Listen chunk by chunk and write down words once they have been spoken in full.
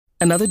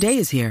Another day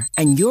is here,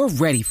 and you're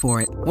ready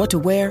for it. What to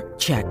wear?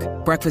 Check.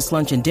 Breakfast,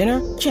 lunch, and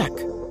dinner? Check.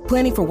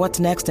 Planning for what's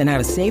next and how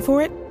to save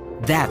for it?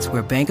 That's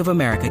where Bank of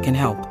America can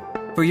help.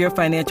 For your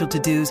financial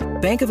to-dos,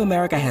 Bank of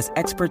America has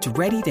experts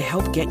ready to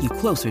help get you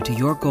closer to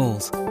your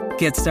goals.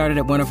 Get started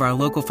at one of our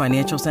local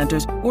financial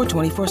centers or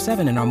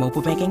 24/7 in our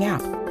mobile banking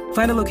app.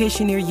 Find a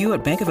location near you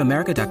at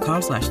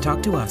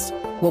bankofamerica.com/talktous.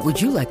 What would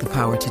you like the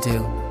power to do?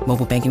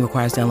 Mobile banking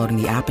requires downloading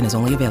the app and is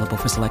only available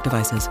for select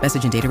devices.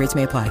 Message and data rates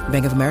may apply.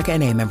 Bank of America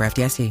N.A., member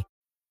FDIC.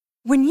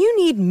 When you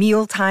need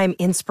mealtime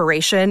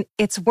inspiration,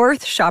 it's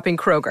worth shopping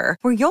Kroger,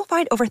 where you'll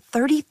find over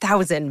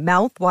 30,000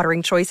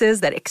 mouth-watering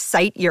choices that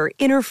excite your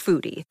inner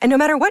foodie. And no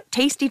matter what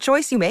tasty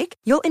choice you make,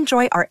 you'll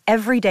enjoy our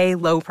everyday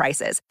low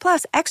prices,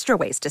 plus extra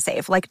ways to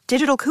save, like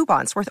digital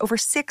coupons worth over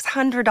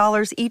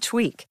 $600 each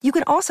week. You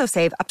can also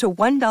save up to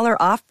 $1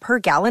 off per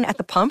gallon at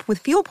the pump with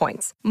fuel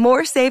points.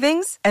 More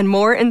savings and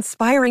more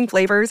inspiring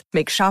flavors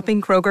make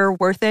shopping Kroger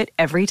worth it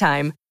every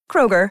time.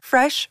 Kroger,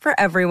 fresh for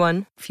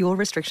everyone. Fuel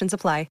restrictions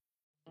apply.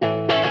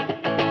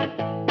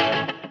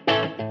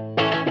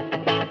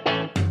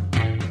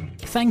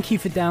 Thank you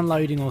for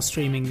downloading or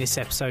streaming this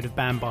episode of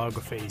Band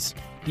Biographies.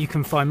 You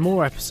can find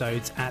more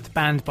episodes at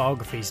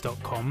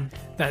bandbiographies.com.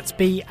 That's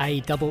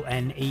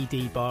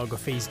BANNED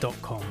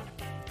biographies.com.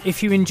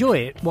 If you enjoy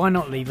it, why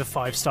not leave a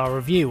 5-star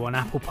review on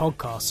Apple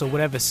Podcasts or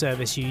whatever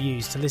service you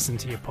use to listen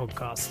to your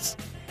podcasts?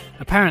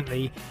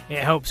 Apparently, it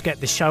helps get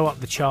the show up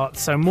the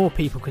charts so more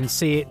people can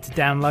see it, to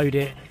download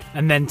it,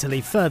 and then to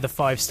leave further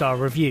 5-star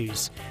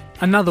reviews.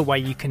 Another way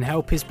you can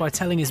help is by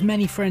telling as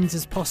many friends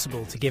as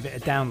possible to give it a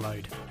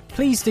download.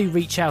 Please do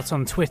reach out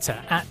on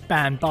Twitter at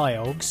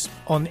BandBiogs,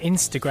 on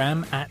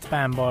Instagram at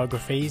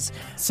BandBiographies,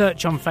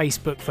 search on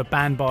Facebook for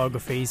Band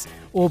Biographies,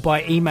 or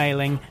by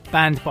emailing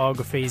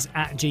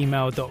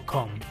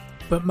bandbiographies@gmail.com.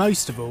 But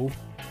most of all,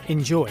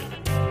 enjoy.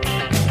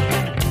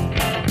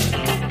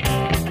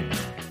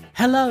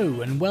 Hello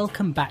and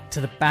welcome back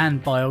to the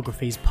Band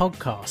Biographies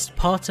podcast,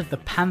 part of the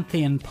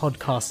Pantheon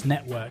Podcast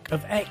Network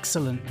of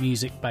excellent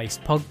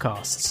music-based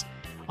podcasts.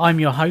 I'm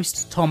your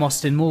host, Tom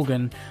Austin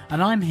Morgan,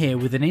 and I'm here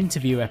with an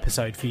interview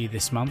episode for you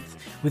this month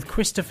with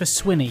Christopher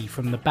Swinney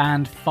from the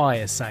band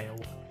Fire Sale.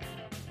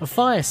 A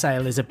Fire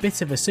Sale is a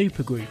bit of a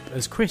supergroup,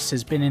 as Chris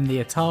has been in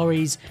the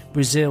Ataris,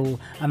 Brazil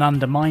and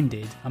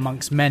Underminded,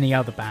 amongst many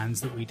other bands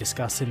that we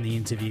discuss in the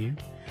interview.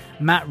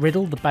 Matt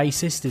Riddle, the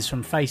bassist, is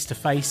from Face to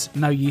Face,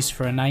 No Use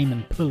for a Name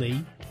and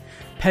Pulley.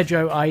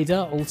 Pedro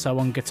Aida, also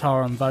on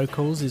guitar and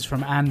vocals, is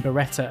from Anne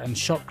Beretta and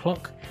Shot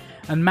Clock.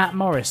 And Matt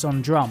Morris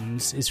on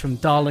drums is from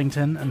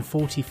Darlington and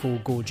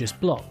 44 Gorgeous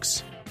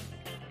Blocks.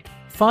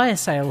 Fire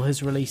Sale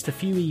has released a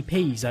few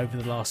EPs over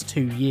the last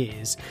 2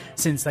 years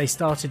since they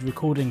started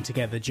recording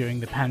together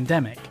during the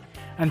pandemic,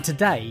 and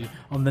today,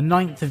 on the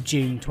 9th of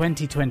June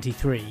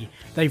 2023,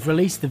 they've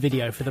released the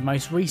video for the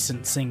most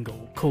recent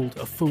single called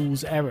A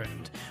Fool's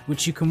Errand,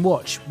 which you can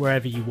watch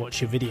wherever you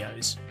watch your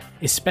videos,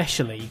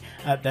 especially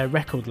at their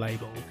record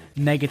label,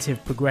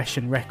 Negative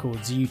Progression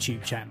Records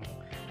YouTube channel.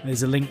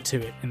 There's a link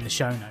to it in the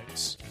show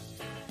notes.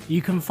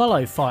 You can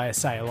follow Fire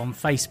Sale on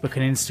Facebook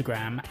and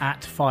Instagram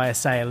at Fire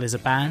Sale is a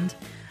band,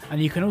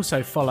 and you can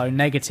also follow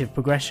Negative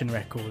Progression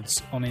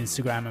Records on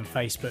Instagram and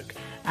Facebook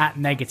at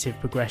Negative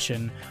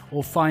Progression,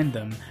 or find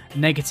them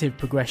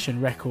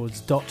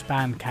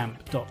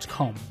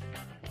negativeprogressionrecords.bandcamp.com.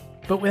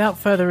 But without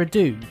further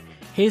ado,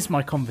 here's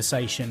my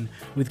conversation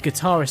with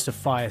guitarist of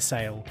Fire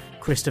Sale,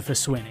 Christopher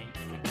Swinney.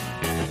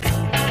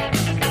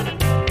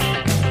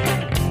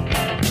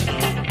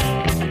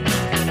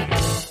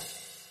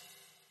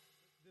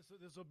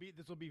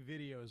 This will be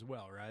video as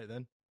well, right?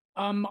 Then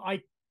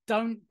I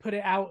don't put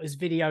it out as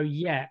video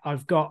yet.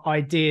 I've got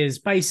ideas.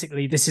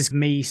 Basically, this is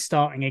me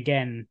starting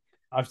again.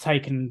 I've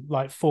taken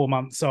like 4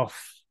 months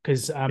off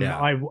because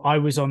I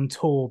was on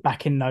tour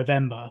back in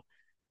November,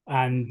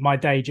 and my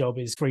day job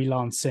is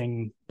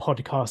freelancing,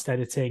 podcast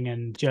editing,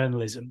 and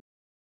journalism.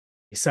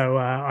 So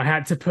I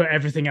had to put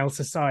everything else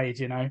aside,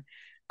 you know.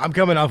 I'm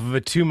coming off of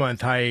a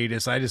 2-month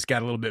hiatus. I just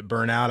got a little bit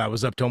burnt out. I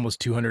was up to almost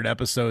 200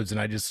 episodes,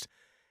 and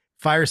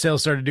Fire Sale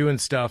started doing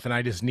stuff, and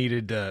I just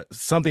needed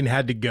something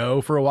had to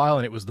go for a while,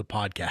 and it was the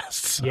podcast.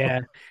 So.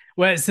 Yeah.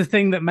 Well, it's the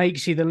thing that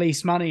makes you the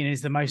least money and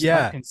is the most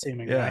time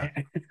consuming, right?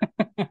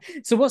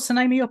 So what's the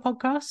name of your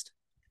podcast?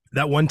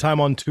 That One Time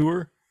on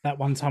Tour? That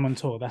One Time on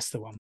Tour, that's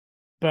the one.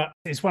 But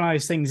it's one of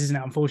those things, isn't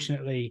it?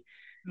 Unfortunately,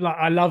 like,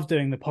 I love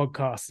doing the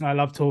podcast and I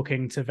love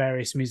talking to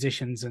various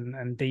musicians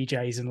and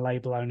DJs and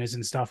label owners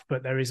and stuff,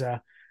 but there is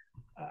a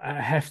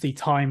hefty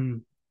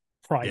time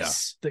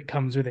price that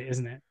comes with it,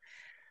 isn't it?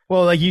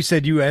 Well, like you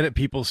said, you edit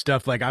people's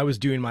stuff. Like I was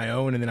doing my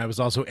own, and then I was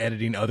also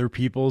editing other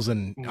people's,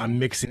 and I'm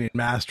mixing and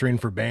mastering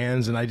for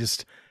bands. And I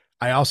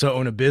also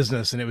own a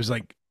business, and it was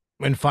like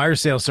when Fire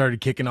Sale started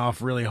kicking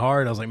off really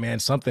hard, I was like, man,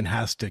 something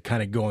has to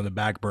kind of go on the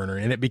back burner,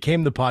 and it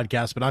became the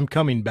podcast. But I'm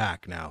coming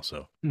back now,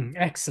 so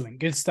excellent,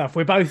 good stuff.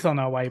 We're both on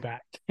our way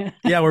back.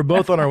 Yeah, we're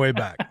both on our way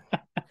back.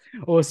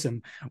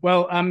 Awesome.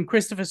 Well,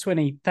 Christopher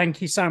Swinney,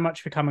 thank you so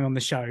much for coming on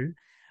the show.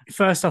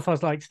 First off,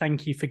 I'd like to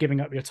thank you for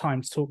giving up your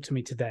time to talk to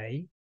me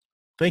today.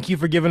 Thank you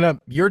for giving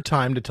up your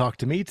time to talk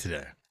to me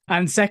today.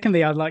 And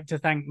secondly, I'd like to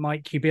thank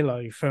Mike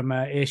Cubillo from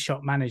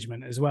Earshot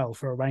Management as well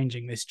for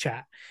arranging this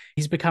chat.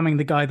 He's becoming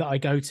the guy that I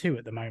go to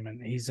at the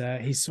moment. He's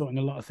sorting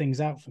a lot of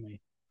things out for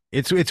me.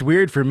 It's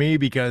weird for me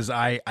because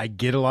I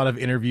get a lot of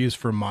interviews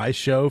for my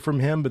show from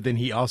him, but then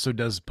he also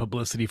does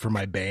publicity for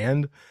my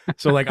band.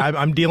 So like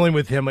I'm dealing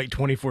with him like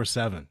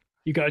 24/7.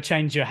 You got to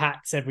change your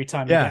hats every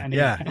time. Yeah, you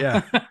get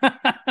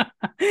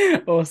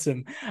yeah.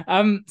 Awesome.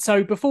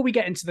 So before we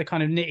get into the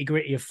kind of nitty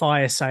gritty of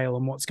Fire Sale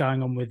and what's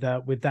going on with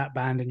that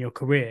band and your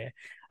career,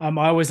 I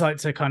always like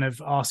to kind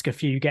of ask a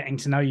few getting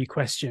to know you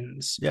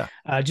questions. Yeah.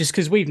 Just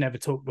because we've never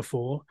talked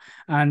before,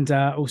 and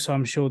also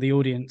I'm sure the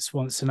audience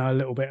wants to know a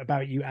little bit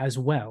about you as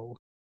well.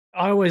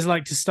 I always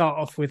like to start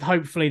off with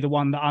hopefully the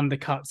one that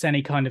undercuts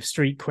any kind of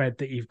street cred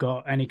that you've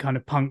got, any kind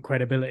of punk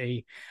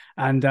credibility,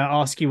 and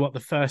ask you what the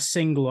first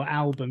single or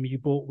album you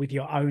bought with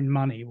your own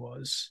money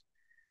was.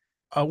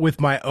 With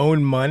my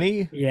own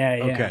money? Yeah.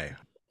 Okay.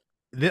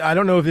 I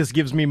don't know if this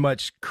gives me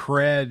much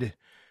cred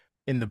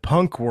in the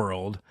punk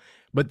world,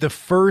 but the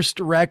first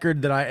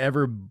record that I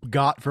ever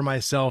got for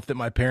myself that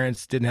my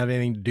parents didn't have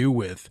anything to do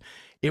with,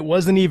 it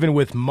wasn't even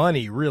with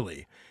money,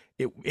 really.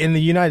 In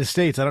the United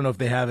States, I don't know if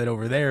they have it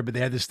over there, but they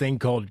had this thing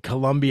called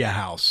Columbia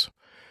House,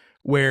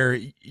 where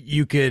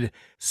you could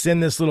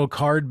send this little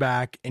card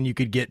back and you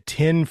could get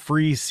 10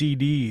 free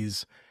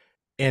CDs.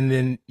 And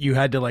then you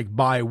had to like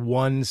buy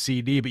one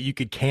CD, but you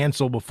could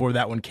cancel before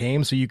that one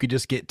came. So you could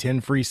just get 10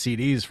 free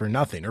CDs for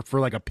nothing or for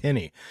like a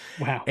penny.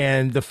 Wow.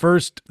 And the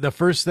first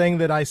thing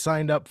that I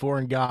signed up for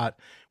and got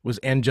was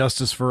And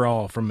Justice for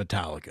All from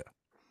Metallica.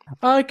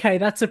 Okay,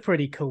 that's a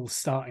pretty cool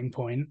starting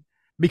point.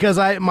 Because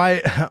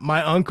my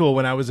uncle,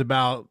 when I was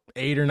about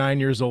 8 or 9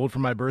 years old for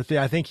my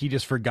birthday, I think he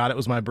just forgot it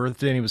was my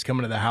birthday and he was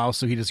coming to the house.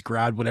 So he just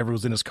grabbed whatever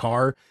was in his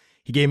car.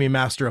 He gave me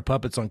Master of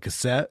Puppets on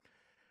cassette.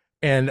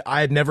 And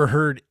I had never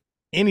heard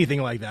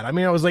anything like that. I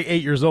mean, I was like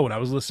 8 years old. I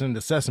was listening to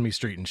Sesame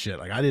Street and shit.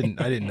 Like I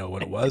didn't know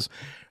what it was.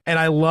 And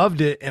I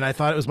loved it. And I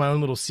thought it was my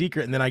own little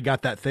secret. And then I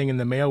got that thing in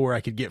the mail where I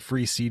could get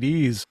free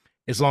CDs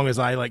as long as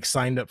I like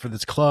signed up for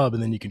this club,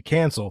 and then you could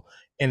cancel.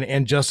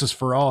 And Justice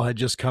for All had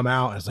just come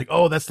out. I was like,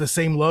 oh, that's the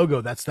same logo.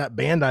 That's that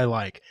band I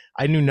like.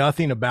 I knew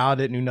nothing about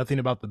it, knew nothing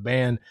about the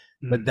band,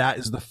 but that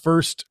is the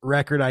first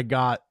record I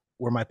got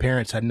where my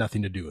parents had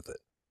nothing to do with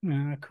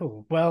it.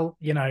 Cool. Well,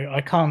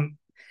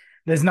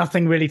 there's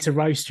nothing really to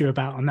roast you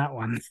about on that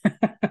one.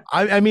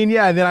 I mean,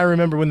 yeah. And then I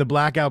remember when the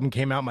Black Album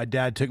came out, my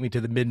dad took me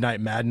to the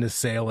Midnight Madness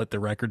sale at the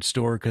record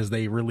store because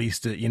they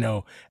released it,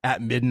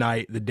 at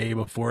midnight the day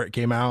before it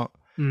came out.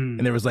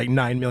 And there was like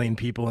 9 million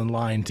people in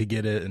line to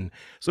get it. And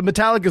so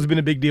Metallica's been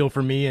a big deal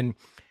for me. And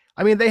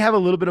I mean, they have a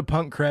little bit of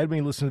punk cred when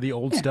you listen to the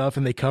old stuff,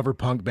 and they cover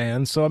punk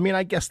bands. So, I mean,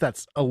 I guess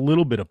that's a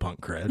little bit of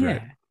punk cred,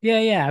 right?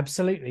 Yeah,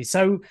 absolutely.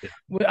 So,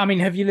 I mean,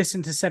 have you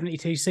listened to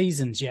 72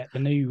 Seasons yet? The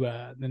new.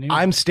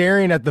 I'm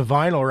staring at the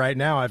vinyl right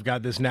now. I've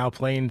got this Now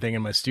Playing thing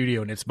in my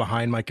studio, and it's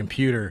behind my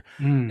computer.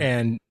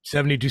 And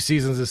 72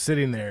 Seasons is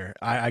sitting there.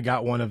 I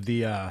got one of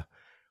the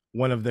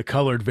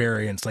colored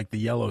variants, like the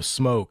Yellow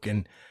Smoke.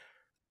 And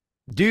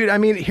dude, I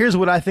mean, here's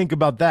what I think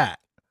about that.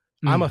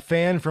 I'm a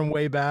fan from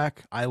way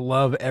back. I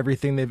love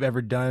everything they've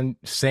ever done.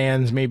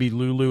 Sans maybe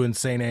Lulu and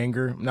Saint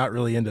Anger. I'm not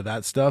really into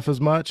that stuff as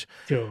much.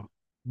 Sure.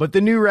 But the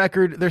new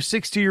record, they're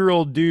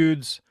 60-year-old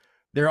dudes.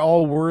 They're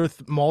all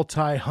worth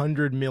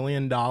multi-$100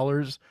 million.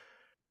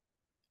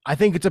 I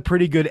think it's a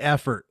pretty good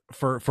effort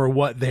for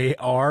what they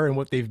are and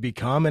what they've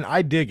become. And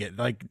I dig it.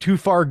 Like Too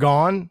Far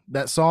Gone,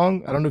 that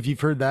song. I don't know if you've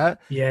heard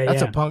that. Yeah.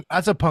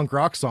 That's a punk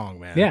rock song,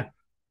 man.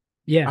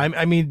 Yeah.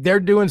 I mean, they're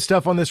doing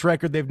stuff on this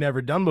record they've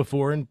never done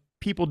before, and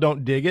people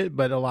don't dig it,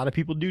 but a lot of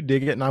people do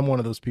dig it. And I'm one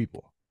of those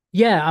people.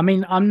 Yeah, I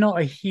mean, I'm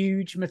not a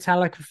huge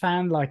Metallica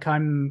fan. Like,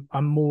 I'm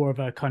more of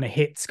a kind of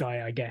hits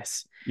guy, I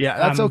guess. Yeah,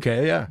 that's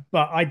okay. Yeah,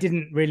 but I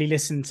didn't really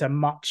listen to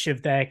much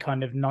of their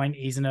kind of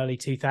 90s and early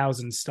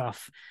 2000s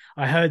stuff.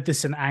 I heard the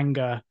St.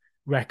 Anger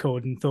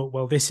record and thought,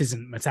 well, this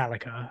isn't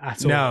Metallica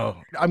at all. No,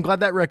 I'm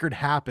glad that record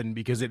happened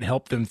because it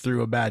helped them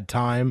through a bad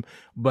time,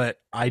 but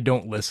I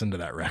don't listen to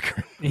that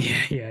record.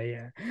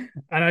 Yeah.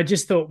 And I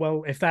just thought,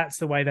 well, if that's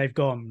the way they've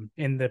gone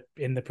in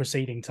the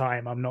preceding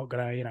time, I'm not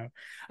gonna,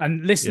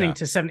 and listening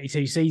to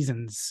 72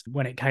 Seasons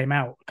when it came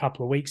out a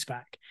couple of weeks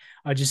back,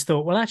 I just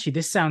thought, well, actually,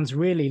 this sounds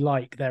really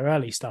like their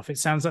early stuff. It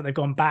sounds like they've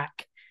gone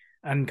back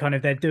and kind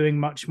of they're doing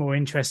much more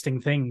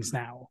interesting things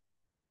now.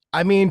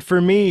 I mean,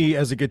 for me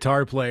as a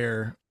guitar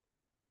player,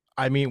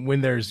 I mean,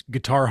 when there's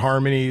guitar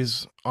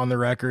harmonies on the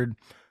record,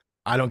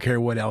 I don't care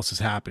what else is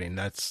happening.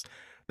 That's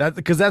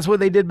because that's what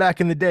they did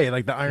back in the day,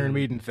 like the Iron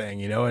Maiden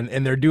thing,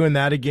 and they're doing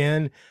that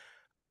again.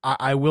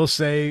 I will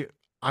say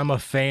I'm a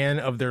fan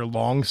of their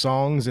long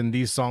songs, and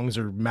these songs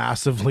are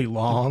massively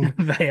long.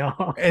 They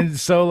are. And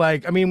so,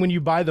 like, I mean, when you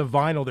buy the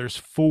vinyl, there's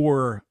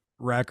 4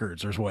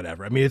 records or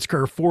whatever. I mean, it's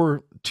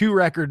 2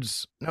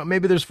 records. No,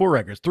 maybe there's 4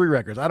 records, 3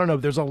 records. I don't know.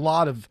 There's a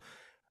lot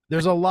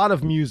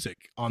of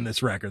music on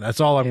this record. That's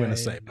all I'm going to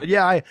say. But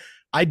yeah,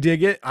 I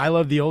dig it. I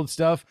love the old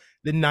stuff.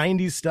 The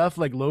 90s stuff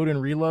like Load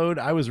and Reload,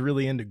 I was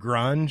really into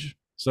grunge.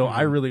 So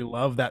I really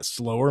love that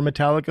slower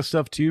Metallica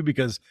stuff too,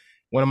 because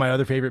One of my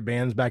other favorite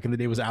bands back in the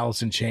day was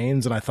Alice in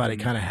Chains, and I thought it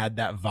kind of had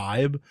that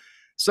vibe.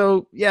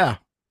 So yeah.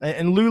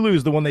 And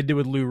Lulu's the one they did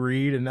with Lou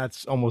Reed, and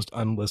that's almost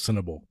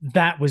unlistenable.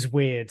 That was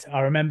weird.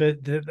 I remember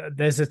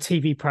there's a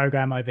TV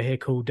program over here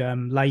called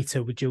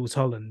Later with Jules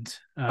Holland.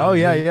 Oh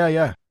yeah,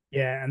 yeah.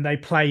 Yeah, and they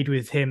played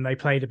with him. They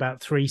played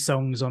about 3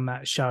 songs on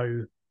that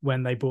show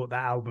when they brought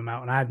that album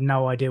out, and I had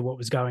no idea what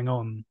was going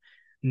on.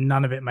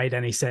 None of it made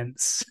any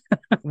sense.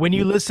 When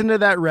you listen to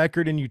that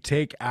record and you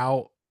take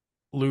out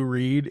Lou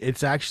Reed,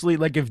 it's actually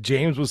like if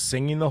James was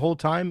singing the whole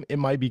time, it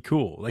might be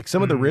cool. Like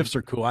some of the riffs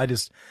are cool.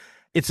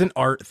 It's an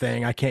art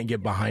thing. I can't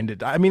get behind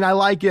it. I mean, I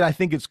like it. I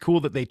think it's cool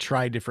that they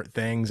try different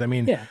things. I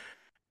mean, yeah.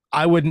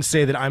 I wouldn't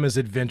say that I'm as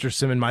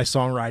adventuresome in my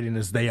songwriting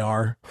as they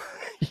are.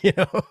 You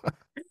know,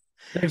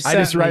 I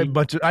just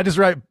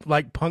write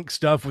like punk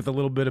stuff with a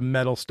little bit of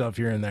metal stuff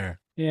here and there.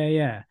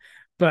 Yeah.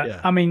 But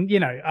yeah. I mean, you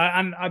know,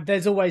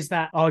 there's always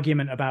that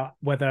argument about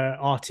whether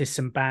artists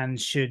and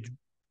bands should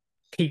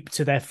keep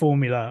to their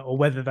formula or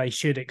whether they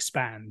should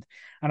expand.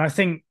 And I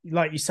think,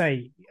 like you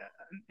say,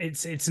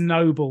 it's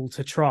noble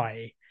to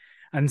try.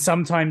 And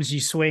sometimes you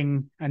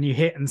swing and you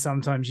hit, and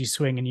sometimes you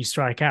swing and you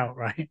strike out,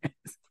 right?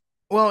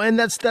 Well, and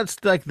that's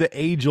like the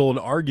age-old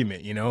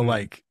argument, you know,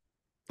 like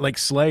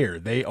Slayer.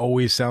 They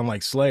always sound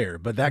like Slayer,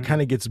 but that kind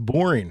of gets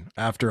boring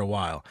after a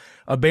while.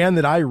 A band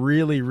that I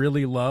really,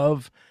 really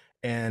love,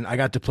 and I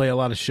got to play a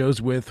lot of shows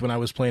with when I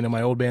was playing in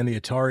my old band, the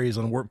Ataris,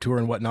 on Warped Tour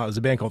and whatnot, is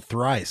a band called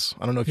Thrice.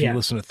 I don't know if you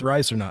listen to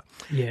Thrice or not.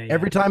 Yeah.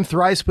 Every time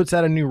Thrice puts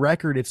out a new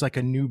record, it's like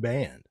a new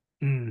band.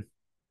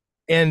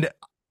 And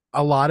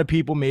a lot of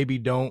people maybe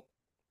don't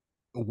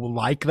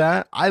like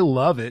that. I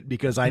love it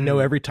because I know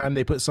every time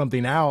they put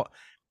something out,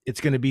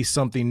 it's going to be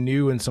something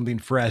new and something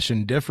fresh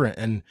and different.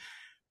 And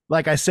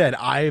like I said,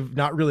 I've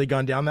not really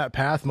gone down that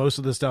path. Most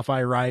of the stuff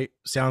I write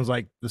sounds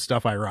like the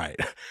stuff I write,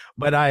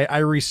 but I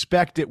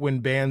respect it when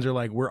bands are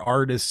like, we're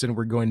artists and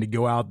we're going to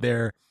go out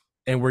there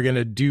and we're going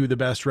to do the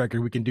best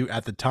record we can do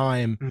at the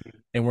time.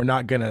 And we're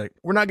not going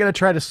to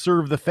try to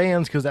serve the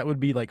fans, because that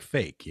would be like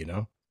fake, you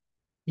know?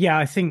 Yeah,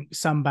 I think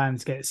some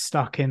bands get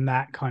stuck in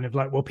that kind of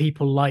like, well,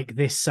 people like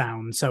this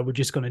sound, so we're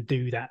just going to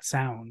do that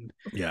sound.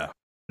 Yeah.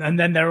 And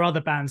then there are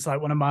other bands,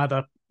 like one of my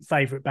other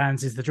favorite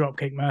bands is the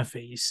Dropkick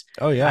Murphys.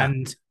 Oh, yeah.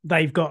 And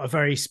they've got a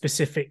very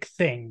specific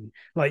thing.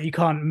 Like you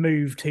can't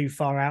move too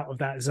far out of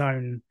that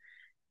zone.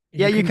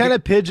 You kind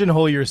of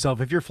pigeonhole yourself.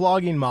 If you're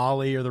flogging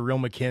Molly or the Real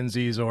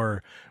McKenzies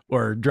or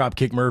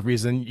Dropkick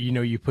Murphys, and, you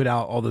know, you put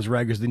out all those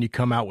records, then you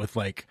come out with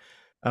like,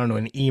 I don't know,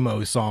 an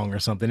emo song or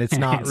something. It's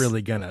not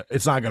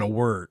gonna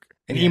work.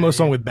 An emo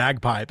song with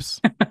bagpipes.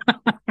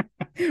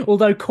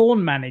 Although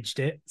Korn managed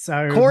it,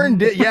 so Korn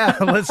did. Yeah,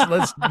 let's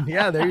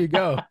there you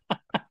go.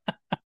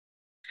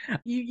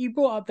 You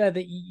brought up there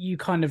that you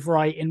kind of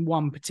write in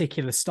one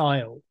particular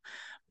style,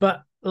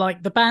 but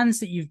like the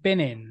bands that you've been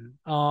in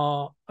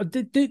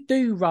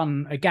do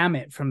run a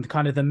gamut from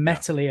kind of the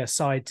metalier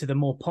side to the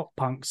more pop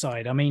punk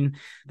side. I mean,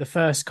 the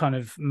first kind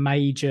of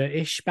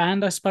major-ish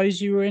band I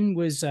suppose you were in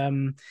was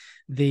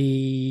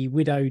the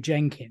Widow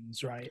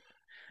Jenkins, right?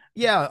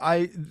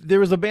 Yeah,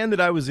 there was a band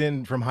that I was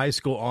in from high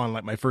school on,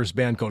 like my first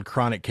band, called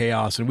Chronic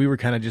Chaos, and we were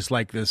kind of just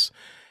like this,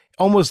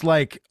 almost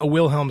like a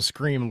Wilhelm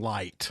Scream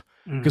light,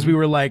 because we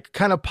were like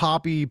kind of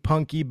poppy,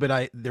 punky,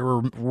 but there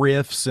were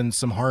riffs and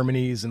some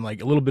harmonies and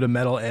like a little bit of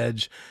metal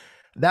edge.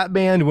 That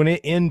band, when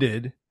it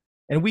ended,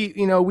 and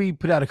we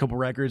put out a couple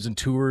records and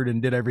toured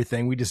and did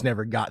everything, we just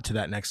never got to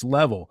that next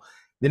level.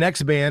 The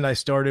next band I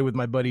started with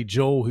my buddy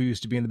Joel, who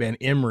used to be in the band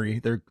Emery.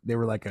 They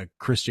were like a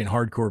Christian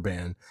hardcore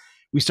band.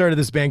 We started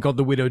this band called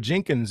the Widow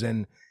Jenkins,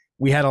 and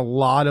we had a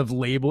lot of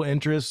label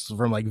interests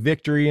from like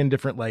Victory and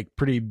different like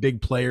pretty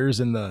big players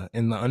in the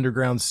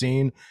underground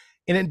scene.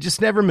 And it just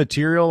never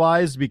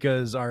materialized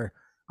because our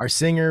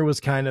singer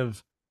was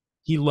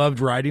he loved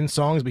writing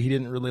songs, but he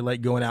didn't really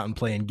like going out and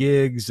playing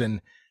gigs.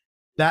 And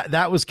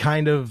that was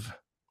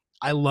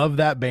I love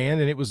that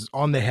band. And it was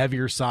on the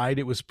heavier side.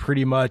 It was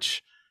pretty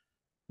much,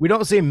 we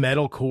don't say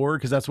metalcore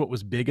because that's what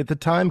was big at the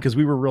time, because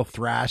we were real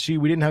thrashy.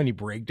 We didn't have any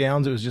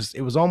breakdowns.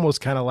 It was almost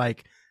kind of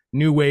like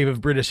new wave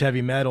of British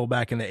heavy metal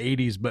back in the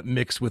 80s, but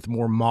mixed with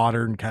more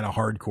modern kind of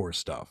hardcore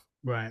stuff.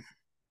 Right.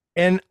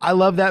 And I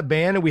love that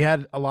band, and we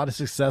had a lot of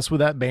success with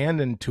that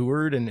band and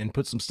toured and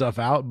put some stuff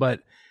out.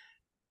 But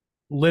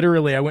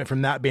literally I went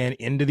from that band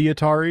into the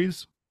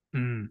Ataris.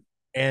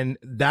 And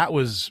that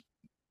was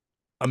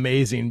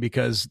amazing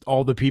because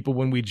all the people,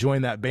 when we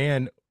joined that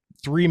band,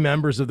 3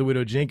 members of the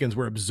Widow Jenkins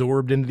were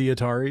absorbed into the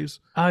Ataris.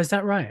 Oh, is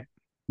that right?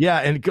 Yeah.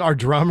 And our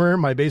drummer,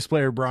 my bass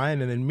player,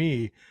 Brian, and then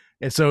me.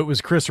 And so it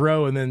was Chris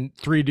Rowe and then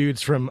 3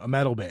 dudes from a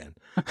metal band.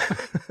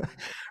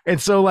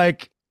 And so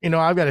like,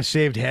 I've got a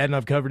shaved head and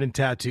I've covered in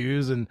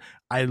tattoos, and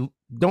I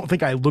don't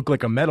think I look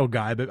like a metal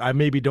guy, but I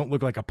maybe don't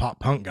look like a pop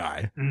punk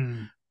guy.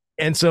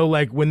 And so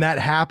like when that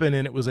happened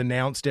and it was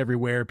announced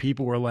everywhere,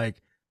 people were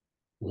like,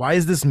 why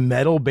is this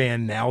metal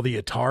band now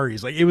the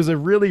Ataris? Like, it was a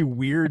really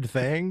weird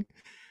thing.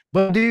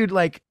 But dude,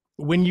 like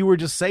when you were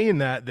just saying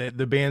that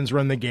the bands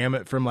run the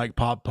gamut from like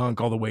pop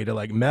punk all the way to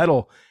like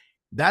metal,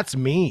 that's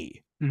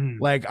me. Mm.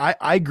 Like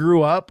I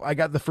grew up, I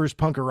got the first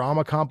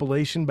Punkorama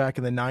compilation back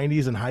in the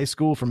 90s in high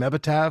school from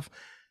Epitaph,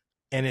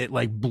 and it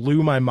like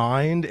blew my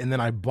mind. And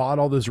then I bought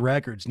all those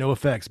records, No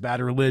Effects,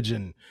 Bad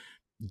Religion,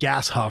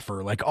 Gas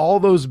Huffer, like all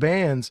those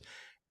bands.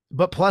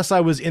 But plus I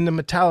was into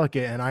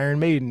Metallica and Iron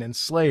Maiden and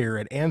Slayer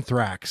and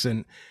Anthrax.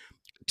 And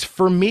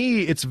for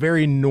me, it's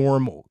very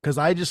normal because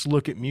I just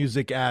look at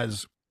music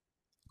as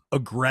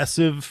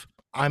aggressive.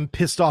 I'm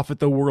pissed off at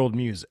the world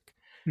music.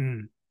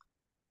 Mm.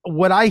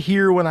 What I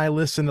hear when I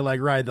listen to like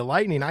Ride the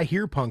Lightning, I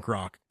hear punk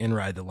rock in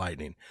Ride the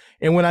Lightning.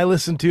 And when I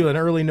listen to an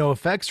early No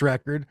Effects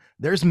record,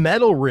 there's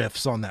metal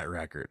riffs on that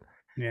record.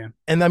 Yeah.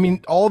 And I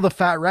mean, all the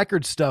Fat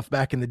Record stuff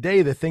back in the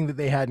day, the thing that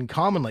they had in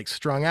common, like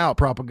Strung Out,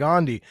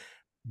 Propaganda,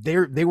 they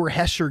were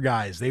Hesher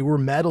guys. They were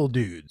metal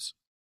dudes.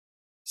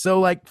 So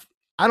like,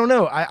 I don't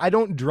know. I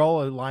don't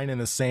draw a line in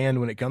the sand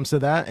when it comes to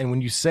that. And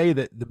when you say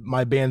that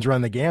my bands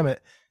run the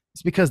gamut,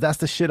 it's because that's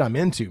the shit I'm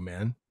into,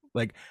 man.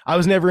 Like I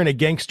was never in a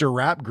gangster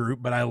rap group,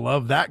 but I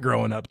love that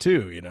growing up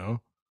too, you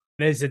know?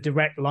 There's a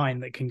direct line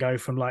that can go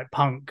from like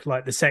punk,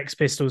 like the Sex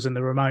Pistols and the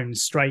Ramones,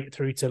 straight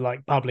through to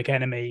like Public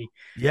Enemy,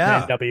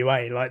 yeah,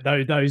 NWA. Like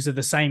those are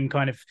the same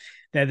kind of,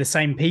 they're the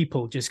same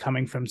people, just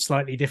coming from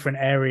slightly different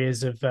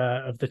areas of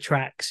the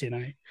tracks, you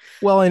know?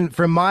 Well, and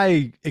from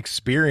my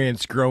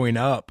experience growing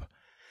up,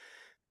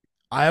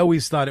 I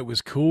always thought it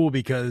was cool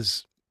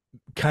because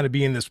kind of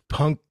being this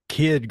punk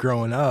kid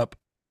growing up,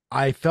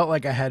 I felt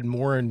like I had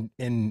more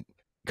in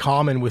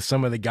common with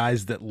some of the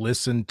guys that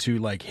listened to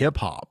like hip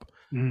hop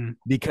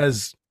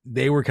because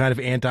they were kind of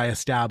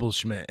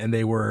anti-establishment and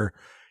they were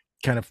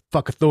kind of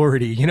fuck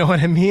authority. You know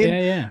what I mean?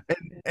 Yeah.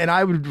 And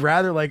I would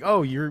rather like,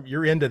 oh,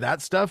 you're into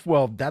that stuff.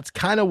 Well, that's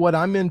kind of what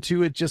I'm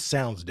into. It just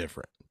sounds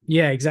different.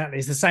 Yeah, exactly.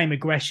 It's the same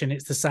aggression.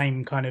 It's the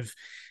same kind of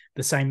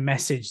the same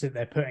message that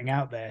they're putting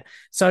out there.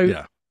 So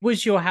yeah.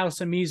 Was your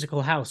house a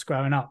musical house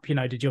growing up? You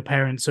know, did your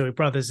parents or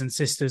brothers and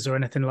sisters or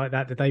anything like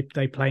that, did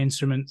they play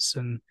instruments?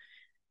 And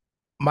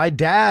my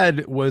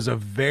dad was a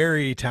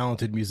very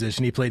talented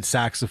musician. He played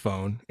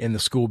saxophone in the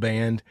school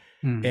band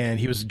and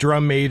he was a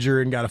drum major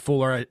and got a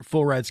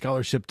full ride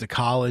scholarship to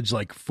college,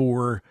 like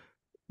for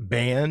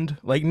band.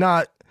 Like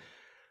not,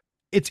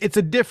 it's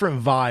a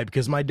different vibe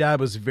because my dad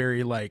was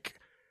very like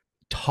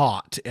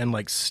taught and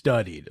like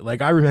studied.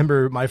 Like I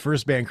remember my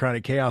first band,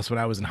 Chronic Chaos, when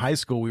I was in high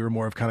school, we were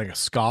more of kind of like a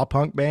ska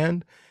punk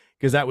band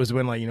because that was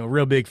when like, you know,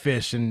 Real Big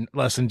Fish and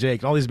Less Than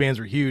Jake and all these bands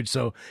were huge.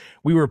 So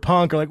we were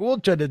punk or like, we'll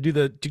try to do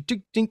the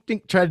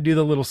try to do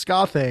the little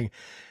ska thing.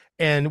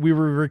 And we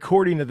were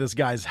recording at this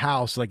guy's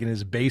house, like in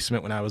his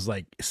basement when I was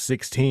like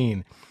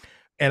 16.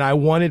 And I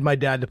wanted my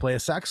dad to play a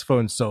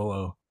saxophone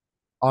solo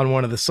on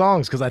one of the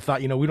songs because I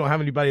thought, you know, we don't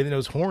have anybody that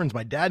knows horns.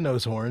 My dad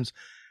knows horns.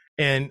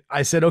 And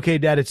I said, okay,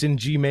 Dad, it's in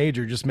G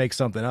major. Just make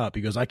something up.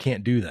 He goes, I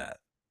can't do that.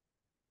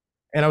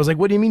 And I was like,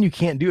 what do you mean you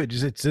can't do it?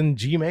 Just it's in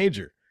G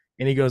major.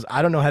 And he goes,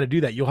 I don't know how to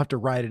do that. You'll have to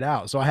write it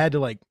out. So I had to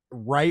like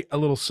write a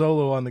little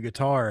solo on the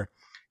guitar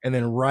and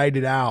then write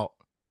it out,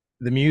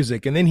 the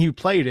music. And then he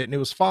played it and it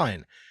was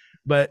fine.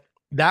 But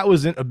that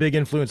wasn't a big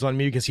influence on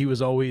me because he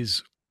was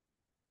always,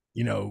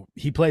 you know,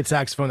 he played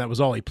saxophone. That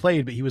was all he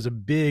played, but he was a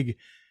big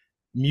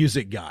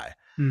music guy.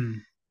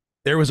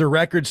 There was a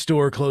record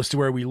store close to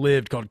where we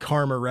lived called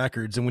Karma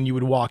Records. And when you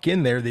would walk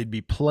in there, they'd be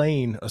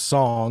playing a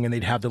song and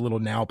they'd have the little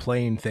now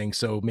playing thing.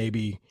 So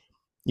maybe,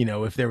 you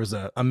know, if there was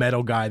a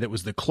metal guy that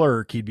was the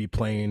clerk, he'd be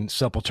playing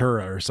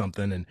Sepultura or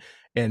something.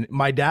 And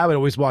my dad would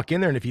always walk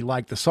in there and if he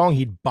liked the song,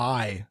 he'd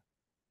buy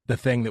the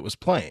thing that was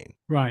playing.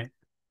 Right.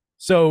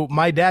 So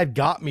my dad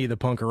got me the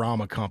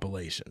Punkorama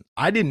compilation.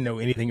 I didn't know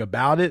anything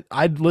about it.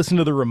 I'd listen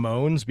to the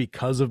Ramones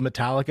because of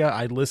Metallica.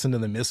 I'd listen to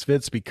the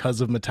Misfits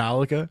because of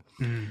Metallica.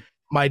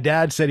 My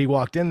dad said he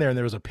walked in there and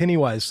there was a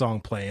Pennywise song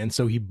playing.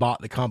 So he bought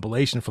the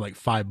compilation for like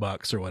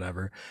 $5 or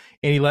whatever.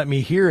 And he let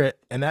me hear it.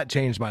 And that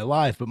changed my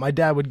life. But my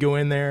dad would go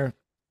in there.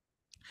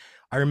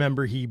 I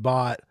remember he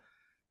bought,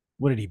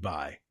 what did he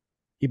buy?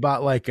 He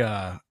bought like,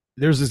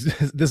 there's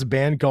this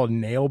band called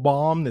Nail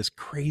Bomb, this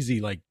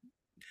crazy, like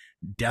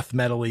death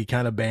metal-y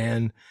kind of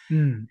band.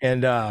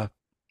 And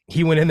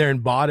he went in there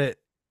and bought it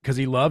because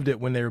he loved it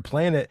when they were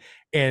playing it.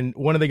 And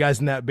one of the guys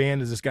in that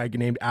band is this guy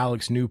named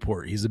Alex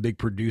Newport. He's a big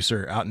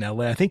producer out in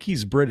LA. I think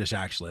he's British,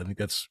 actually. I think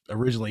that's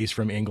originally he's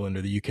from England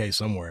or the UK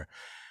somewhere.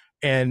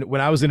 And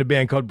when I was in a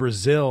band called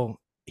Brazil,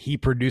 he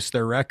produced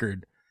their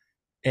record.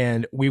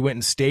 And we went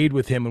and stayed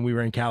with him when we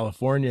were in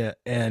California.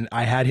 And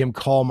I had him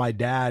call my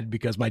dad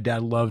because my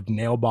dad loved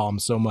Nail Bomb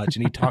so much.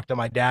 And he talked to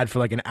my dad for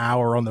like an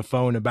hour on the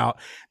phone about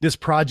this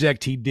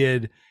project he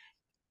did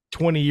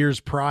 20 years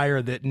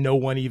prior that no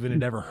one even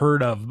had ever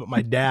heard of. But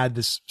my dad,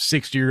 this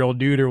 60-year-old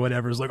dude or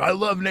whatever, is like, I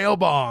love Nail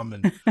Bomb.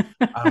 And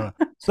I don't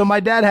know. So my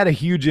dad had a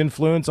huge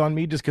influence on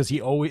me just because he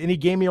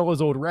gave me all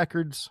his old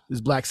records, his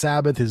Black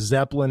Sabbath, his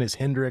Zeppelin, his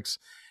Hendrix.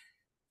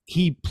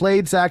 He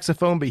played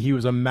saxophone, but he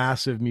was a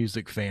massive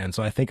music fan.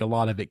 So I think a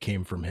lot of it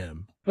came from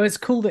him. But it's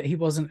cool that he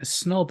wasn't a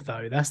snob,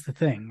 though. That's the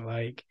thing.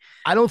 Like,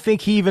 I don't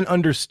think he even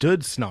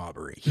understood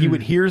snobbery. He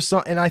would hear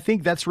something, and I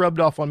think that's rubbed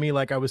off on me.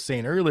 Like I was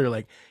saying earlier,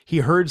 like he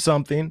heard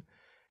something.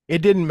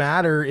 It didn't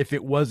matter if he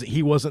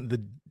wasn't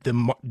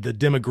the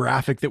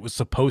demographic that was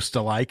supposed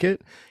to like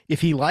it.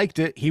 If he liked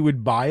it, he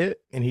would buy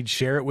it and he'd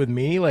share it with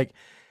me. Like,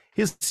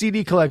 his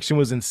CD collection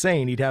was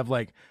insane. He'd have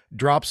like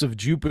Drops of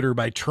Jupiter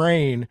by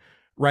Train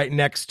right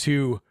next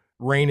to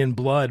Rain and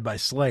Blood by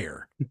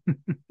Slayer.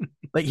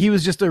 Like, he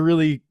was just a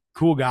really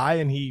cool guy,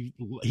 and he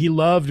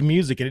loved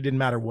music, and it didn't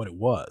matter what it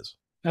was.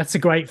 That's a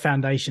great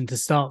foundation to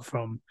start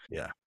from.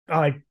 Yeah.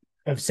 I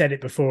have said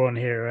it before on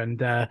here, and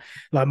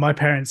like, my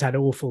parents had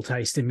awful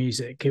taste in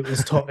music. It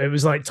was it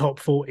was like top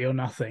 40 or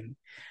nothing.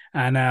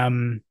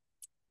 And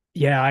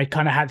yeah, I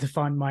kind of had to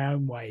find my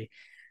own way.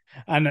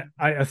 And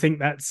I think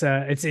that's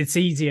it's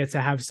easier to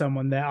have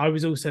someone there. I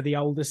was also the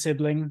older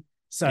sibling,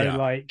 so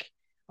like,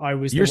 I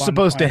was. You're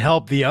supposed to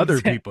help the other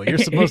people. You're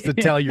supposed to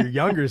tell your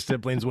younger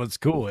siblings what's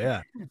cool.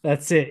 Yeah,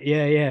 that's it.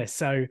 Yeah.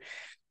 So,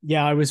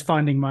 yeah, I was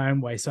finding my own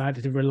way, so I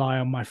had to rely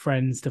on my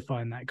friends to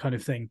find that kind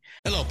of thing.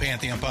 Hello,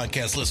 Pantheon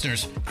podcast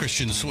listeners.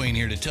 Christian Swain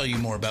here to tell you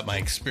more about my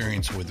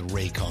experience with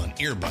Raycon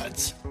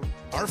earbuds.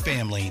 Our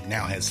family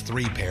now has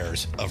 3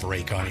 pairs of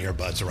Raycon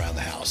earbuds around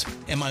the house,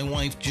 and my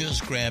wife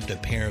just grabbed a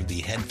pair of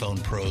the Headphone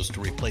Pros to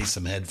replace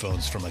some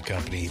headphones from a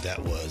company that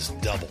was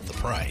double the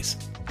price.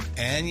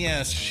 And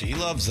yes, she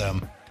loves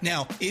them.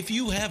 Now, if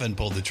you haven't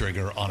pulled the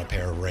trigger on a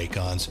pair of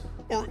Raycons,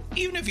 or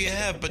even if you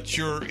have, but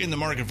you're in the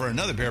market for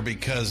another pair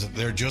because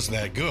they're just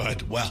that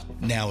good, well,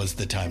 now is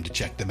the time to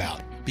check them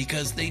out,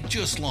 because they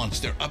just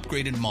launched their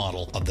upgraded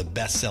model of the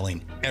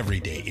best-selling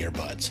everyday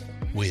earbuds.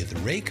 With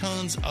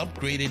Raycon's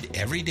upgraded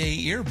everyday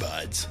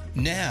earbuds,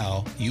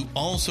 now you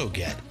also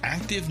get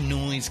active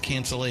noise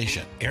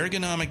cancellation,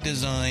 ergonomic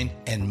design,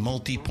 and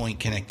multi-point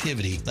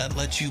connectivity that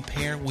lets you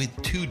pair with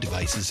 2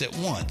 devices at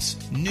once.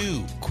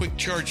 New quick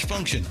charge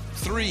function,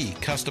 3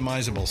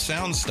 customizable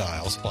sound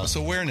styles, plus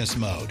awareness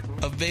mode.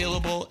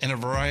 Available in a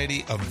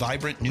variety of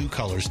vibrant new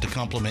colors to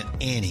complement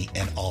any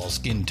and all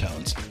skin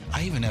tones.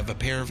 I even have a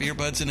pair of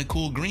earbuds in a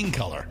cool green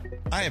color.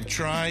 I have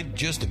tried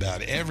just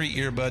about every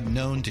earbud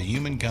known to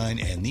humankind,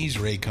 and these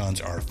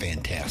Raycons are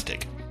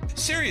fantastic.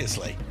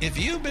 Seriously, if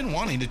you've been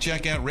wanting to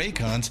check out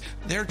Raycons,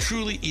 there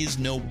truly is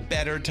no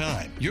better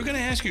time. You're going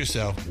to ask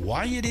yourself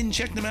why you didn't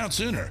check them out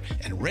sooner,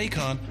 and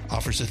Raycon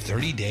offers a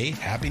 30-day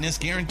happiness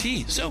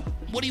guarantee. So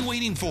what are you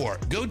waiting for?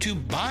 Go to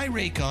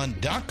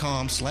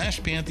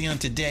buyraycon.com/Pantheon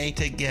today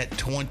to get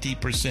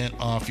 20%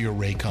 off your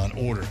Raycon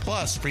order,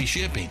 plus free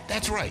shipping.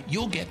 That's right,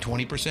 you'll get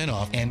 20%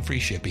 off and free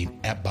shipping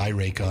at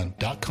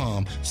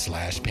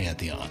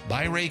buyraycon.com/Pantheon.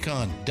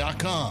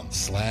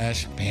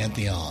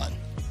 buyraycon.com/Pantheon.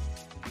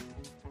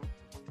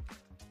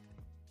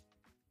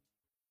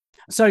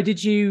 So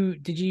did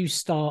you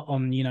start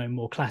on,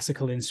 more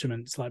classical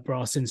instruments like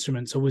brass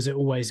instruments, or was it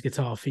always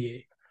guitar for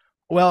you?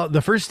 Well,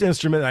 the first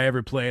instrument I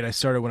ever played, I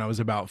started when I was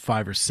about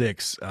 5 or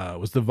 6,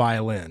 was the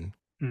violin.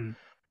 And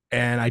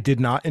I did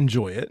not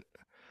enjoy it.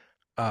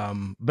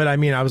 But I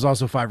mean, I was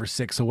also 5 or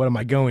 6, so what am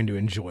I going to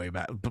enjoy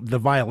about the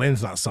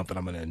violin's not something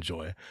I'm going to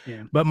enjoy.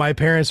 Yeah. But my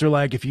parents are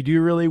like, if you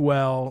do really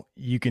well,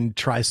 you can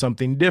try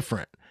something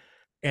different.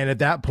 And at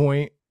that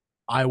point,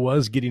 I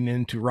was getting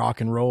into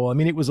rock and roll. I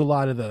mean, it was a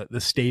lot of the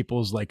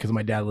staples, like, because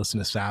my dad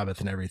listened to Sabbath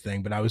and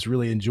everything, but I was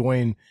really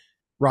enjoying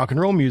rock and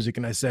roll music.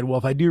 And I said, well,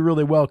 if I do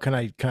really well, can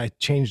I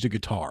change to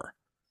guitar?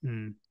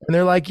 And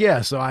they're like,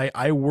 yeah. So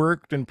I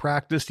worked and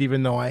practiced,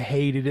 even though I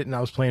hated it. And I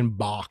was playing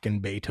Bach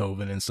and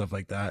Beethoven and stuff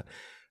like that.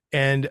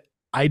 And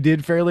I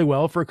did fairly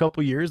well for a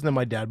couple of years. And then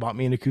my dad bought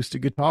me an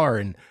acoustic guitar.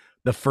 And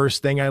the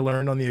first thing I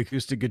learned on the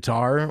acoustic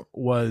guitar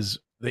was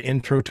the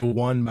intro to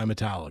One by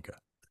Metallica.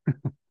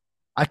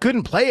 I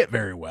couldn't play it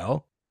very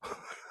well,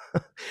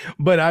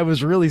 but I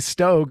was really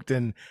stoked,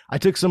 and I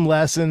took some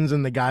lessons,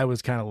 and the guy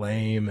was kind of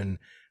lame, and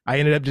I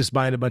ended up just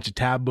buying a bunch of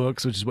tab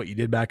books, which is what you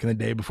did back in the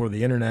day before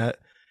the internet.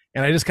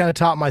 And I just kind of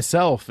taught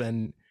myself,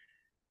 and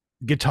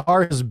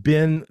guitar has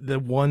been the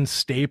one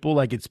staple.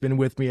 Like, it's been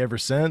with me ever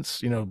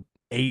since,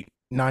 8,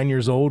 9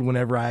 years old,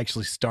 whenever I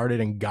actually started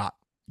and got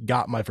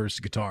my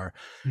first guitar.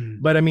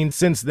 But I mean,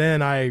 since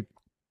then I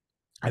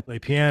play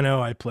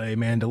piano, I play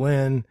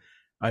mandolin,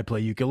 I play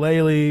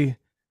ukulele,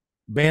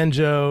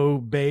 banjo,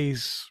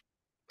 bass,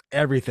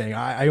 everything.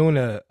 I own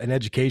an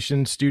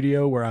education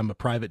studio where I'm a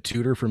private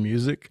tutor for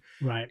music.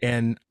 Right.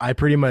 And I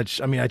pretty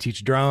much, I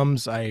teach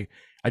drums. I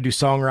do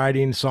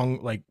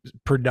songwriting, like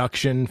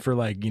production for,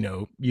 like,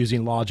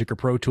 using Logic or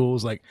Pro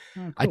Tools. Like,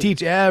 cool. I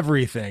teach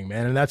everything,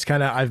 man. And that's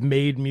kind of, I've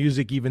made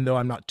music, even though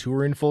I'm not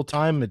touring full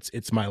time.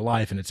 It's my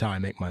life, and it's how I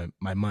make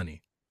my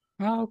money.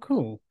 Oh,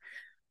 cool.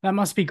 That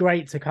must be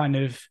great to kind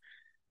of,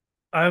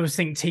 I always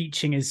think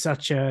teaching is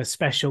such a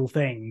special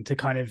thing, to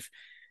kind of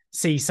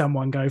see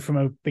someone go from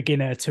a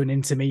beginner to an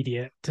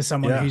intermediate to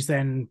someone who's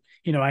then,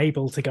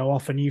 able to go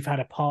off, and you've had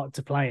a part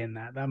to play in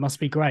that. That must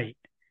be great.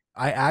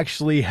 I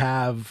actually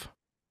have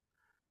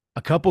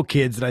a couple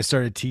kids that I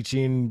started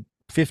teaching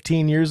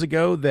 15 years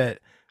ago that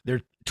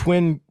they're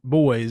twin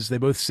boys. They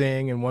both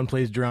sing, and one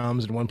plays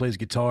drums and one plays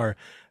guitar.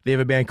 They have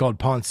a band called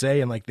Ponce,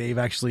 and like, they've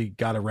actually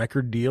got a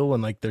record deal,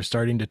 and like, they're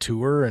starting to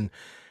tour, and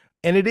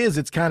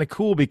it's kind of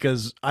cool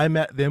because I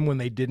met them when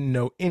they didn't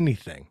know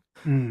anything.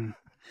 And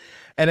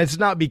And it's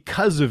not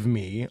because of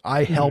me.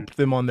 I helped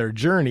them on their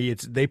journey.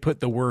 They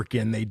put the work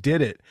in, they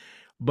did it.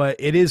 But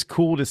it is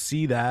cool to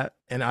see that.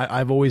 And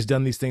I've always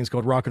done these things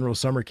called rock and roll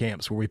summer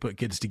camps where we put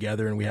kids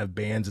together and we have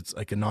bands. It's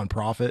like a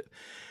nonprofit.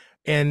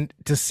 And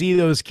to see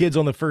those kids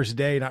on the first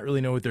day not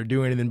really know what they're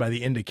doing, and then by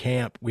the end of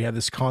camp, we have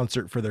this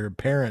concert for their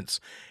parents,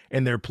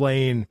 and they're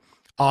playing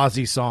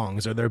Ozzy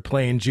songs or they're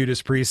playing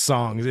Judas Priest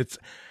songs.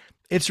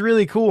 It's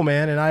really cool,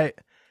 man. And I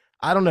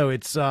don't know.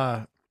 It's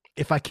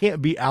if I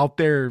can't be out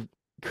there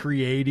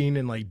creating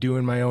and like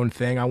doing my own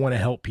thing, I want to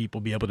help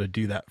people be able to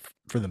do that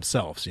for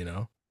themselves, you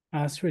know?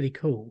 That's really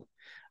cool.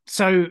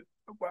 So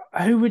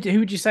who would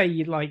you say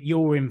like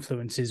your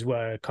influences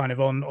were kind of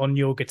on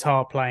your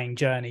guitar playing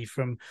journey?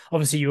 From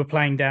obviously you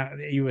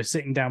were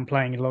sitting down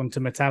playing along to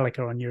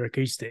Metallica on your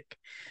acoustic,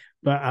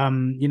 but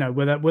you know,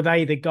 were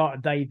they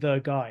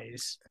the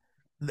guys?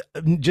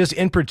 Just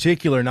in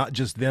particular, not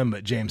just them,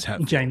 but James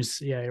Hetfield.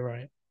 James, yeah,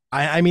 right.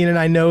 I mean, and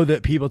I know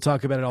that people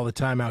talk about it all the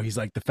time, how he's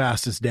like the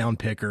fastest down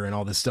picker and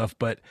all this stuff,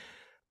 but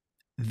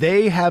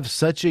they have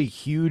such a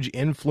huge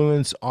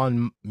influence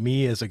on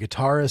me as a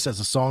guitarist, as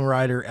a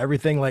songwriter,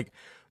 everything. Like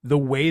the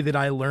way that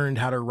I learned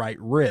how to write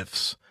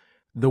riffs,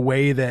 the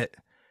way that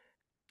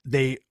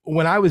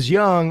when I was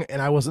young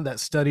and I wasn't that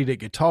studied at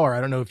guitar,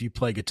 I don't know if you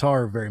play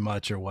guitar very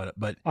much or what,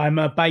 but I'm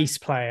a bass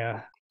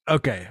player.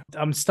 Okay.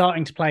 I'm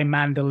starting to play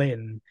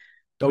mandolin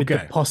with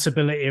the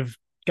possibility of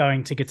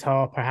going to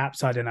guitar,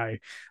 perhaps. I don't know.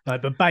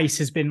 But bass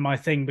has been my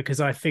thing because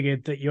I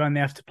figured that you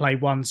only have to play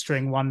one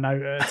string, one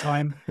note at a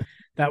time.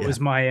 That was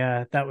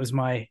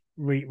my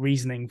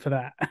reasoning for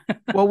that.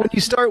 Well, when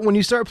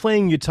you start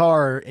playing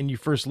guitar and you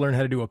first learn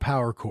how to do a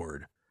power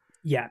chord,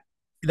 yeah,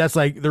 that's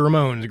like the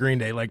Ramones, Green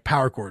Day, like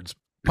power chords.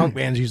 Punk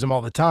bands use them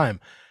all the time.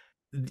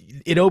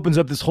 It opens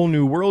up this whole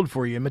new world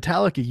for you. And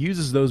Metallica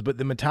uses those, but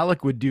the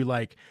Metallica would do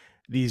like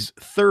these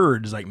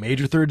thirds, like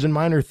major thirds and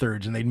minor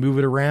thirds, and they'd move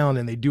it around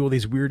and they'd do all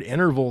these weird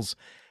intervals.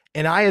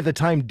 And I at the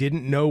time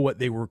didn't know what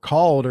they were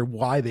called or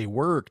why they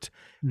worked,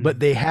 but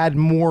they had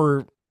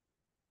more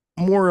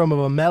of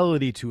a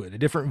melody to it, a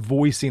different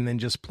voicing than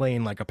just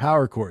playing like a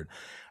power chord.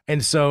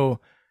 And so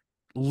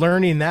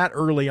learning that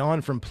early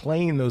on from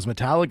playing those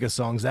Metallica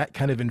songs, that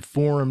kind of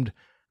informed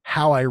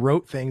how I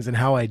wrote things and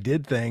how I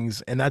did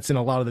things. And that's in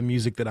a lot of the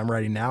music that I'm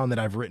writing now and that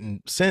I've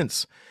written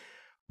since.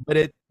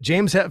 But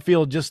James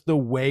Hetfield, just the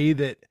way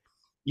that,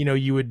 you know,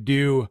 you would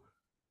do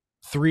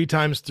 3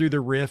 times through the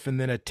riff and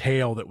then a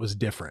tail that was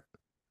different.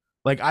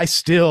 Like I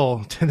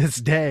still, to this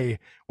day,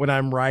 when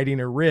I'm writing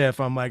a riff,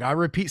 I'm like, I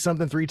repeat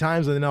something 3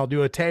 times and then I'll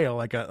do a tail,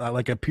 like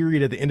a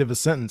period at the end of a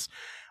sentence.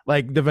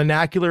 Like the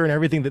vernacular and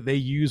everything that they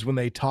use when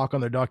they talk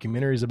on their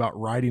documentaries about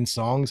writing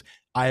songs,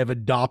 I have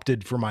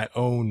adopted for my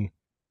own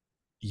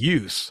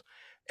use.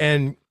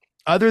 And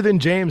other than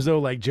James, though,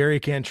 like Jerry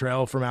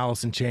Cantrell from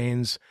Alice in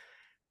Chains,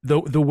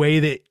 the way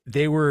that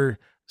they were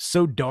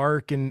so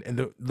dark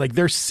and like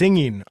they're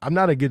singing. I'm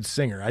not a good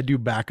singer. I do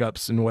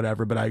backups and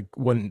whatever, but I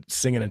wouldn't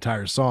sing an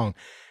entire song.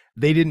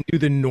 They didn't do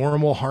the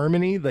normal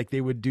harmony. Like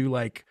they would do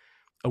like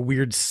a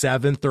weird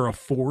 7th or a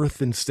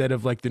 4th instead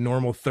of like the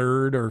normal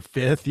 3rd or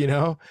 5th, you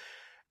know?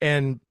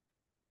 And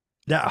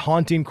that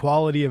haunting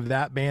quality of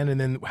that band.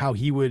 And then how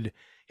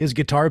his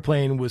guitar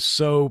playing was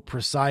so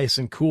precise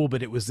and cool,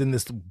 but it was in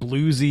this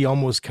bluesy,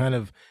 almost kind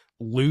of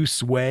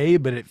loose way,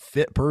 but it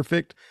fit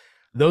perfect.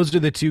 Those are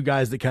the 2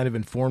 guys that kind of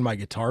informed my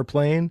guitar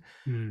playing.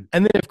 And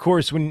then of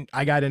course, when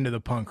I got into the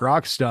punk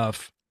rock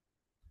stuff,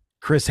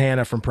 Chris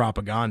Hanna from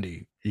Propaganda,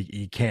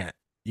 you can't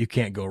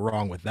go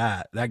wrong with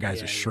that. That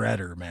guy's a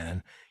shredder,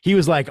 man. He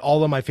was like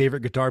all of my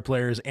favorite guitar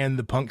players and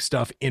the punk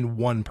stuff in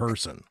one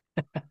person.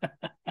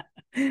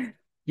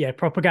 Yeah.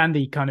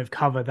 Propaganda kind of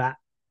cover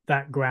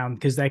that ground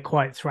because they're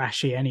quite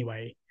thrashy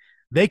anyway.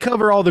 They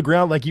cover all the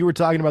ground, like you were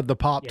talking about the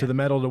pop to the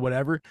metal to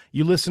whatever.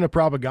 You listen to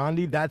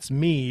Propaganda, that's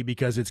me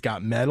because it's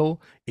got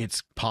metal,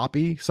 it's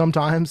poppy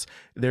sometimes.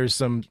 There's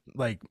some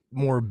like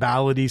more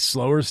ballady,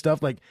 slower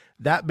stuff. Like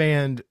that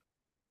band,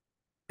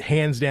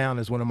 hands down,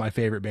 is one of my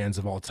favorite bands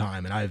of all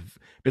time. And I've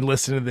been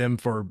listening to them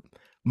for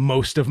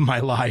most of my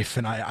life.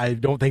 And I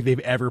don't think they've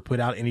ever put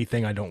out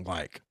anything I don't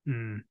like.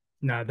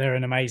 No, they're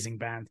an amazing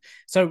band.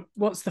 So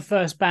what's the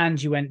first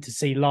band you went to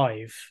see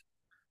live?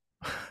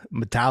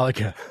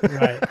 Metallica.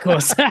 Right, of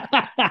course.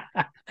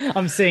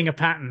 I'm seeing a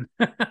pattern.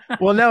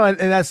 Well, no, and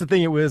that's the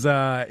thing. It was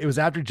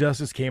after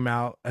Justice came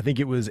out. I think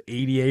it was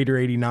 88 or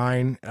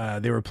 89.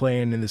 They were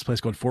playing in this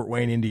place called Fort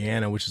Wayne,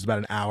 Indiana, which is about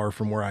an hour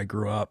from where I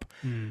grew up.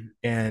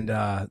 And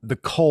the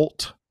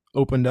Cult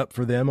opened up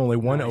for them, only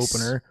one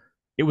opener.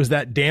 It was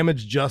that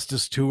Damaged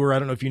Justice tour. I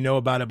don't know if you know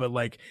about it, but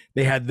like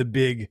they had the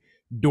big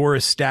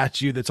Doris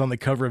statue that's on the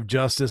cover of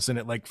Justice, and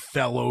it like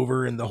fell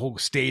over and the whole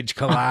stage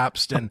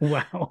collapsed. And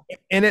wow.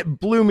 And it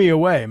blew me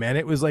away, man.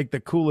 It was like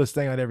the coolest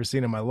thing I'd ever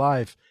seen in my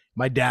life.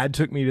 My dad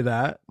took me to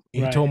that.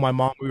 He told my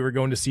mom we were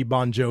going to see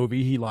Bon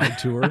Jovi. He lied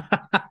to her.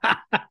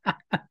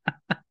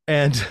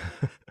 And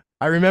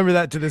I remember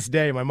that to this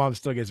day. My mom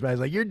still gets mad. She's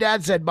like, your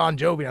dad said Bon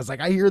Jovi. I was like,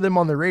 I hear them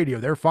on the radio.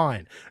 They're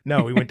fine.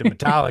 No, we went to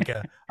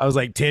Metallica. I was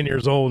like 10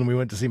 years old and we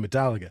went to see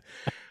Metallica.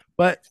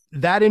 But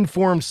that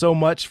informed so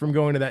much from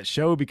going to that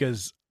show,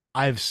 because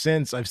I've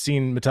seen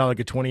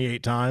Metallica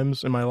 28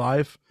 times in my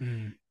life.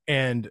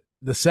 And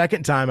the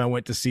second time I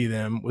went to see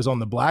them was on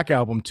the Black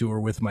Album tour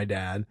with my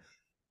dad,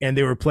 and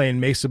they were playing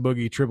Mesa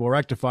Boogie triple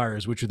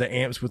rectifiers, which are the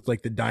amps with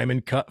like the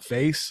diamond cut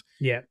face.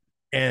 Yeah.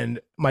 And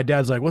my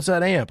dad's like, "What's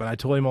that amp?" And I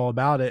told him all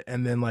about it.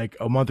 And then like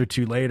a month or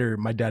two later,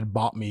 my dad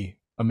bought me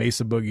a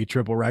Mesa Boogie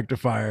triple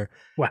rectifier.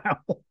 Wow.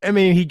 I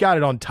mean, he got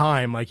it on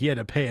time, like he had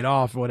to pay it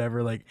off or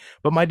whatever. Like,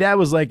 but my dad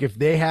was like, if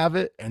they have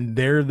it and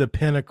they're the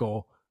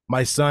pinnacle,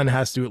 my son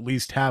has to at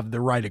least have the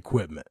right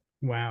equipment.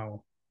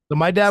 Wow. So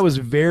my dad was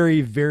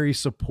very, very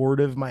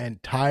supportive my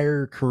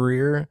entire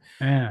career.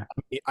 Yeah.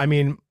 I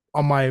mean,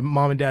 on my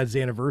mom and dad's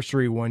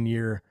anniversary one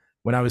year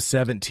when I was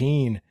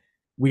 17,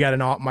 we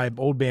got my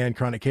old band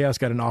Chronic Chaos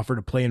got an offer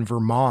to play in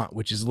Vermont,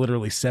 which is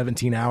literally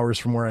 17 hours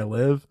from where I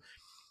live.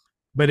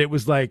 But it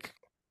was like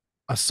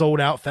a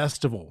sold out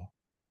festival.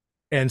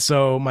 And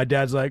so my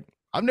dad's like,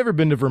 I've never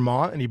been to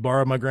Vermont. And he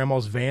borrowed my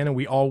grandma's van and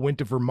we all went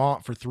to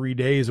Vermont for 3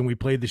 days and we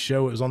played the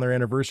show. It was on their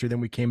anniversary.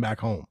 Then we came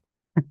back home.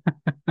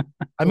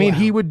 I mean, Wow.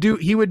 he would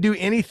do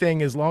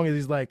anything as long as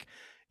he's like,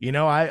 you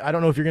know, I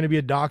don't know if you're going to be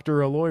a doctor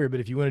or a lawyer, but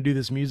if you want to do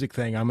this music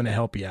thing, I'm going to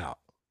help you out.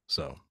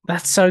 So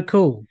That's so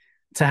cool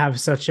to have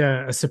such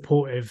a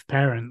supportive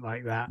parent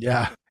like that.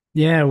 yeah.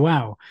 Yeah.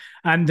 Wow.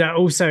 And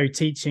also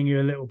teaching you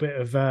a little bit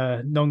of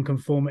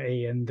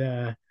non-conformity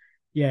and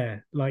yeah,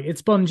 like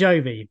it's Bon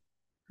Jovi,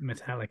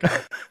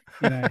 Metallica.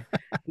 You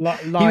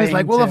know, he was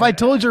like, well, if I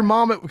told your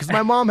mom, because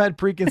my mom had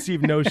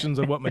preconceived notions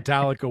of what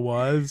Metallica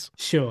was.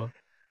 Sure.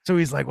 So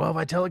he's like, well, if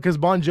I tell it, because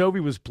Bon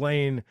Jovi was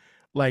playing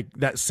like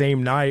that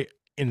same night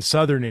in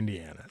Southern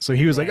Indiana. So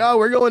he was like, oh,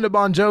 we're going to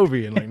Bon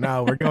Jovi. And like,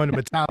 no, we're going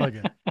to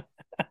Metallica.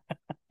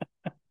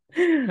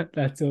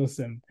 That's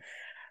awesome.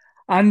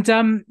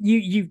 And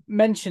you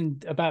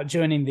mentioned about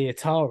joining the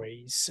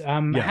Ataris.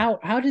 Yeah.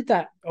 How did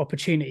that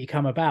opportunity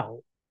come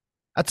about?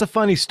 That's a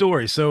funny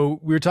story. So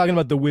we were talking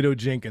about the Widow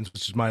Jenkins,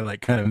 which is my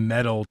like kind of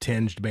metal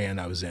tinged band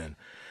I was in.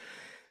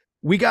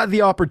 We got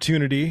the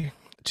opportunity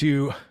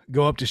to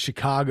go up to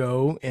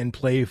Chicago and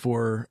play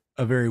for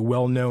a very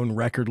well-known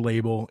record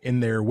label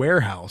in their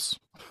warehouse.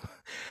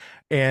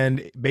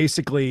 And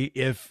basically,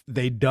 if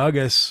they dug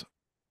us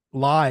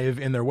live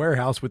in their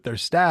warehouse with their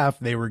staff,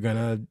 they were going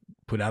to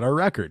put out our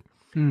record.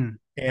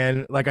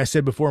 And like I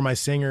said before, my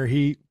singer,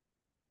 he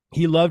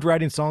loved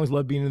writing songs,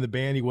 loved being in the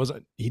band.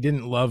 He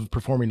didn't love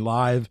performing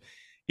live.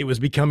 It was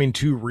becoming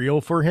too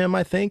real for him,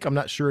 I think. I'm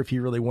not sure if he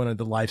really wanted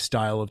the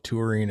lifestyle of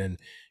touring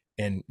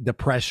and the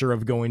pressure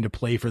of going to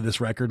play for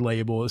this record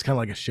label. It's kind of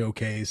like a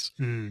showcase.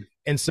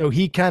 And so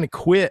he kind of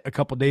quit a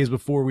couple days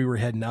before we were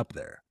heading up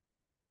there.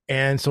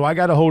 And so I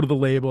got a hold of the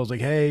label. I was like,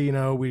 hey, you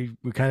know, we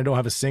kind of don't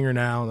have a singer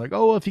now. Like,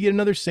 oh, well, if you get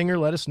another singer,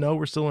 let us know.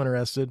 We're still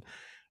interested.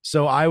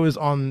 So I was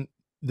on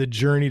the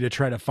journey to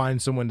try to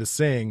find someone to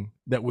sing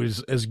that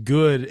was as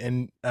good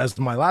and as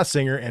my last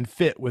singer and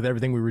fit with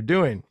everything we were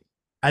doing.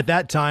 At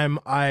that time,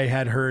 I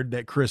had heard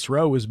that Chris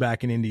Rowe was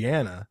back in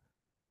Indiana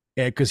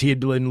because he had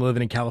been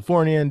living in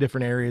California and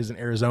different areas in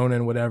Arizona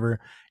and whatever.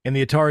 And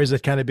the Ataris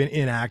had kind of been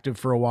inactive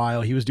for a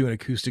while. He was doing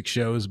acoustic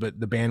shows, but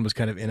the band was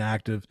kind of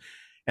inactive.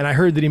 And I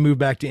heard that he moved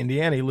back to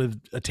Indiana. He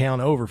lived a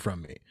town over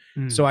from me.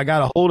 So I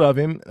got a hold of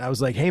him and I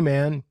was like, hey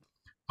man,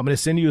 I'm going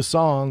to send you a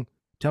song.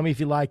 Tell me if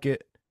you like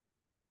it.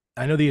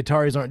 I know the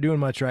Ataris aren't doing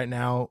much right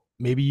now.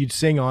 Maybe you'd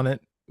sing on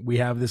it. We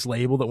have this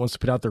label that wants to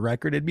put out the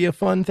record. It'd be a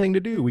fun thing to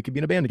do. We could be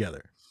in a band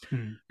together.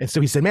 And so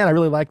he said, man, I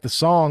really like the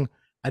song.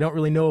 I don't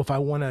really know if I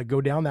want to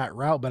go down that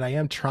route, but I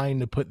am trying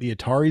to put the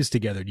Ataris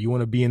together. Do you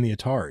want to be in the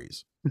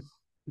Ataris?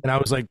 And I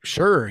was like,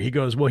 sure. He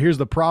goes, well, here's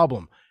the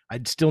problem.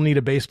 I'd still need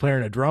a bass player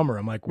and a drummer.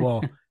 I'm like,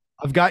 well,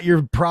 I've got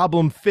your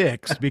problem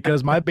fixed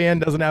because my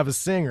band doesn't have a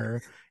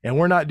singer and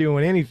we're not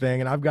doing anything.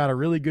 And I've got a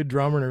really good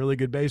drummer and a really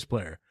good bass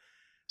player.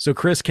 So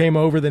Chris came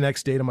over the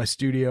next day to my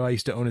studio. I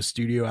used to own a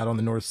studio out on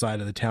the north side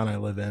of the town I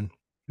live in.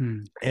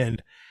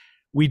 And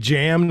we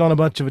jammed on a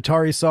bunch of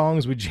Atari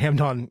songs. We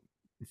jammed on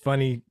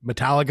funny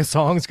Metallica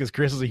songs because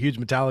Chris is a huge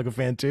Metallica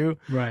fan too.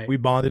 Right. We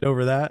bonded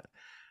over that.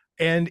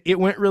 And it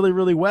went really,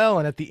 really well.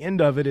 And at the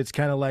end of it, it's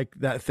kind of like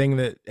that thing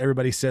that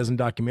everybody says in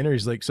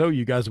documentaries, like, so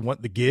you guys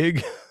want the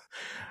gig?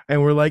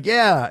 And we're like,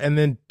 yeah. And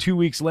then 2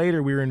 weeks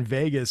later, we were in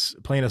Vegas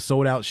playing a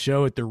sold out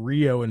show at the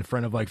Rio in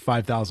front of like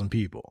 5,000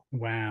 people.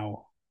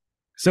 Wow.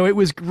 So it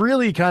was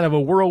really kind of a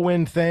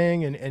whirlwind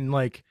thing. And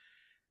like,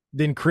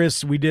 then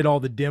Chris, we did all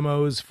the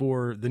demos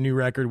for the new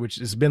record, which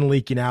has been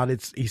leaking out.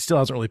 He still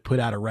hasn't really put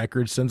out a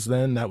record since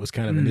then. That was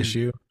kind of an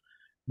issue,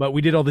 but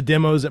we did all the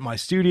demos at my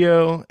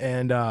studio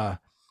and,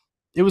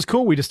 it was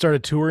cool. We just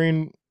started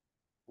touring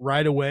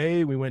right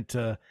away. We went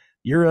to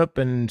Europe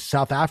and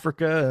South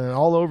Africa and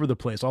all over the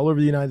place, all over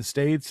the United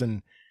States.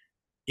 And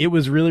it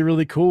was really,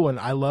 really cool. And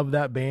I love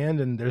that band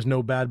and there's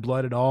no bad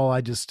blood at all.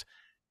 I just,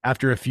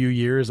 after a few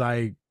years,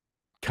 I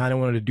kind of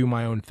wanted to do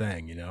my own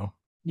thing, you know?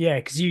 Yeah.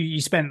 Cause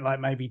you spent like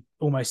maybe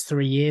almost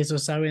 3 years or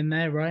so in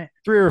there, right?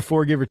 3 or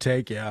 4, give or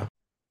take. Yeah.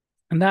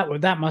 And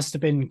that must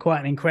have been quite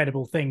an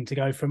incredible thing to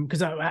go from,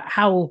 because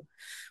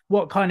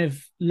what kind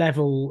of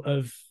level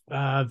of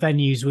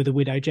venues were the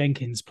Widow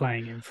Jenkins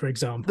playing in, for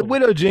example? The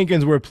Widow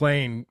Jenkins were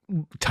playing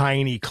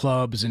tiny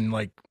clubs and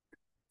like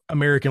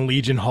American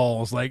Legion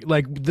halls. Like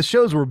the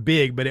shows were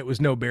big, but it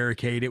was no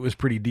barricade. It was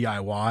pretty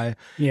DIY.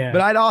 Yeah.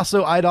 But I'd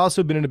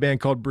also been in a band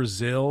called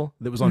Brazil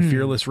that was on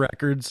Fearless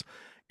Records,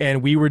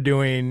 and we were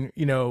doing,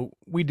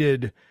 we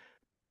did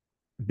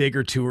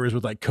bigger tours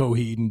with like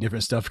Coheed and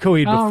different stuff.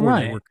 Coheed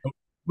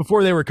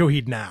before they were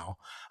Coheed now.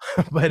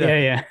 But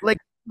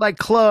like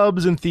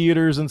clubs and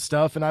theaters and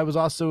stuff. And I was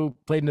also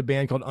played in a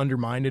band called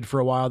Underminded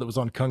for a while that was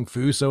on Kung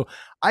Fu. So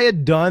I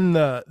had done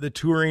the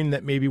touring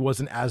that maybe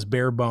wasn't as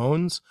bare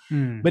bones,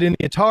 but in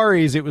the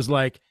Ataris, it was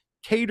like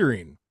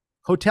catering,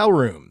 hotel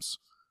rooms.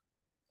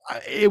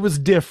 It was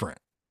different.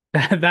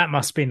 That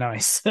must be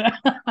nice.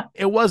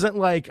 It wasn't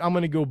like I'm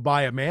going to go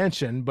buy a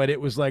mansion, but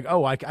it was like,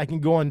 oh, I can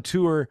go on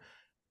tour.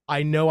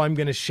 I know I'm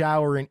going to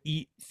shower and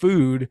eat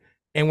food.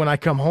 And when I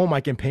come home, I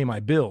can pay my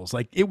bills.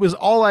 Like, it was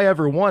all I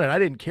ever wanted. I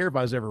didn't care if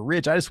I was ever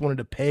rich. I just wanted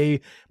to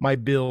pay my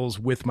bills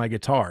with my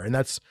guitar. And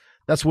that's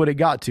what it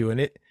got to.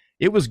 And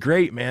it was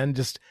great, man.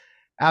 Just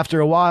after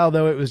a while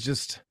though, it was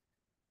just,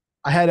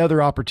 I had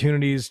other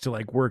opportunities to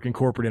like work in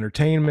corporate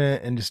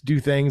entertainment and just do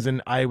things.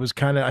 And I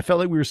felt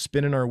like we were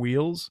spinning our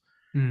wheels.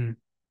 And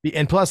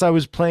plus I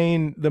was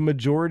playing the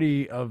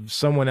majority of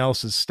someone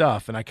else's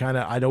stuff. And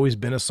I'd always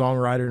been a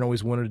songwriter and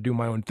always wanted to do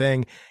my own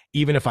thing.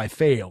 Even if I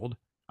failed,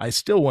 I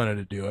still wanted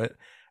to do it.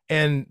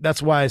 And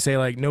that's why I say,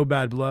 like, No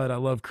Bad Blood. I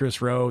love Chris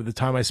Rowe. The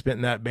time I spent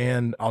in that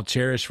band, I'll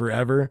cherish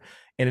forever.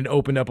 And it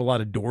opened up a lot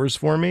of doors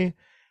for me.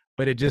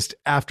 But it just,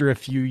 after a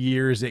few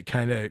years, I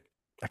kind of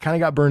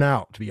got burnt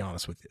out, to be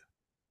honest with you.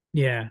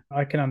 Yeah,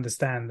 I can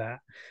understand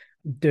that.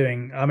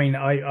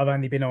 I've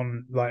only been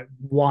on like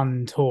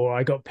one tour.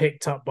 I got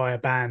picked up by a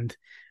band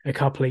a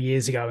couple of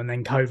years ago, and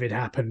then COVID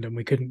happened and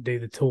we couldn't do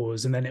the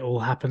tours. And then it all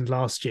happened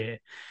last year.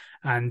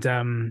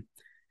 And,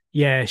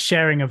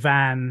 sharing a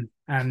van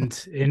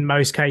and in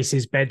most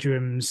cases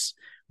bedrooms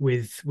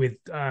with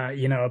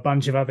a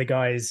bunch of other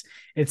guys.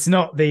 It's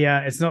not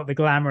the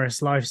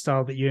glamorous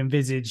lifestyle that you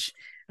envisage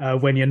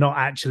when you're not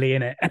actually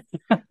in it.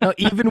 Now,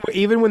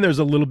 even when there's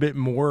a little bit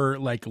more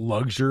like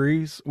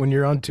luxuries when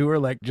you're on tour,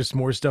 like just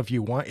more stuff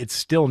you want, it's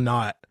still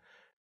not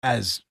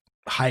as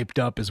hyped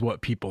up as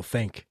what people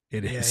think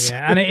it is.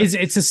 Yeah. And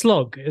it's a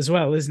slog as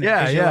well, isn't it?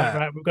 Yeah. Like,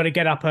 right, we've got to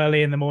get up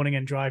early in the morning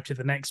and drive to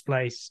the next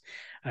place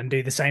and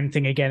do the same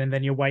thing again, and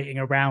then you're waiting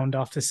around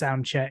after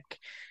sound check.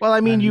 Well,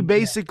 I mean, you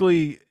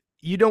basically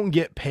you don't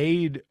get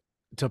paid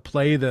to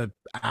play the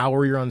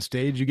hour you're on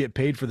stage. You get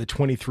paid for the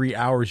 23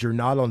 hours you're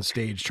not on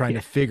stage, trying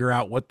to figure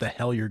out what the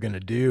hell you're going to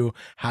do,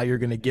 how you're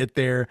going to get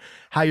there,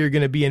 how you're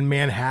going to be in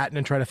Manhattan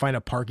and try to find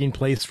a parking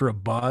place for a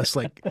bus.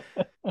 Like,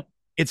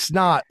 it's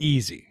not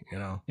easy,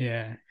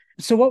 Yeah.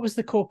 So what was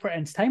the corporate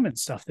entertainment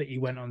stuff that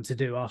you went on to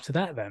do after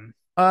that then?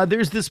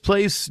 There's this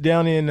place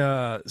down in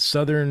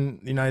southern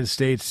United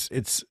States.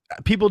 It's,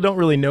 people don't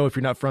really know if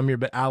you're not from here,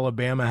 but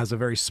Alabama has a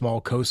very small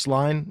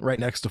coastline right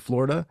next to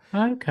Florida.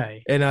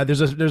 Okay. And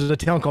there's a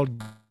town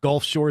called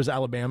Gulf Shores,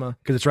 Alabama,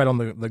 because it's right on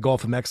the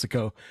Gulf of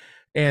Mexico.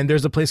 And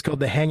there's a place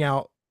called the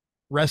Hangout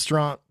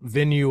Restaurant,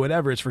 venue,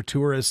 whatever. It's for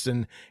tourists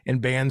and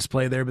bands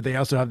play there. But they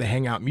also have the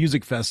Hangout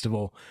Music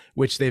Festival,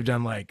 which they've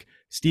done like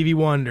Stevie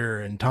Wonder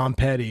and Tom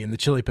Petty and the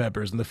Chili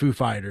Peppers and the Foo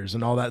Fighters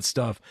and all that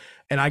stuff.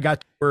 And I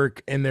got to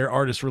work in their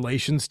artist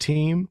relations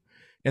team.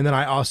 And then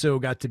I also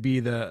got to be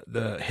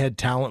the head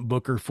talent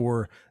booker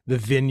for the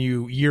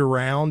venue year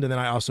round. And then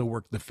I also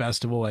worked the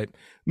festival. I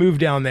moved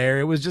down there.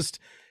 It was just,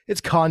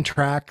 it's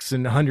contracts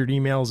and 100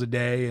 emails a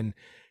day. And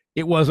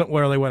it wasn't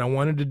really what I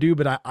wanted to do,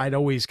 but I'd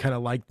always kind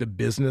of liked the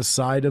business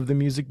side of the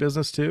music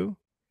business too.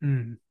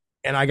 And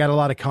I got a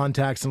lot of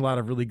contacts and a lot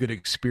of really good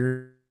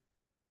experience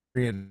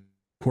in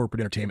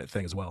corporate entertainment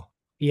thing as well.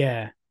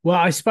 Yeah. Well,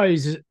 I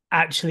suppose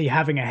actually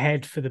having a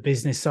head for the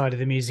business side of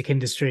the music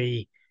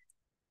industry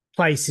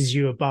places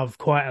you above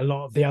quite a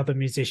lot of the other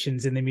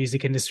musicians in the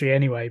music industry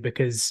anyway,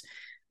 because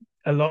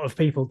a lot of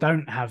people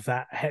don't have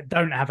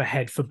a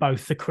head for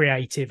both the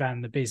creative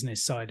and the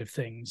business side of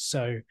things.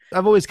 So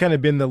I've always kind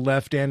of been the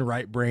left and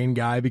right brain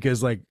guy,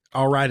 because like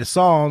I'll write a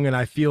song and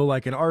I feel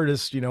like an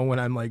artist, when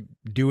I'm like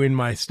doing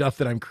my stuff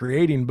that I'm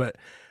creating, but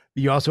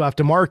you also have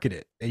to market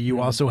it. And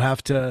you also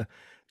have to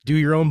do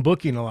your own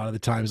booking a lot of the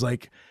times.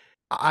 Like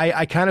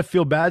I kind of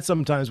feel bad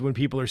sometimes when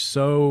people are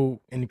so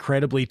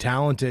incredibly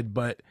talented,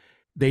 but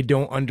they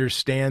don't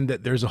understand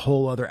that there's a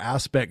whole other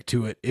aspect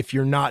to it. If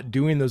you're not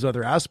doing those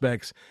other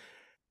aspects,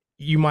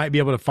 you might be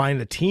able to find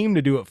a team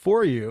to do it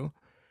for you,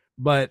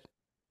 but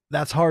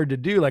that's hard to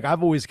do. Like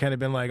I've always kind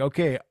of been like,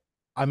 okay,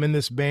 I'm in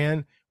this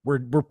band. We're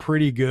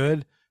pretty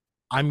good.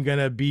 I'm going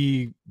to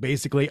be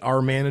basically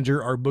our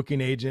manager, our booking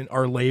agent,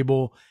 our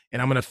label,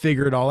 and I'm going to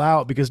figure it all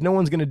out, because no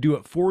one's going to do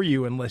it for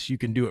you unless you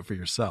can do it for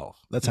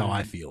yourself. That's how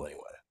I feel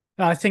anyway.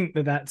 I think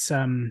that's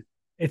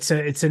it's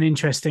an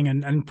interesting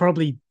and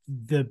probably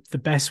the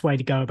best way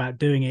to go about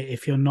doing it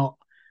if you're not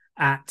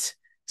at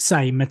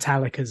say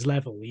Metallica's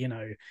level. You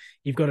know,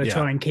 you've got to Yeah.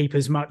 try and keep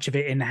as much of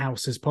it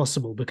in-house as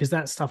possible, because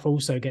that stuff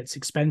also gets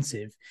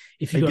expensive.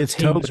 If you've It got gets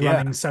teams totally- yeah.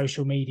 running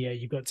social media,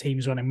 you've got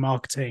teams running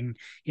marketing,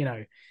 you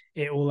know,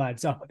 it all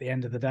adds up at the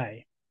end of the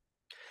day.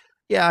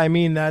 Yeah, I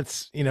mean,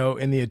 that's, you know,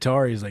 in the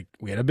Ataris, like,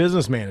 we had a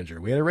business manager,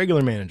 we had a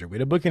regular manager, we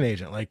had a booking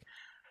agent. Like,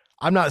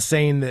 I'm not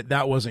saying that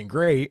that wasn't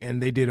great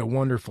and they did a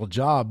wonderful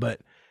job,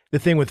 but the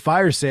thing with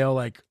Fire Sale,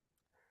 like,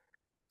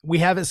 we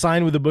haven't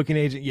signed with a booking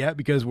agent yet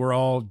because we're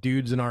all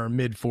dudes in our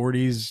mid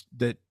 40s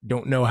that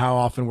don't know how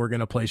often we're going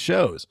to play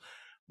shows.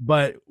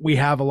 But we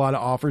have a lot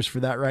of offers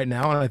for that right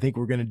now. And I think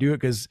we're going to do it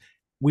because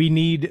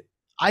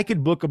I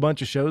could book a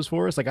bunch of shows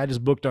for us. Like, I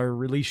just booked our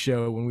release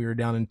show when we were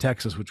down in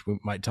Texas, which we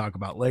might talk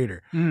about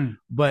later.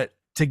 But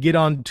to get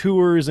on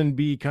tours and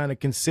be kind of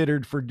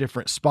considered for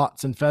different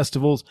spots and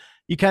festivals,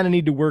 you kind of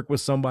need to work with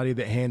somebody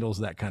that handles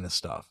that kind of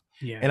stuff.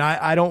 Yeah. And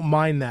I don't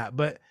mind that,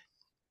 but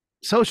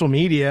social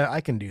media, I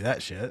can do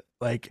that shit.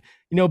 Like,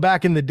 you know,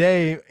 back in the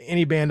day,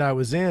 any band I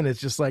was in, it's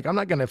just like, I'm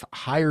not going to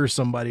hire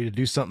somebody to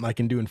do something I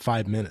can do in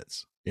 5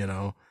 minutes, you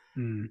know?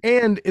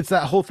 And it's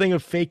that whole thing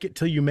of fake it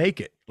till you make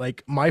it.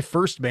 Like, my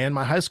first band,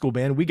 my high school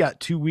band, we got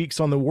 2 weeks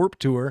on the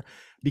Warped Tour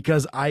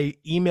because I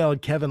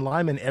emailed Kevin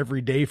Lyman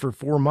every day for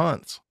 4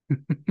 months.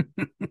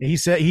 He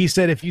said,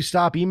 if you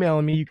stop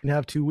emailing me, you can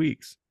have 2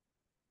 weeks.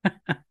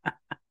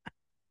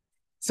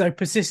 So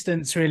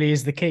persistence really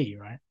is the key,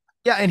 right?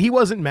 Yeah. And he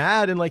wasn't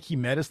mad. And like, he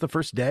met us the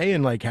first day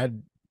and like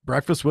had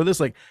breakfast with us.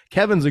 Like,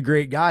 Kevin's a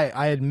great guy.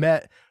 I had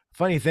met,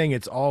 funny thing,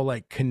 it's all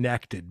like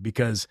connected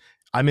because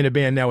I'm in a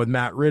band now with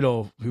Matt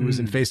Riddle, who was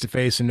in Face to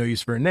Face and No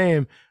Use for a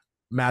Name.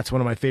 Matt's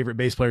one of my favorite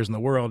bass players in the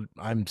world.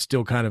 I'm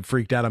still kind of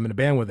freaked out I'm in a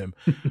band with him.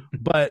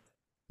 But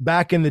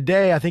back in the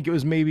day, I think it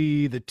was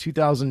maybe the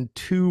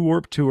 2002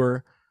 Warped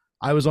Tour,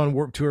 I was on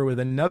Warped Tour with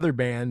another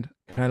band,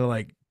 kind of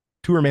like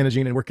tour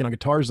managing and working on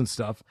guitars and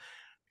stuff.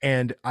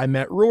 And I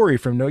met Rory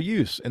from No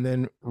Use. And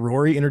then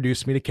Rory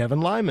introduced me to Kevin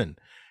Lyman.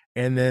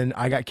 And then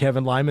I got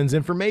Kevin Lyman's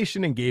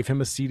information and gave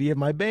him a CD of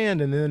my band.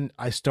 And then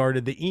I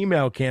started the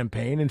email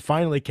campaign. And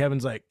finally,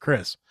 Kevin's like,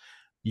 Chris,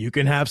 you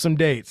can have some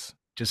dates.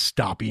 Just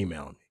stop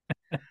emailing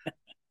me.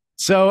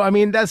 So, I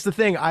mean, that's the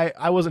thing.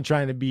 I wasn't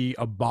trying to be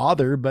a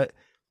bother, but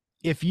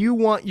if you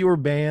want your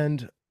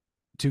band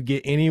to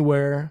get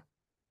anywhere,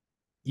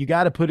 you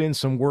got to put in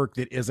some work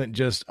that isn't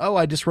just, oh,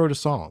 I just wrote a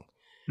song.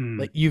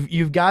 Like,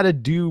 you've got to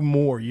do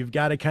more. You've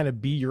got to kind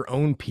of be your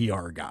own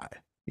PR guy.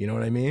 You know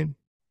what I mean?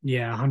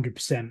 Yeah,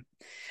 100%.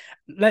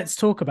 Let's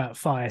talk about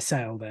Fire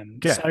Sale then.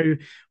 Yeah. So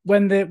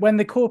when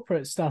the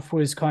corporate stuff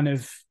was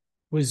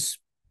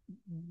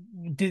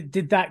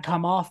did that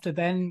come after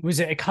then? Was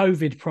it a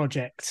COVID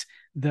project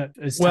that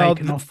has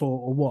taken off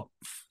or what?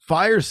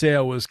 Fire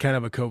Sale was kind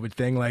of a COVID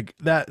thing. Like,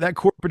 that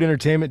corporate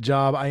entertainment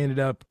job, I ended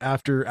up,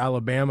 after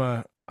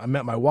Alabama, I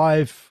met my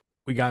wife,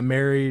 we got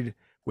married,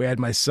 we had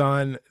my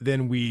son,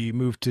 then we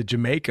moved to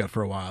Jamaica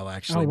for a while,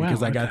 actually,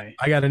 because I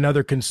got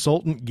another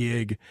consultant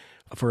gig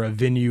for a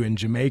venue in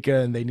Jamaica,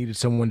 and they needed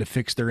someone to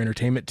fix their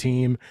entertainment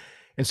team.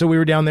 And so we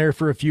were down there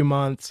for a few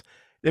months.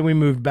 Then we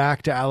moved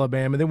back to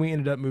Alabama. Then we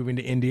ended up moving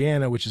to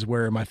Indiana, which is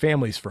where my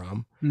family's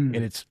from. And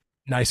it's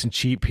nice and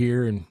cheap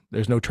here, and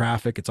there's no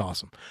traffic. It's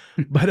awesome.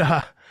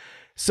 But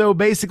so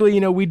basically,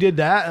 you know, we did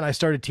that, and I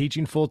started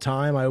teaching full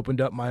time. I opened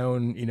up my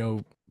own, you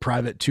know,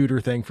 private tutor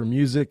thing for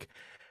music.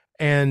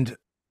 And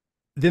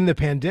then the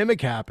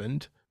pandemic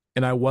happened,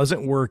 and I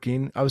wasn't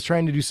working. I was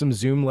trying to do some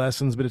Zoom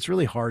lessons, but it's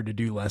really hard to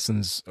do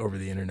lessons over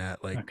the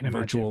internet, like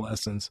virtual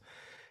lessons.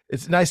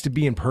 It's nice to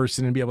be in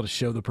person and be able to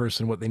show the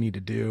person what they need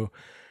to do.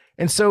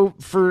 And so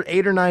for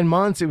 8 or 9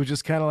 months, it was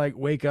just kind of like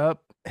wake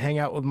up, hang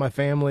out with my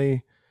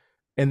family,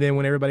 and then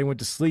when everybody went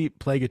to sleep,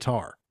 play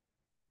guitar.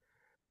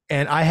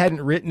 And I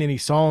hadn't written any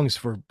songs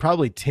for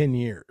probably 10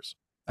 years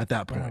at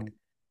that point. Wow.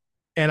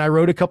 And I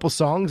wrote a couple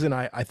songs, and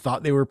I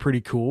thought they were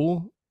pretty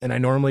cool. And I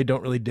normally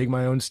don't really dig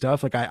my own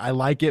stuff. Like, I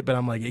like it, but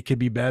I'm like, it could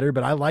be better.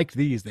 But I liked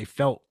these. They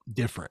felt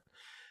different.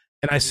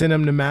 And I sent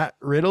them to Matt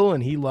Riddle,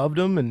 and he loved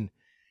them. And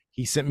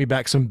he sent me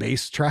back some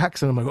bass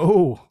tracks. And I'm like,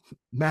 oh,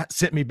 Matt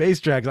sent me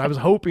bass tracks. I was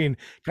hoping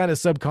kind of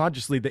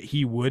subconsciously that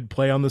he would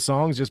play on the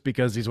songs just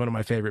because he's one of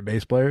my favorite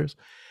bass players.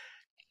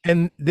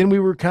 And then we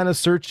were kind of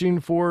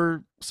searching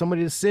for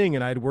somebody to sing.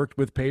 And I'd worked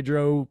with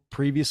Pedro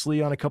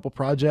previously on a couple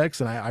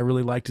projects, and I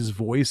really liked his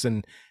voice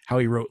and how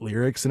he wrote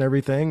lyrics and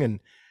everything. And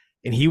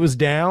he was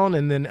down.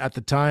 And then at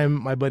the time,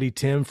 my buddy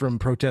Tim from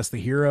Protest the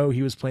Hero,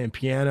 he was playing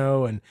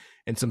piano and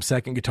some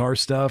second guitar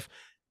stuff.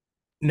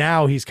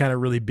 Now he's kind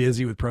of really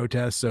busy with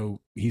Protest,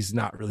 so he's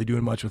not really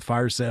doing much with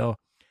Fire Sale.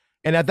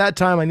 And at that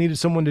time, I needed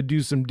someone to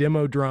do some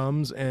demo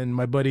drums. And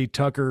my buddy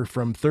Tucker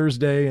from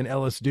Thursday and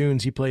Ellis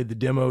Dunes, he played the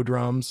demo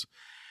drums.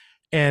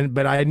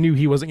 But I knew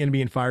he wasn't going to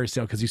be in Fire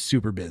Sale because he's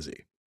super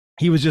busy.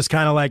 He was just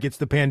kind of like, it's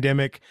the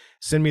pandemic,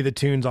 send me the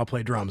tunes, I'll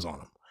play drums on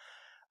them.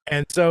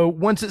 And so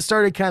once it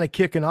started kind of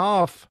kicking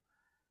off,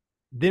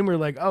 then we're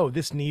like, oh,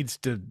 this needs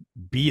to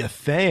be a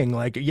thing.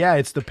 Like, yeah,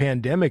 it's the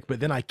pandemic, but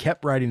then I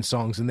kept writing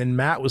songs, and then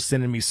Matt was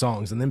sending me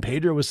songs, and then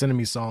Pedro was sending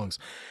me songs.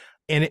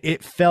 And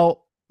it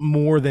felt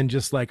more than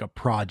just like a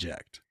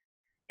project.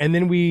 And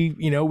then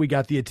we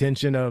got the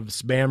attention of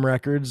Spam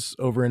Records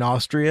over in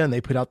Austria, and they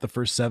put out the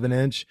first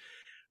 7-inch.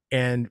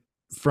 And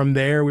from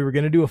there, we were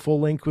going to do a full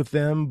length with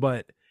them,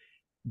 but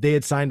they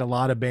had signed a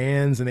lot of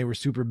bands and they were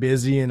super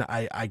busy. And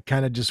I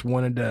kind of just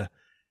wanted to,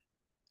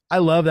 I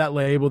love that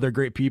label. They're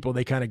great people.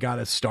 They kind of got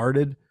us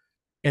started,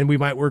 and we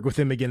might work with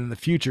them again in the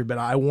future, but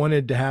I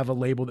wanted to have a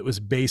label that was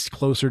based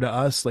closer to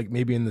us, like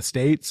maybe in the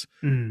States,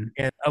 and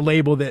a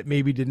label that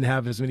maybe didn't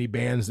have as many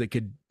bands that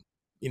could,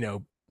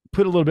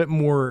 put a little bit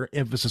more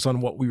emphasis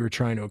on what we were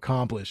trying to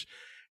accomplish.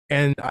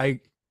 And I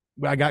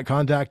got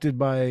contacted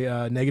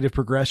by Negative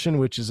Progression,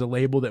 which is a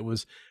label that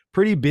was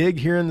pretty big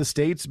here in the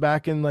States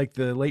back in like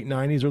the late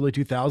 90s, early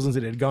 2000s.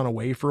 It had gone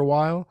away for a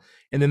while,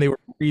 and then they were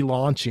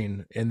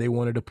relaunching and they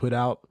wanted to put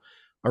out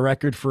a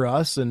record for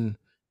us. And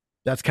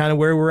that's kind of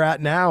where we're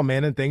at now,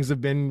 man. And things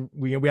have been,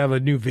 we have a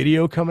new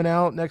video coming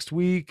out next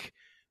week.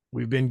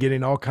 We've been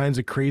getting all kinds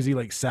of crazy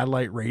like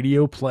satellite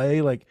radio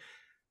play. Like,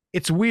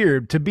 it's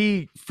weird to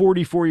be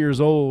 44 years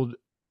old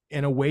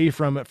and away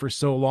from it for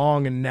so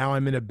long. And now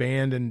I'm in a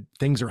band and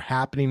things are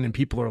happening and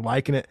people are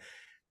liking it.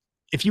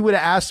 If you would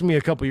have asked me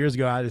a couple of years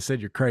ago, I'd have said,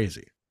 you're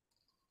crazy.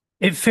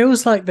 It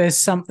feels like there's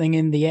something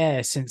in the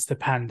air since the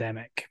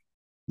pandemic.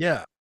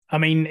 Yeah. I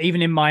mean,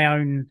 even in my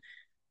own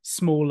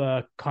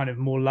smaller kind of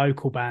more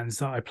local bands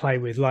that I play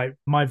with, like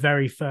my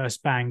very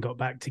first band got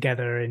back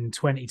together in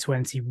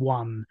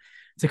 2021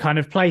 to kind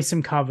of play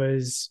some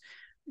covers,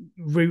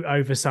 root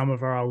over some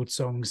of our old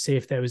songs, see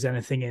if there was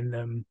anything in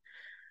them.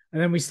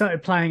 And then we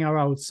started playing our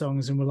old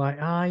songs and we're like,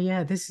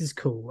 yeah, this is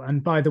cool.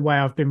 And by the way,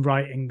 I've been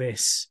writing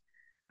this.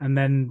 And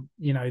then,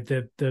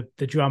 the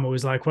drummer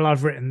was like, well,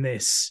 I've written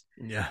this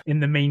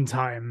in the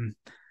meantime.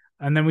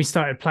 And then we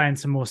started playing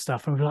some more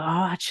stuff and we're like,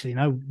 oh, actually,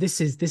 no,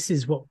 this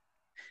is what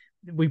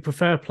we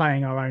prefer,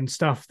 playing our own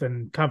stuff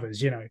than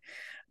covers,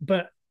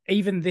 But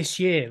even this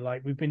year,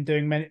 like we've been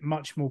doing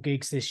much more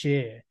gigs this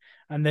year,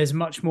 and there's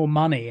much more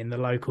money in the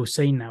local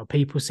scene now.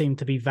 People seem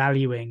to be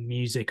valuing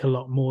music a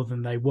lot more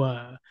than they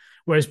were.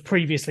 Whereas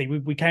previously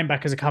we came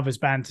back as a covers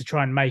band to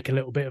try and make a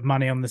little bit of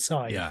money on the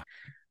side. Yeah.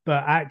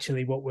 But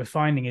actually what we're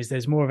finding is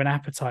there's more of an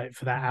appetite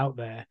for that out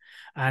there.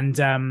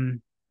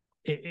 And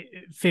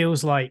it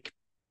feels like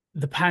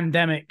the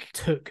pandemic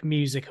took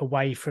music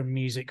away from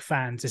music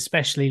fans,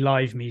 especially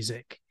live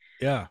music.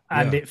 Yeah.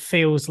 And it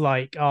feels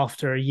like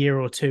after a year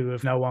or two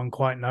of no one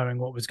quite knowing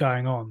what was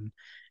going on,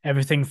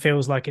 everything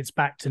feels like it's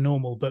back to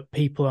normal, but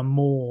people are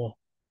more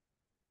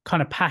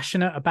kind of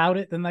passionate about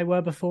it than they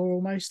were before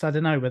almost. I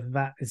don't know whether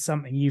that is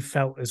something you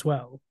felt as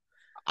well.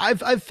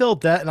 I've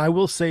felt that. And I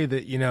will say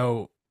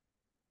that,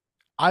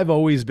 I've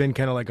always been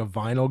kind of like a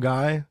vinyl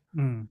guy.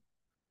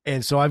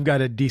 And so I've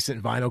got a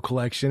decent vinyl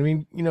collection. I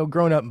mean,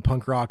 growing up in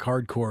punk rock,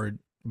 hardcore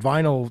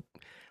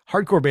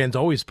bands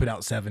always put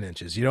out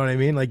 7-inches. You know what I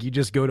mean? Like you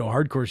just go to a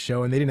hardcore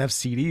show and they didn't have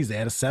CDs. They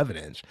had a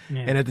 7-inch. Yeah.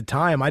 And at the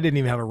time I didn't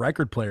even have a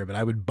record player, but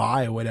I would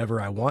buy whatever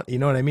I want. You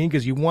know what I mean?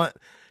 Because you want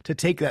to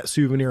take that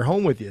souvenir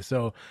home with you.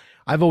 So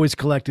I've always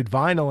collected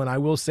vinyl. And I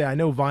will say, I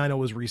know vinyl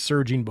was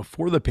resurging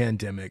before the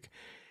pandemic,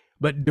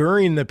 but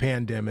during the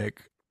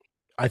pandemic,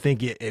 I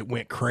think it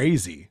went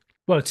crazy.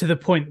 Well, to the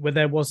point where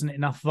there wasn't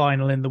enough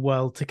vinyl in the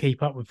world to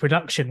keep up with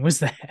production, was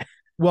there?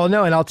 Well,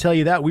 no, and I'll tell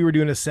you that we were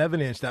doing a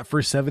 7-inch, that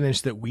first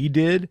 7-inch that we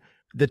did,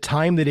 the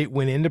time that it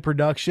went into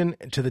production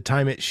to the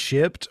time it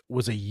shipped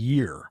was a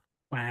year.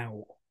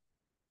 Wow.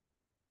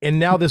 And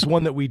now this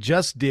one that we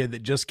just did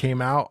that just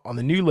came out on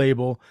the new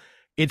label,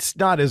 it's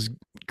not as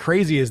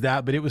crazy as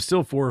that, but it was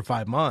still 4 or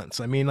 5 months.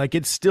 I mean, like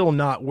it's still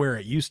not where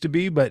it used to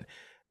be, but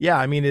yeah,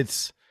 I mean,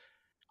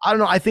 I don't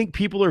know. I think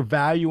people are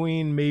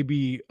valuing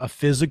maybe a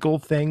physical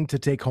thing to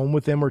take home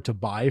with them or to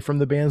buy from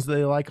the bands that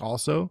they like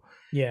also.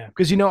 Yeah.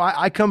 Because,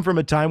 I come from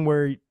a time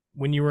where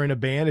when you were in a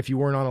band, if you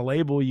weren't on a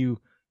label, you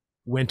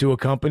went to a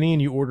company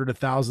and you ordered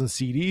 1,000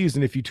 CDs.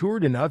 And if you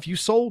toured enough, you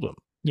sold them.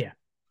 Yeah.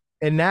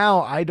 And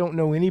now I don't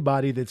know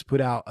anybody that's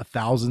put out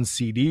 1,000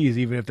 CDs,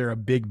 even if they're a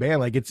big band.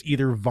 Like it's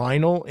either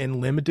vinyl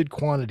in limited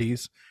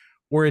quantities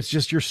or it's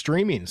just your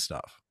streaming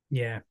stuff.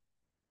 Yeah.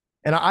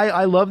 And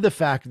I love the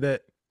fact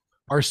that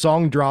our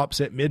song drops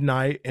at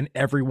midnight and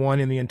everyone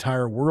in the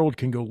entire world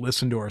can go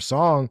listen to our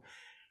song.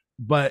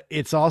 But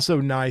it's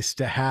also nice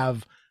to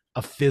have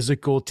a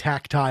physical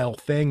tactile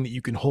thing that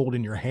you can hold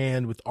in your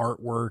hand with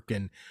artwork.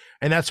 And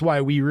that's why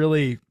we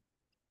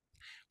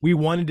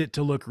wanted it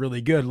to look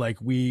really good. Like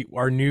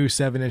our new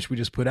 7-inch we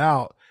just put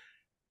out,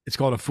 it's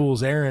called A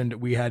Fool's Errand.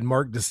 We had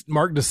Mark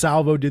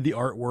DeSalvo did the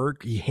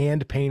artwork. He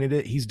hand painted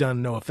it. He's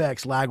done No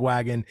Effects,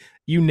 Lagwagon,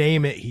 you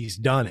name it. He's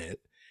done it.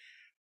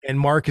 And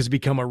Mark has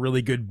become a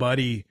really good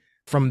buddy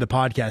from the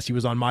podcast. He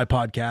was on my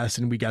podcast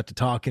and we got to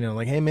talking and I'm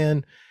like, hey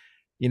man,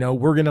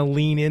 we're going to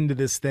lean into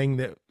this thing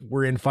that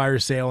we're in Fire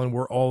Sale and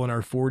we're all in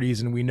our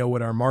 40s and we know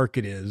what our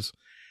market is.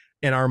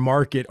 And our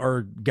market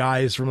are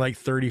guys from like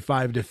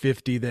 35 to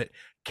 50 that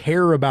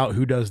care about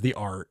who does the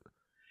art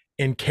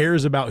and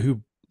cares about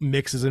who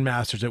mixes and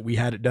masters it. We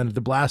had it done at the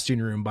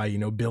Blasting Room by,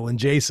 Bill and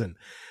Jason.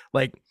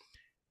 Like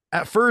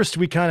at first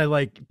we kind of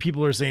like,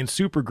 people are saying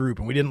super group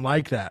and we didn't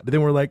like that, but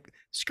then we're like,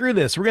 screw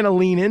this. We're going to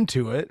lean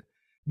into it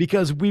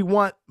because we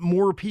want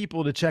more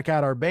people to check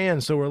out our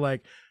band. So we're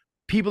like,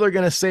 people are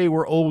going to say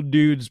we're old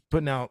dudes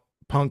putting out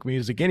punk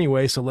music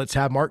anyway. So let's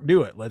have Mark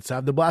do it. Let's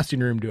have the Blasting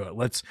Room do it.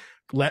 Let's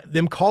let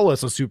them call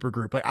us a super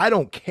group. Like, I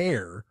don't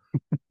care.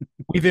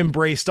 We've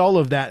embraced all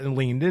of that and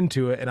leaned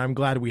into it. And I'm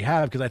glad we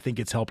have, because I think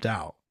it's helped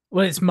out.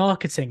 Well, it's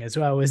marketing as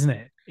well, isn't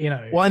it? You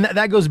know, well, and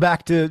that goes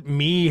back to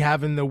me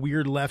having the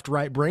weird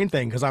left-right brain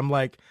thing. Cause I'm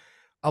like,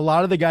 a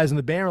lot of the guys in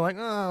the band are like,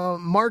 oh,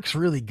 Mark's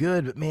really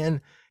good, but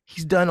man,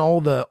 he's done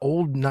all the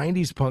old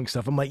 90s punk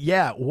stuff. I'm like,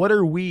 yeah, what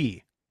are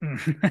we?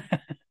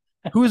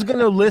 Who's going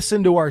to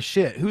listen to our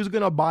shit? Who's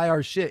going to buy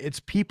our shit? It's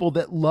people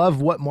that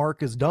love what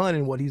Mark has done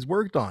and what he's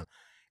worked on.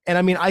 And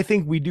I mean, I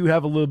think we do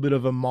have a little bit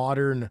of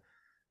a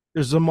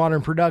there's a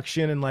modern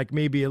production and like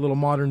maybe a little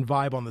modern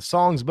vibe on the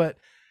songs, but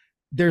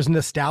there's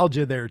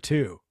nostalgia there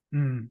too.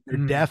 There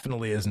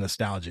definitely is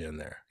nostalgia in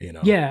there, you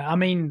know? Yeah. I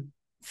mean,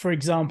 for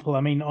example,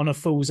 on A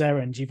Fool's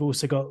Errand, you've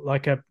also got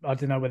like I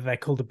don't know whether they're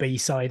called a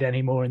B-side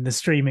anymore in the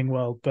streaming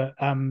world, but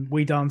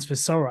We Dance for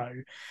Sorrow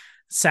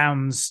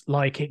sounds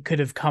like it could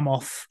have come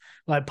off,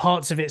 like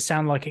parts of it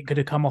sound like it could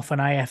have come off an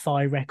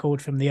AFI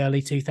record from the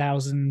early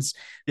 2000s.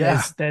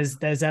 Yeah.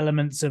 There's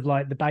elements of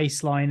like the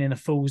bass line in A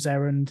Fool's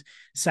Errand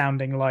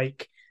sounding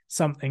like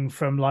something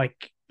from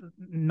like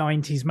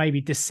 90s,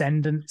 maybe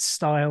Descendants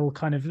style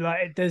kind of,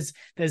 like there's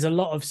a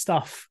lot of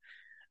stuff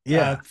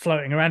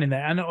floating around in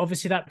there. And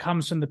obviously that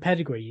comes from the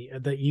pedigree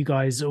that you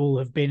guys all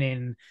have been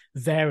in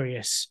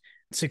various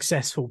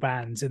successful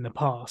bands in the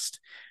past.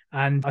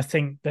 And I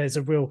think there's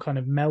a real kind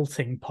of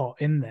melting pot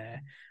in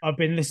there. I've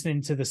been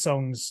listening to the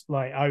songs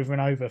like over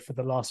and over for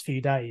the last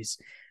few days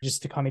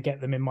just to kind of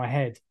get them in my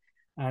head.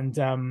 And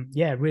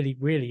really,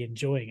 really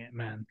enjoying it,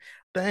 man.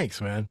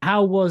 Thanks, man.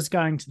 How was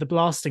going to the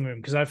Blasting Room?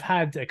 Because I've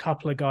had a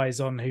couple of guys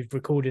on who've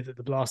recorded at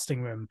the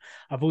Blasting Room.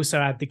 I've also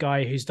had the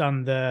guy who's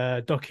done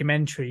the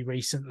documentary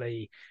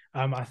recently.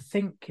 I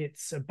think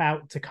it's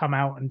about to come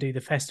out and do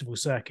the festival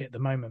circuit at the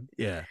moment.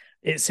 Yeah.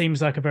 It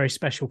seems like a very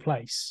special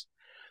place.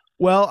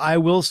 Well, I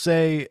will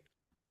say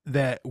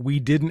that we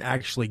didn't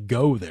actually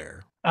go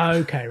there.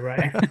 Okay,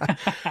 right.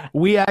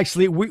 we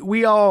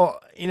all,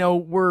 you know,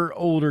 we're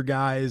older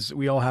guys.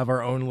 We all have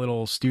our own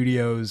little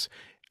studios.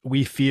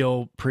 We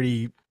feel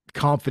pretty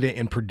confident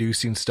in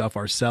producing stuff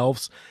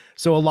ourselves.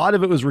 So a lot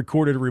of it was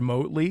recorded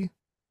remotely.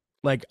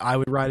 Like I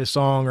would write a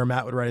song or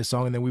Matt would write a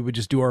song, and then we would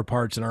just do our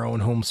parts in our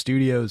own home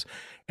studios.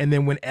 And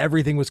then when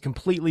everything was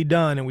completely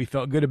done and we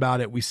felt good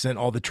about it, we sent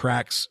all the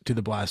tracks to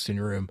the Blasting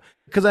Room.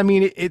 Because I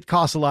mean, it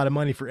costs a lot of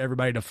money for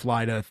everybody to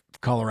fly to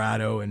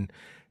Colorado. And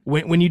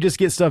when you just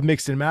get stuff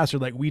mixed and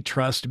mastered, like we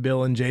trust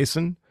Bill and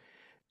Jason,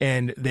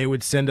 and they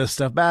would send us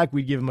stuff back.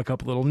 We'd give them a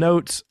couple little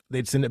notes.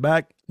 They'd send it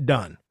back.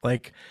 Done.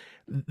 Like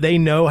they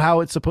know how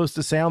it's supposed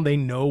to sound. They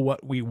know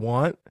what we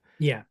want.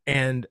 Yeah.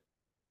 And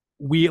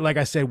we, like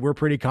I said, we're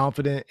pretty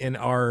confident in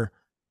our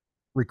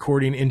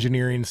recording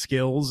engineering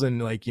skills.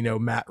 And like, you know,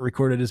 Matt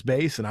recorded his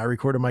bass and I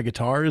recorded my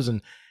guitars,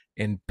 and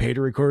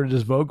Peter recorded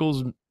his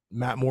vocals.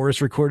 Matt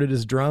Morris recorded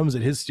his drums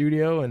at his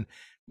studio, and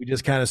we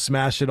just kind of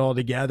smashed it all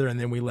together. And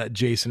then we let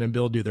Jason and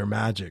Bill do their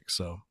magic.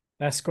 So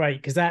that's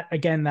great. Because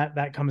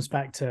that comes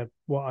back to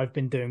what I've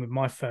been doing with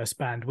my first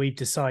band. We've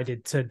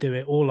decided to do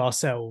it all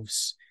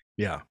ourselves.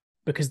 Yeah.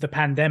 Because the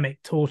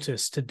pandemic taught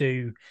us to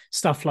do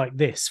stuff like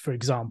this, for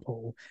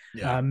example.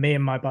 Yeah. Me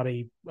and my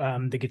buddy,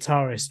 the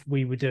guitarist,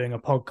 we were doing a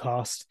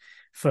podcast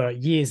for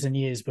years and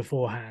years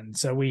beforehand.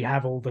 So we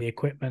have all the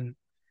equipment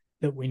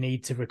that we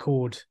need to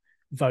record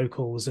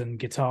vocals and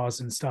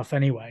guitars and stuff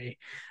anyway.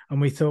 And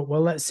we thought,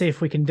 well, let's see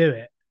if we can do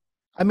it.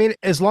 I mean,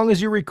 as long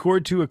as you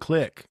record to a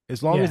click,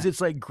 as long as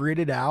it's like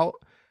gridded out,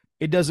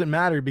 it doesn't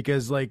matter,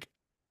 because like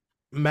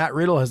Matt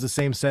Riddle has the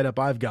same setup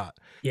I've got.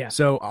 Yeah.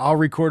 So I'll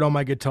record on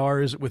my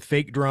guitars with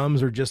fake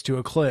drums or just to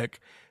a click,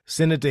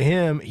 send it to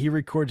him. He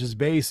records his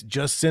bass,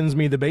 just sends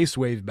me the bass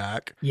wave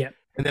back. Yeah.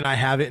 And then I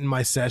have it in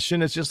my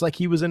session. It's just like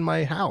he was in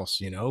my house,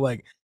 you know,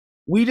 like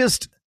we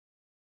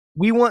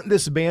want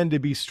this band to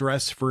be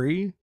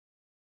stress-free.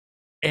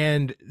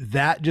 And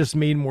that just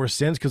made more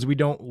sense because we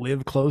don't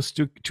live close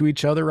to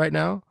each other right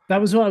now.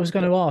 That was what I was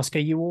going to ask. Are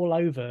you all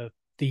over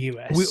the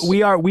US?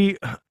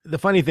 The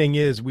funny thing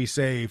is we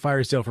say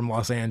Fire Sale from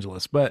Los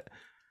Angeles, but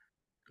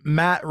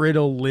Matt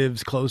Riddle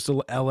lives close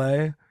to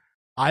LA.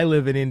 I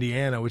live in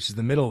Indiana, which is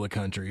the middle of the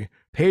country.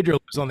 Pedro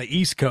lives on the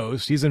East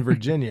Coast. He's in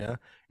Virginia.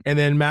 And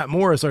then Matt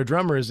Morris, our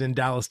drummer, is in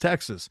Dallas,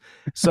 Texas.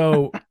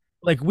 So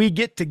like we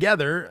get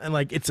together and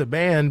like it's a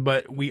band,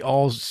 but we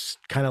all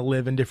kind of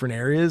live in different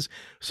areas.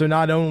 So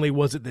not only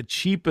was it the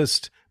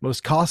cheapest,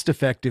 most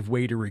cost-effective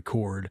way to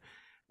record,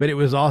 but it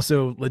was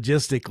also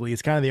logistically,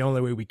 it's kind of the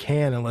only way we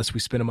can unless we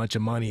spend a bunch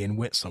of money and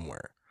went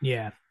somewhere.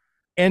 Yeah.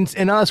 And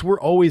us, we're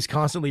always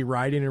constantly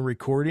writing and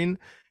recording.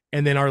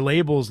 And then our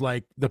labels,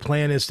 like the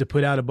plan is to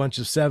put out a bunch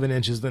of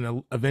 7-inches,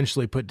 then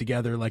eventually put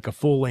together like a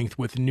full length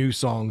with new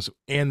songs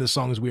and the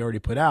songs we already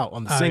put out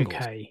on the singles.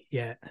 Okay.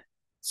 Yeah.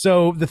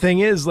 So the thing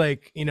is,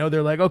 like, you know,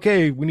 they're like,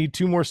 okay, we need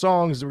 2 more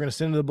songs. We're going to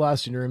send to the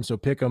Blasting Room. So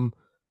pick them.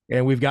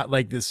 And we've got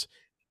like this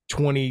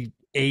 20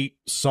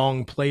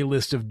 8-song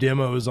playlist of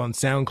demos on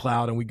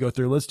SoundCloud, and we go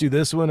through, let's do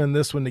this one and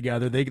this one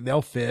together.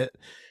 They'll fit.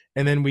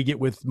 And then we get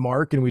with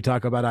Mark and we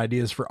talk about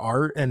ideas for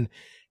art. And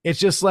it's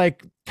just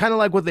like kind of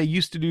like what they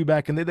used to do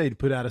back in the day. They'd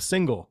put out a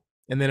single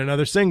and then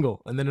another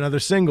single and then another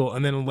single.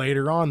 And then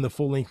later on the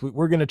full length,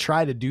 we're going to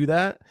try to do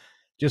that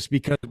just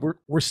because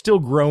we're still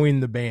growing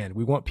the band.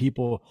 We want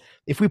people,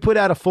 if we put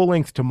out a full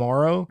length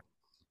tomorrow,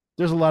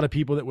 there's a lot of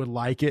people that would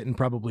like it and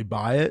probably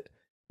buy it,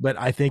 but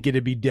I think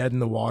it'd be dead in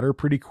the water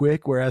pretty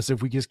quick. Whereas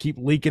if we just keep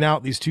leaking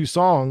out these 2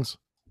 songs,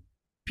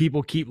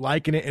 people keep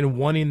liking it and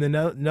wanting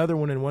another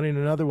one and wanting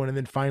another one. And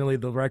then finally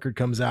the record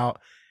comes out,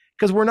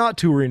 because we're not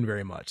touring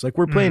very much. Like,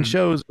 we're playing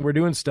shows, we're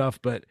doing stuff,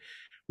 but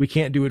we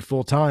can't do it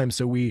full time.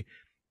 So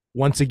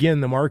once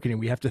again, the marketing,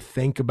 we have to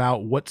think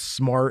about what's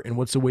smart and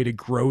what's a way to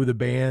grow the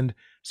band.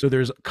 So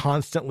there's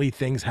constantly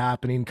things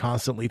happening,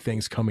 constantly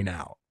things coming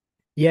out.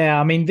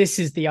 Yeah, I mean, this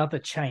is the other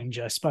change,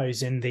 I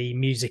suppose, in the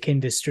music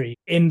industry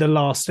in the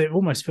last, it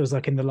almost feels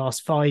like in the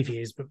last 5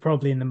 years, but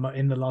probably in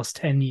the last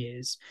 10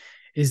 years,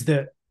 is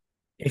that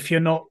if you're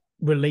not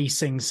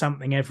releasing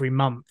something every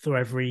month or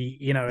every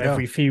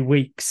few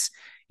weeks,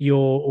 you're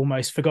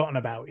almost forgotten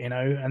about,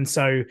 And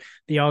so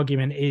the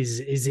argument is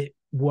it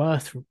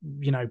worth,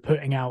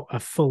 putting out a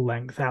full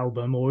length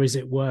album, or is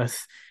it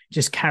worth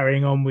just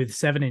carrying on with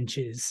 7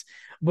 inches?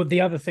 But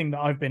the other thing that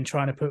I've been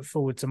trying to put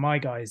forward to my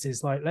guys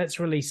is like, let's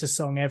release a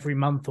song every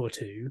month or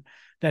two.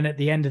 Then at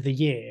the end of the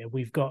year,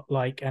 we've got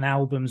like an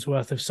album's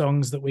worth of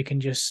songs that we can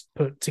just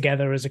put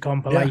together as a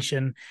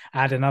compilation,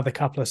 add another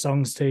couple of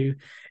songs to.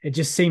 It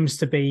just seems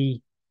to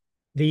be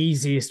the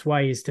easiest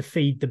way is to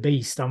feed the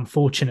beast,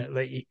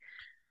 unfortunately.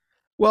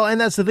 Well,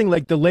 and that's the thing,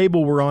 like the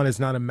label we're on is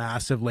not a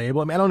massive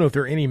label. I mean, I don't know if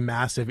there are any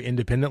massive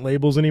independent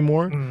labels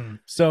anymore.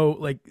 So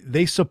like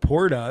they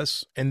support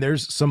us and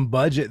there's some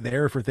budget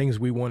there for things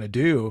we want to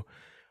do,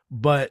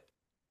 but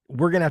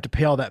we're going to have to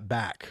pay all that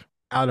back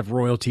out of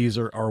royalties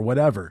or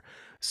whatever.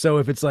 So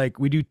if it's like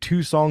we do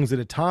 2 songs at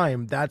a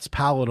time, that's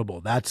palatable.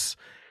 That's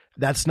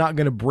not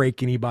going to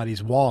break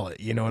anybody's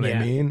wallet. You know what I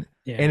mean?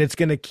 Yeah. And it's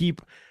going to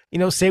keep,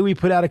 say we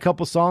put out a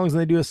couple songs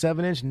and they do a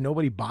 7-inch,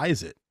 nobody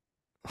buys it.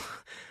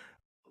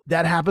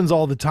 That happens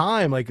all the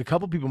time. Like a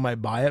couple people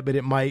might buy it, but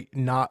it might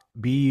not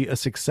be a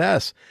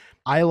success.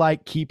 I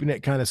like keeping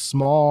it kind of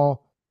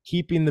small,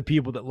 keeping the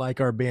people that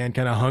like our band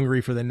kind of hungry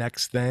for the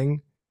next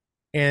thing.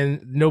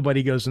 And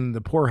nobody goes into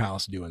the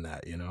poorhouse doing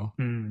that,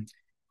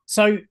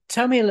 So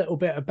tell me a little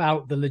bit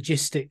about the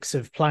logistics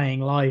of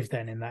playing live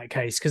then in that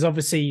case, because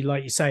obviously,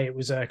 like you say, it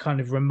was a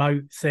kind of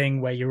remote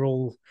thing where you're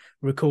all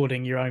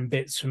recording your own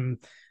bits from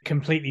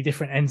completely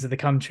different ends of the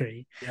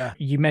country. Yeah.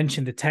 You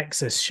mentioned the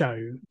Texas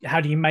show.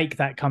 How do you make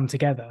that come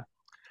together?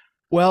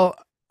 Well,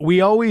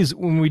 we always,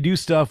 when we do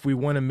stuff, we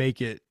want to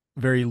make it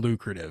very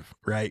lucrative,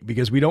 right?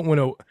 Because we don't want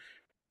to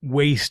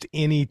waste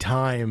any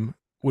time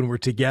when we're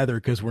together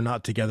because we're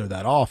not together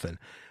that often.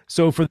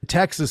 So for the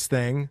Texas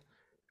thing,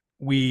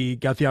 we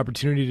got the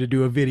opportunity to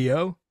do a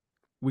video.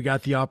 We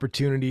got the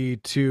opportunity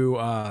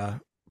to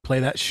play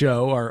that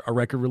show, our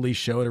record release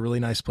show at a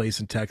really nice place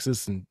in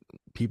Texas, and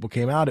people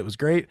came out. It was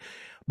great.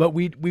 But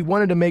we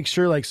wanted to make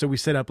sure, like, so we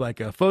set up like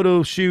a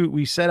photo shoot.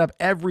 We set up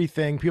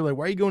everything. People are like,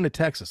 why are you going to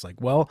Texas? Like,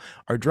 well,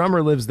 our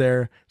drummer lives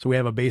there. So we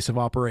have a base of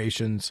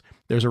operations.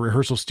 There's a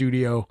rehearsal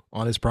studio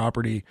on his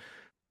property.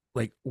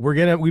 Like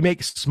we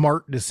make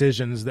smart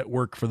decisions that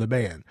work for the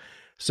band.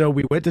 So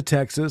we went to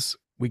Texas.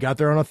 We got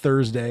there on a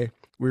Thursday.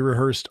 We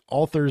rehearsed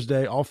all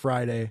Thursday, all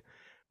Friday,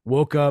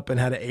 woke up and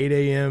had an 8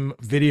 a.m.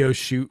 video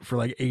shoot for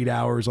like 8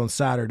 hours on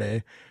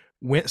Saturday,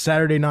 went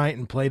Saturday night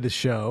and played the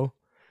show.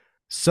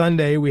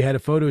 Sunday, we had a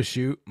photo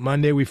shoot.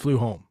 Monday, we flew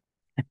home.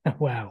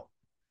 Wow.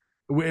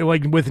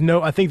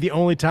 I think the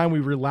only time we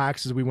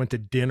relaxed is we went to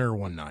dinner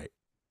one night.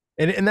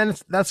 And then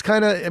that's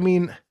kind of, I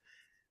mean,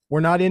 we're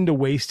not into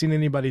wasting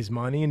anybody's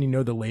money. And,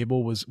 the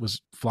label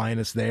was flying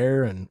us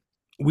there, and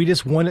we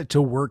just want it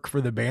to work for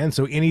the band.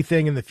 So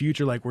anything in the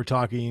future, like we're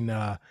talking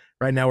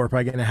right now, we're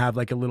probably going to have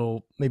like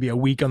maybe a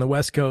week on the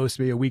West Coast,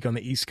 maybe a week on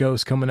the East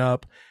Coast coming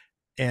up.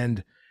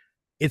 And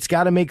it's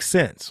got to make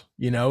sense.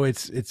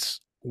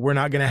 We're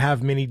not going to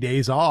have many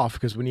days off,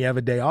 because when you have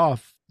a day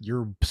off,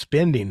 you're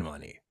spending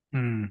money.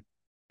 And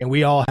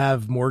we all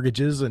have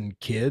mortgages and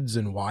kids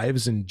and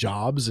wives and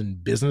jobs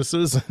and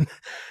businesses.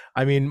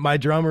 I mean, my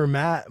drummer,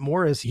 Matt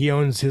Morris, he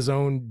owns his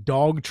own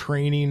dog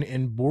training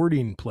and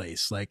boarding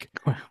place. Like,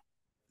 wow.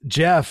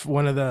 Jeff,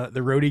 one of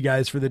the roadie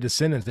guys for the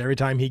Descendants, every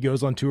time he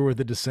goes on tour with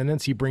the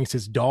Descendants, he brings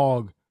his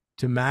dog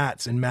to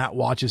Matt's, and Matt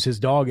watches his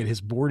dog at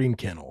his boarding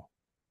kennel.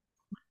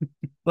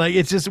 Like,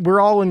 it's just,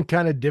 we're all in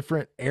kind of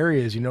different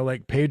areas,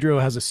 like Pedro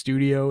has a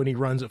studio and he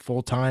runs it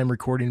full time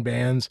recording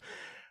bands.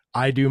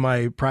 I do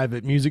my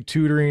private music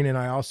tutoring, and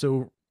I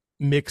also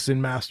mix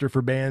and master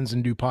for bands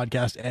and do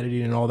podcast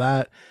editing and all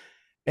that.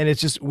 And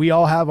it's just, we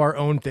all have our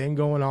own thing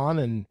going on,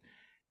 and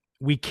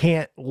we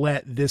can't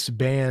let this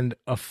band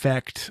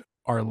affect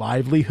our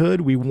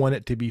livelihood. We want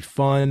it to be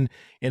fun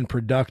and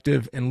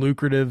productive and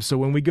lucrative. So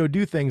when we go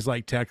do things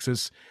like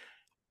Texas,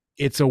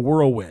 it's a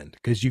whirlwind,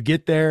 because you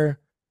get there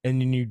and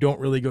then you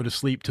don't really go to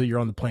sleep till you're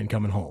on the plane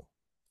coming home.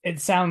 It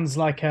sounds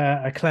like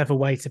a clever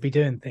way to be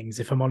doing things,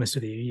 if I'm honest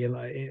with you. You're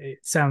like, it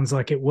sounds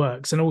like it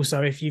works. And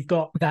also, if you've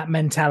got that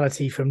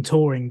mentality from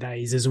touring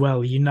days as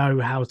well, you know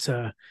how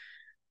to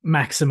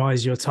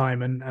maximize your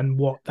time and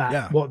what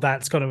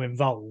that's going to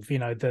involve,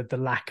 the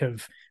lack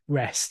of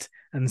rest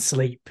and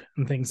sleep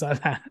and things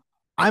like that.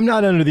 I'm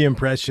not under the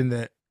impression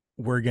that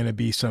we're going to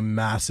be some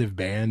massive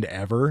band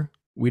ever.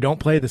 We don't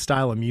play the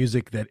style of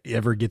music that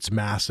ever gets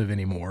massive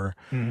anymore.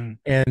 Mm-hmm.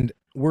 And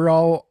we're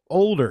all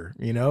older,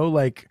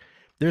 like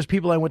there's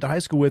people I went to high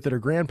school with that are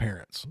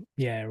grandparents.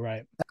 Yeah,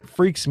 right. That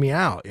freaks me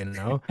out,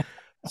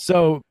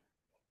 So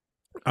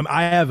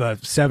I have a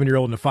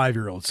 7-year-old and a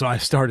 5-year-old, so I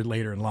started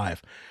later in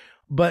life.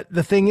 But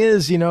the thing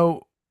is,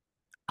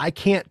 I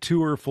can't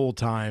tour full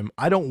time.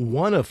 I don't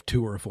want to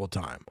tour full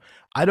time.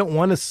 I don't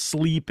want to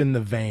sleep in the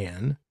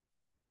van.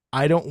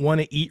 I don't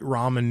want to eat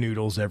ramen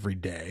noodles every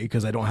day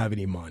because I don't have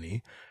any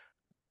money.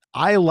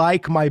 I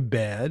like my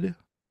bed.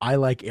 I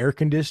like air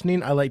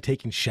conditioning. I like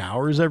taking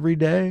showers every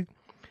day.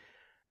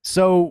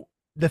 So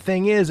the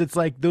thing is, it's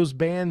like those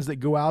bands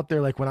that go out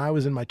there, like when I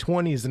was in my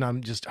 20s and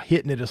I'm just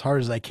hitting it as hard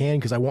as I can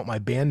because I want my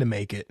band to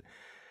make it.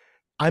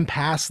 I'm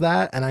past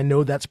that, and I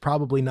know that's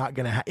probably not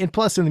going to happen. And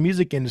plus, in the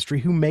music industry,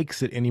 who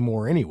makes it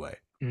anymore anyway?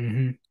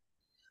 Mm-hmm.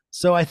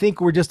 So I think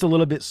we're just a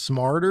little bit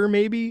smarter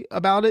maybe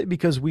about it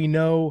because we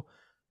know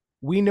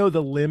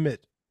the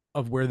limit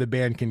of where the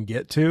band can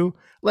get to.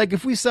 Like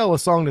if we sell a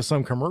song to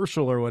some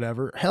commercial or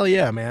whatever, hell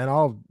yeah, man,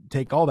 I'll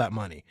take all that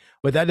money.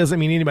 But that doesn't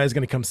mean anybody's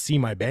going to come see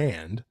my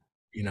band,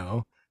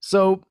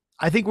 So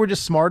I think we're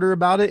just smarter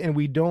about it, and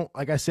we don't,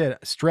 like I said,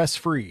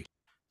 stress-free.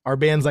 Our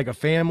band's like a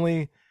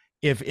family.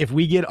 If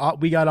we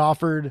got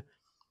offered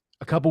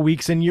a couple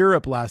weeks in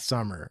Europe last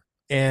summer,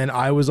 and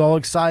I was all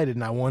excited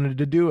and I wanted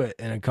to do it,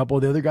 and a couple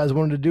of the other guys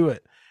wanted to do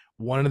it.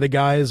 One of the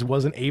guys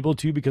wasn't able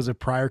to because of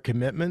prior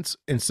commitments,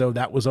 and so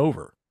that was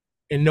over.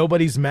 And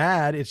nobody's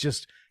mad. It's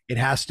just it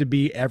has to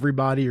be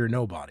everybody or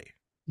nobody.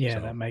 Yeah,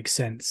 that makes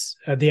sense.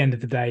 At the end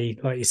of the day,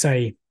 like you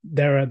say,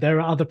 there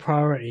are other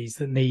priorities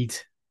that need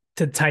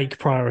to take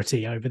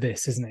priority over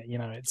this, isn't it?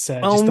 It's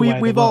just the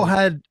way we've all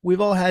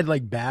had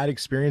like bad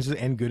experiences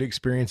and good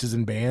experiences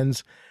in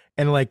bands,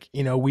 and like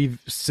we've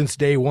since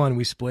day one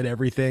we split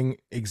everything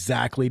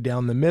exactly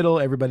down the middle.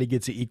 Everybody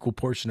gets an equal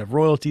portion of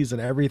royalties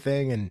and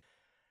everything, and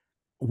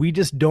we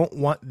just don't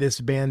want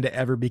this band to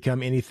ever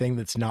become anything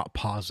that's not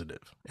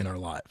positive in our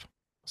life.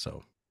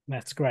 So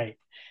that's great.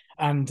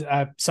 And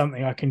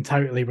something I can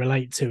totally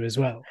relate to as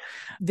well.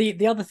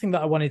 The other thing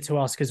that I wanted to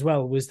ask as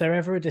well, was there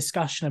ever a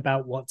discussion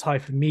about what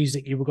type of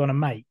music you were going to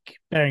make,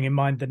 bearing in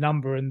mind the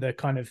number and the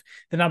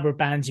number of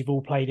bands you've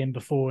all played in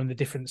before and the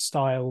different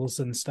styles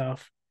and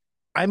stuff?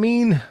 I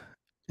mean,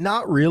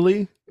 not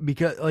really,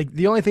 because like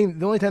the only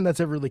time that's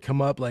ever really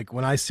come up, like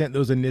when I sent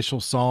those initial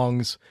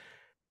songs,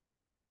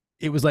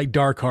 it was like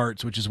Dark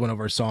Hearts, which is one of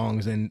our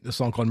songs, and the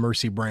song called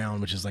Mercy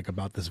Brown, which is like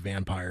about this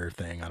vampire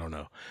thing. I don't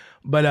know.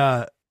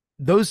 But,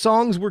 those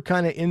songs were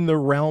kind of in the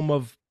realm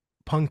of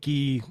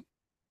punky,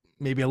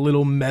 maybe a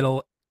little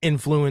metal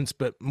influence,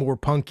 but more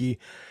punky.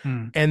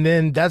 And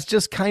then that's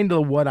just kind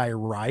of what I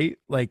write.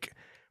 Like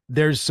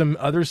there's some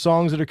other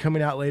songs that are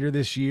coming out later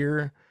this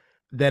year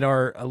that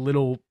are a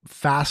little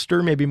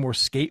faster, maybe more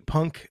skate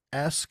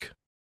punk-esque,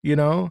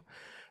 And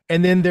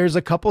then there's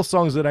a couple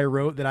songs that I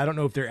wrote that I don't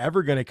know if they're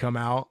ever going to come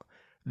out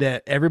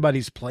that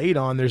everybody's played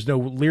on. There's no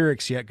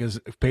lyrics yet because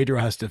Pedro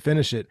has to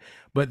finish it,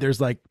 but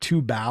there's like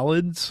 2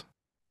 ballads.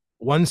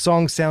 One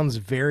song sounds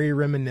very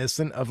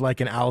reminiscent of like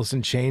an Alice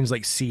in Chains,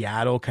 like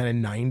Seattle kind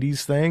of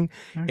 90s thing.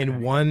 Okay.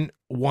 And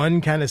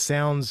one kind of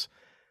sounds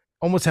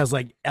almost has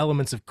like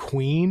elements of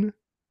Queen.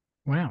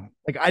 Wow.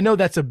 Like I know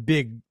that's a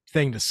big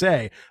thing to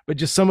say, but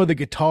just some of the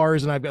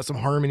guitars, and I've got some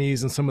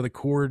harmonies and some of the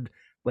chord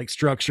like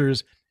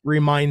structures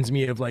reminds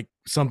me of like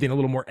something a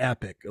little more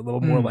epic, a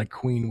little more like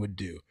Queen would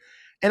do.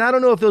 And I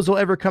don't know if those will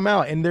ever come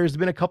out. And there's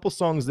been a couple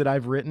songs that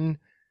I've written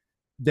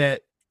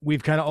that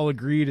we've kind of all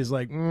agreed is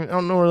like, I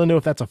don't really know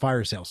if that's a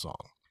fire sale song.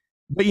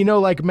 But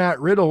like Matt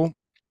Riddle,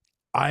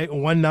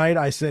 one night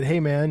I said, hey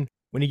man,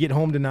 when you get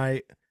home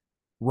tonight,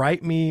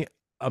 write me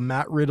a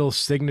Matt Riddle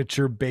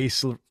signature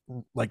bass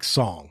like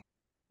song.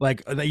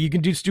 Like you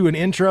can just do an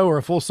intro or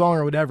a full song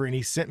or whatever. And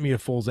he sent me a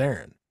Fool's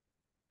Errand.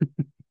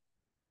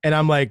 And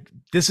I'm like,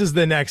 this is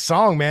the next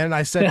song, man. And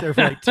I sat there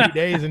for like 2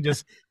 days and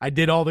I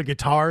did all the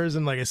guitars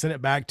and like I sent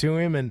it back to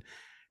him.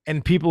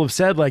 And people have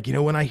said like,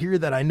 when I hear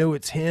that, I know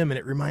it's him and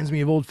it reminds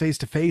me of old Face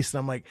to Face. And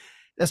I'm like,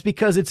 that's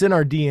because it's in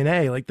our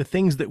DNA. Like the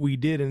things that we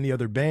did in the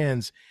other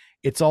bands,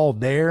 it's all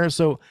there.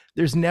 So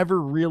there's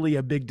never really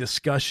a big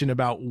discussion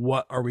about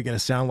what are we going to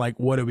sound like?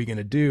 What are we going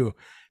to do?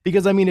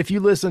 Because I mean, if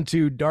you listen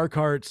to Dark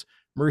Hearts,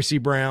 Mercy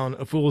Brown,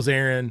 A Fool's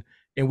Errand,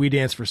 and We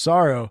Dance for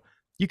Sorrow,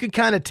 you can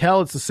kind of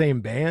tell it's the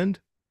same band,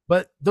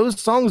 but those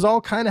songs all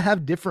kind of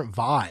have different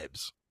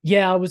vibes.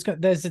 Yeah,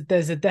 there's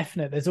a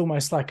definite, there's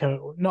almost like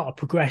not a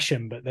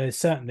progression, but there's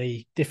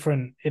certainly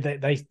different.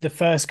 The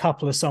first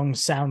couple of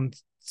songs sound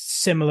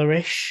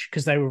similar-ish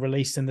because they were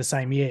released in the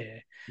same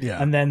year.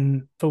 Yeah. And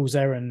then Fool's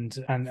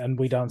Errand and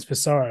We Dance for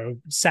Sorrow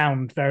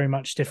sound very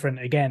much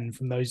different again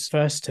from those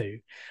first two.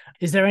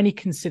 Is there any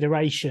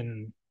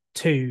consideration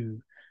to,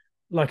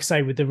 like I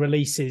say, with the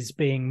releases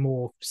being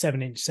more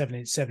 7-inch,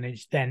 7-inch,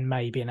 7-inch, then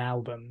maybe an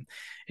album,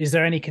 is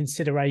there any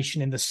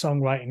consideration in the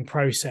songwriting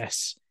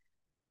process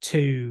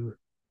to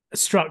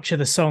structure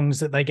the songs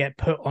that they get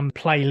put on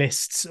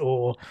playlists,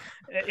 or,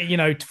 you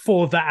know,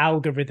 for the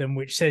algorithm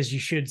which says you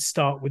should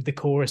start with the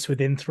chorus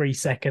within 3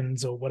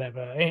 seconds or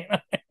whatever?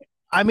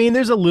 I mean,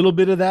 there's a little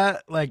bit of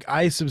that. Like,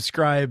 I've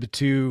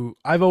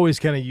always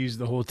kind of used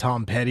the whole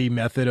Tom Petty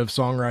method of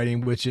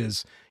songwriting, which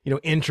is, you know,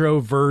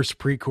 intro, verse,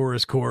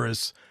 pre-chorus,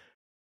 chorus,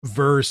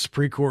 verse,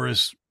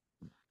 pre-chorus,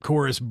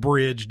 chorus,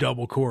 bridge,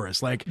 double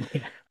chorus. Like,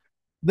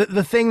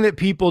 the thing that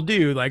people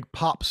do, like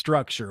pop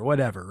structure,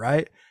 whatever,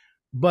 right?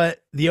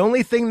 But the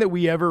only thing that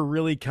we ever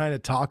really kind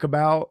of talk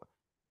about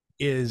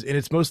is, and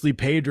it's mostly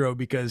Pedro,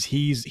 because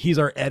he's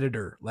our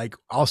editor. Like,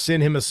 I'll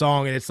send him a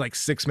song and it's like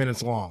 6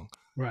 minutes long.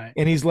 Right.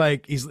 And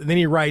then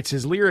he writes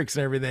his lyrics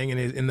and everything and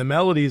in the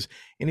melodies.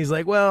 And he's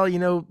like, well, you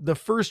know, the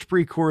first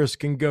pre-chorus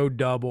can go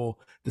double.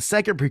 The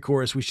second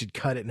pre-chorus, we should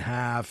cut it in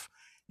half.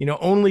 You know,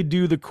 only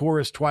do the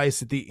chorus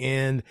twice at the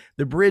end.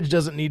 The bridge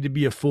doesn't need to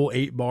be a full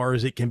 8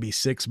 bars. It can be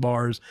 6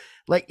 bars.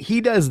 Like, he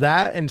does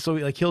that. And so,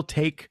 like, he'll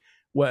take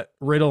what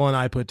Riddle and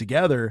I put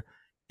together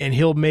and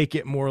he'll make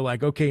it more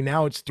like, okay,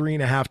 now it's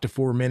 3.5 to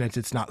 4 minutes.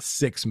 It's not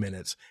 6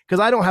 minutes.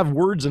 Because I don't have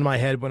words in my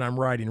head when I'm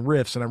writing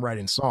riffs and I'm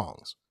writing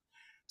songs.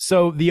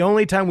 So the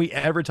only time we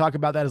ever talk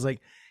about that is like,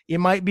 it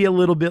might be a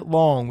little bit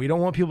long. We don't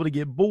want people to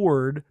get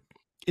bored.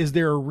 Is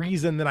there a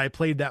reason that I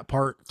played that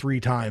part 3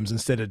 times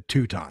instead of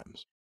 2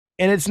 times?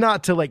 And it's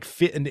not to like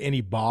fit into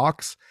any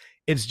box.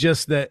 It's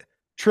just that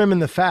trimming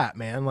the fat,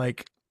 man.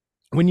 Like,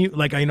 when you,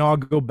 like, I know I'll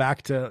go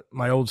back to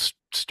my old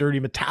sturdy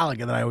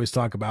Metallica that I always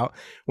talk about.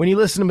 When you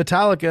listen to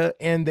Metallica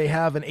and they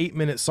have an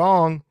 8-minute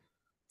song,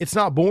 it's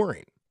not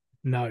boring.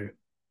 No.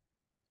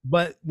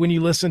 But when you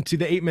listen to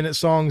the 8-minute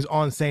songs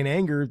on Saint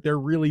Anger, they're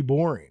really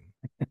boring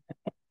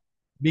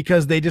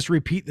because they just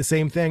repeat the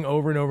same thing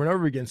over and over and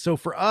over again. So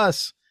for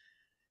us,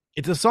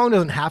 it's a song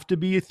doesn't have to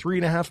be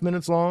 3.5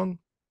 minutes long,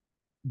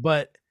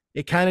 but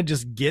it kind of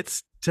just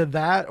gets to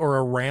that or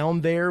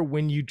around there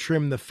when you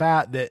trim the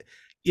fat that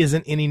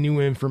isn't any new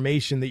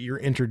information that you're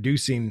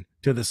introducing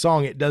to the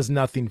song. It does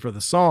nothing for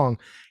the song.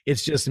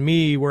 It's just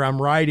me where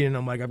I'm writing and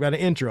I'm like, I've got an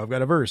intro, I've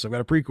got a verse, I've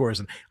got a pre-chorus,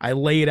 and I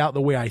lay it out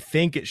the way I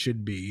think it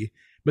should be.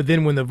 But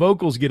then when the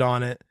vocals get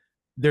on it,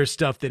 there's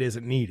stuff that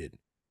isn't needed,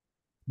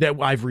 that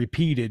I've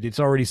repeated. It's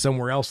already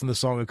somewhere else in the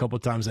song a couple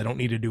of times. I don't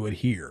need to do it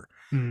here.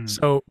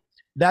 So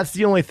that's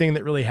the only thing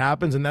that really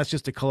happens. And that's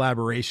just a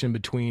collaboration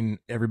between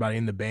everybody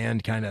in the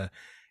band, kind of.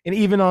 And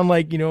even on,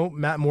 like, you know,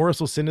 Matt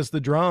Morris will send us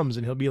the drums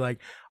and he'll be like,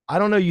 I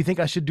don't know, you think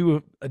I should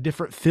do a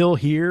different fill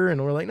here?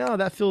 And we're like, no,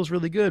 that feels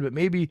really good, but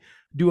maybe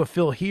do a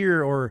fill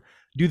here or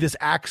do this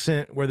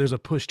accent where there's a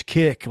pushed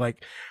kick.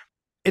 Like,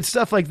 it's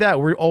stuff like that.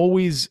 We're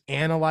always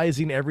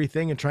analyzing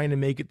everything and trying to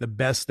make it the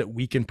best that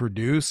we can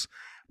produce,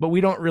 but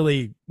we don't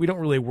really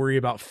worry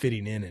about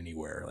fitting in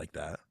anywhere like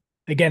that.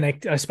 Again,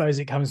 I suppose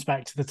it comes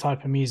back to the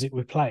type of music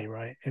we play,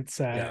 right? It's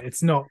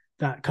not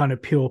that kind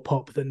of pure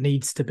pop that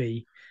needs to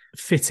be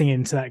fitting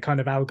into that kind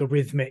of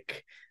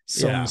algorithmic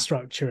song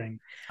structuring.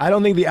 I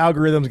don't think the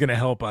algorithm's going to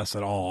help us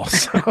at all.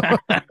 So.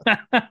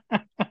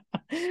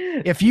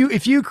 If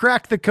you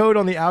crack the code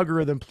on the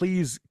algorithm,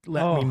 please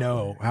let me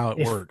know how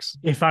it works.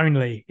 If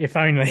only.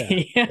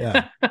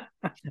 Yeah.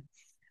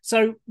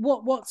 So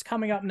what's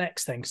coming up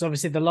next then? Because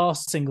obviously the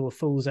last single,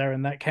 Fool's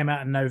Errand, that came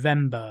out in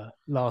November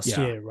last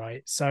year,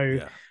 right?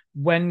 So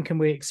when can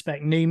we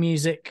expect new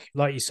music?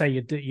 Like you say,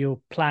 you're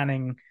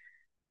planning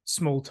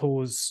small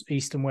tours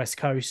east and west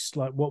coast.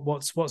 Like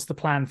what's the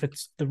plan for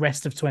the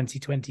rest of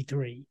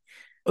 2023?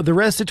 The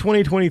rest of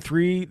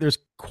 2023, there's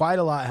quite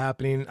a lot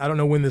happening. I don't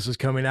know when this is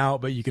coming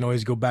out, but you can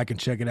always go back and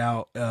check it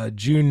out.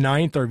 June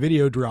 9th, our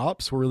video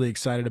drops. We're really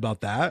excited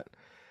about that.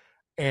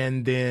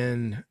 And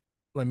then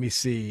let me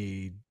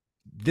see,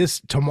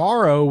 this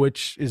tomorrow,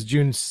 which is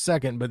June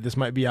 2nd, but this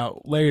might be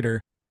out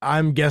later,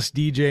 I'm guest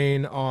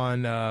DJing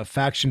on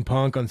Faction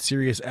Punk on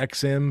Sirius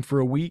XM for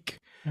a week.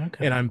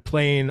 Okay. And I'm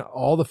playing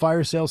all the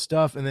Fire Sale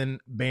stuff and then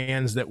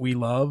bands that we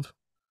love.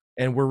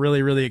 And we're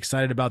really, really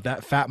excited about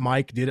that. Fat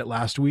Mike did it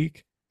last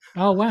week.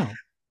 Oh, wow.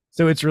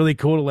 So it's really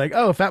cool to like,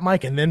 oh, Fat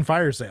Mike and then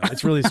Fire Sale.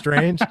 It's really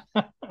strange.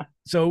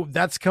 So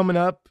that's coming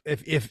up.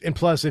 And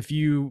plus, if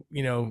you're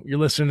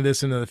listening to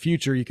this in the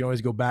future, you can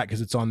always go back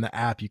because it's on the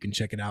app. You can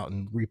check it out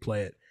and replay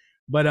it.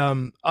 But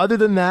other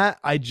than that,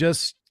 I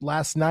just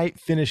last night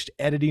finished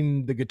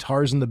editing the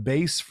guitars and the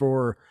bass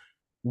for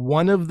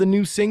one of the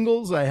new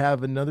singles. I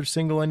have another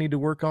single I need to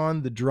work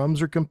on. The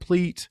drums are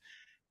complete.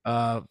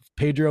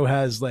 Pedro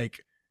has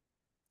like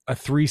a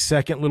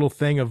 3-second little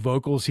thing of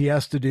vocals he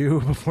has to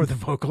do before the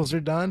vocals are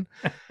done.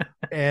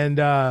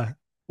 And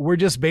we're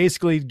just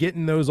basically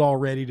getting those all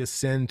ready to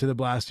send to the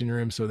blasting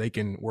room so they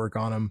can work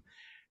on them.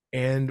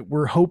 And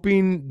we're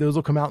hoping those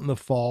will come out in the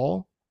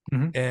fall.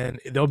 And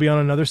they'll be on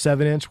another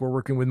 7-inch. We're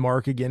working with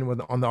Mark again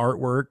on the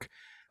artwork.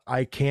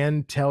 I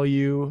can tell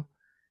you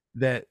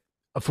that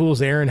A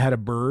Fool's Errand had a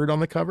bird on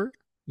the cover.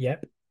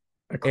 Yep.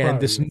 A crow. And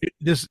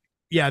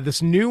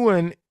this new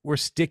one, we're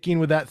sticking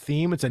with that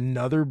theme. It's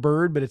another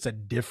bird, but it's a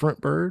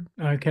different bird.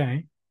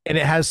 Okay. And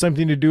it has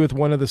something to do with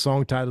one of the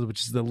song titles,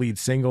 which is the lead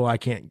single. I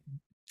can't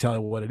tell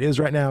you what it is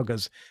right now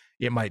because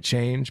it might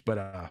change. But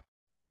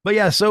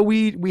yeah, so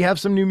we have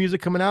some new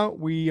music coming out.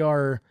 We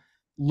are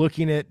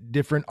looking at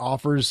different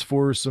offers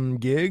for some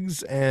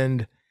gigs,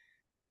 and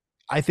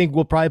I think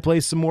we'll probably play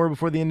some more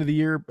before the end of the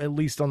year, at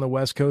least on the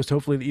West Coast,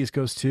 hopefully the East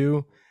Coast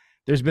too.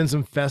 There's been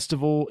some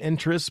festival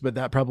interest, but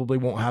that probably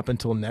won't happen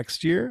till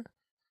next year.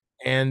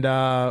 And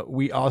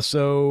we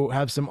also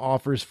have some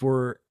offers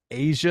for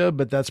Asia,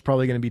 but that's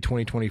probably going to be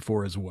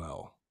 2024 as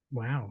well.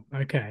 Wow.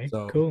 Okay.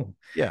 So, cool.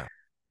 Yeah.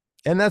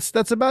 And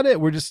that's about it.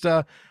 We're just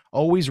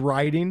always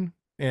writing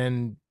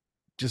and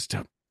just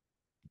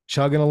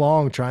chugging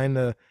along, trying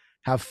to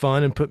have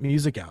fun and put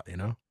music out, you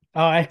know?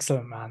 Oh,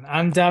 excellent, man.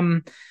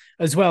 And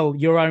as well,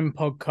 your own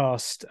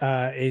podcast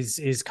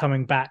is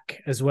coming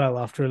back as well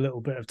after a little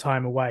bit of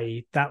time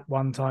away, that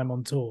one time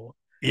on tour.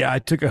 Yeah, I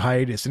took a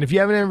hiatus. And if you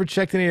haven't ever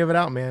checked any of it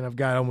out, man, I've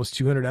got almost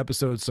 200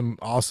 episodes, some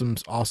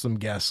awesome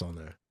guests on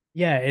there.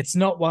 Yeah, it's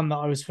not one that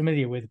I was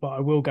familiar with, but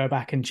I will go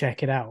back and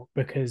check it out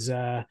because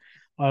I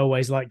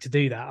always like to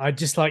do that. I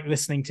just like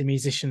listening to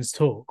musicians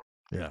talk.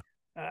 Yeah.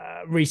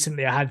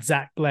 Recently, I had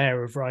Zach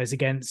Blair of Rise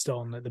Against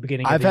on at the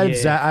beginning of the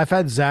year. I've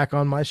had Zach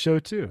on my show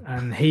too.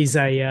 And he's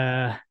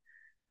a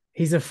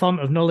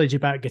font of knowledge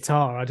about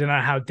guitar. I don't know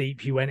how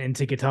deep he went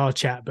into guitar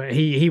chat, but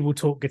he will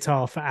talk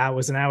guitar for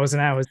hours and hours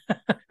and hours.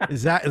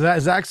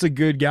 Zach's a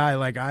good guy.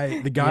 Like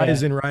the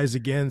guys in Rise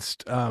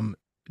Against,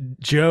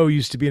 Joe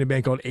used to be in a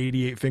band called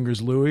 88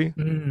 Fingers Louie.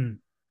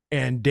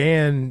 And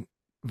Dan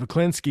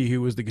Vuklinski,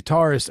 who was the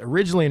guitarist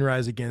originally in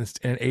Rise Against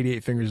and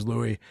 88 Fingers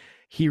Louie,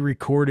 he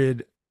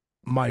recorded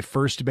my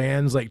first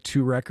band's like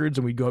 2 records,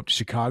 and we'd go up to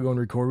Chicago and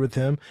record with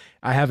him.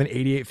 I have an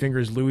 88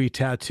 Fingers Louie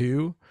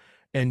tattoo,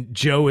 and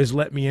Joe has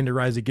let me into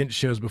Rise Against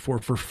shows before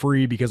for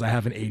free because I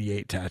have an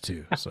 88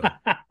 tattoo. So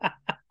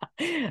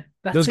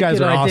those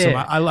guys are awesome.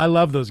 I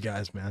love those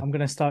guys, man. I'm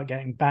going to start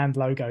getting band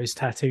logos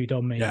tattooed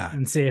on me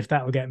and see if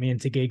that will get me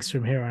into gigs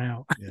from here on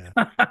out.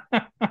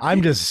 Yeah.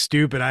 I'm just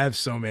stupid. I have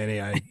so many.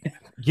 I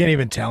can't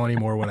even tell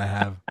anymore what I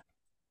have.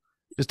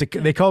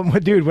 They call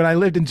them, dude, when I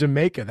lived in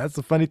Jamaica, that's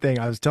the funny thing.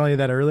 I was telling you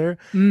that earlier.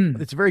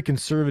 It's a very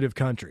conservative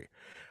country.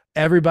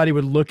 Everybody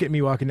would look at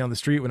me walking down the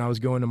street when I was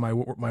going to my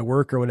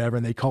work or whatever,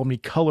 and they called me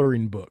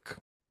coloring book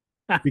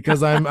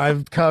because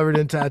I'm covered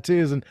in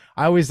tattoos. And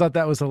I always thought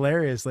that was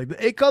hilarious. Like,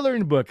 a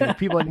coloring book. And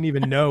people I didn't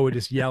even know would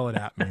just yell it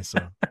at me.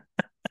 So,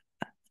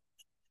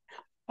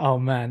 oh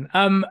man.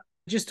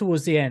 Just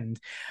towards the end,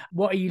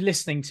 what are you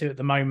listening to at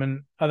the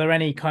moment? Are there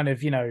any kind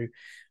of,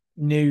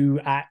 new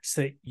acts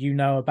that you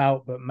know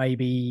about, but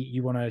maybe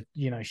you want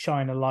to,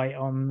 shine a light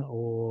on,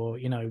 or,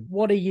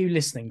 what are you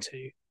listening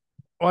to?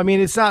 Well, I mean,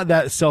 it's not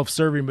that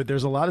self-serving, but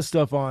there's a lot of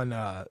stuff on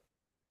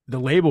the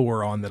label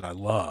we're on that I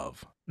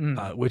love,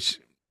 which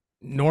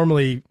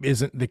normally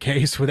isn't the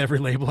case with every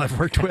label I've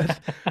worked with.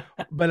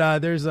 But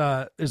there's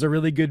a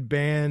really good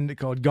band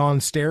called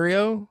Gone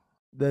Stereo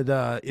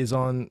that is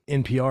on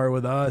NPR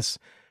with us.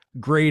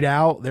 Grayed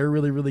Out, they're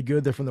really, really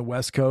good. They're from the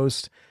West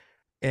Coast.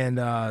 And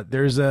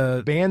there's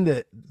a band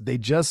that they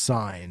just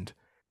signed,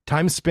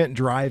 Time Spent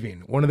Driving.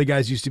 One of the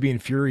guys used to be in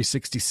Fury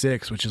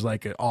 66, which is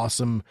like an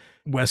awesome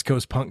West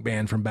Coast punk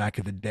band from back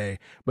in the day.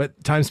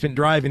 But Time Spent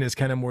Driving is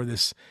kind of more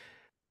this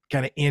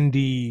kind of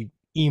indie,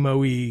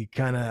 emo-y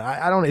kind of,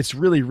 I don't know, it's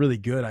really, really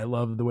good. I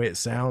love the way it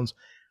sounds.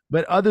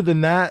 But other than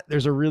that,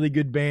 there's a really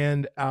good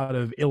band out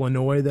of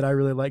Illinois that I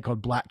really like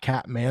called Black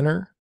Cat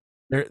Manor.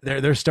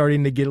 They're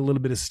starting to get a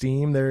little bit of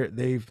steam. They're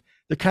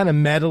kind of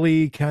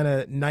metally, kind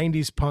of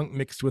 90s punk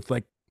mixed with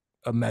like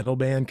a metal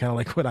band, kind of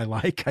like what I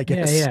like, I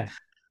guess. Yeah.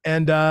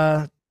 And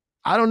I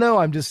don't know.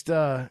 I'm just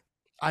I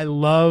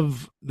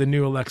love the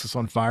new Alexis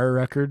on Fire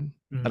record.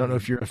 I don't know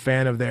if you're a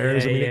fan of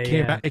theirs.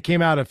 It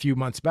came out a few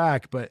months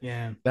back, but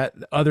that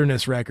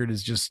Otherness record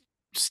is just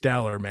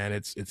stellar, man.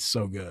 It's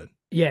so good.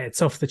 Yeah,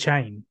 it's off the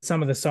chain.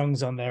 Some of the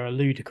songs on there are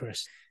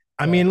ludicrous.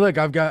 I mean, look,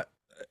 I've got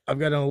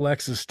an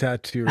Alexis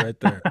tattoo right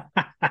there.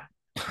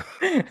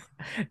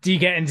 Do you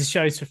get into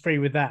shows for free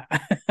with that?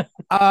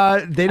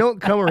 They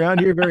don't come around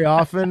here very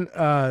often.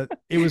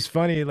 It was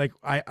funny. Like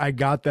I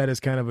got that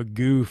as kind of a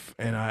goof,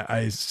 and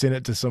I sent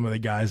it to some of the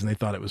guys, and they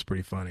thought it was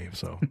pretty funny.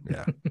 So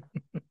yeah.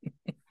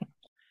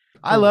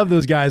 I love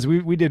those guys.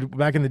 We did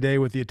back in the day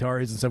with the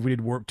Ataris and stuff. We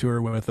did Warped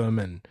Tour with them,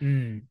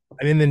 and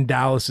then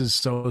Dallas's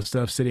solo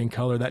stuff, City in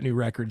Color. That new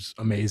record's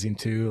amazing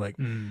too. Like,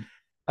 and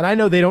I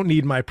know they don't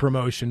need my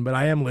promotion, but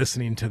I am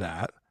listening to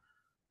that.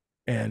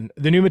 And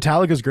the new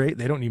Metallica is great.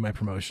 They don't need my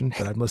promotion,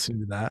 but I'm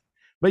listening to that.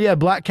 But yeah,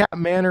 Black Cat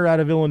Manor out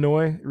of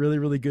Illinois, really,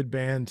 really good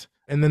band.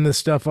 And then the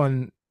stuff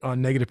on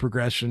Negative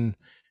Progression,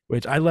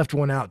 which I left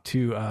one out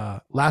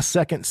to Last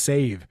Second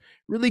Save.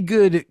 Really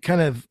good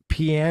kind of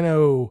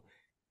piano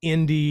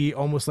indie,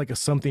 almost like a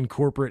Something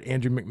Corporate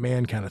Andrew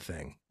McMahon kind of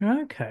thing.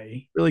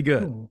 Okay. Really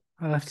good. Cool.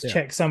 I'll have to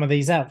check some of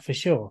these out for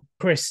sure.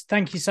 Chris,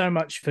 thank you so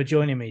much for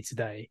joining me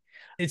today.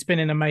 It's been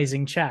an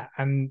amazing chat,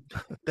 and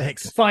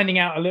Thanks. finding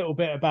out a little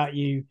bit about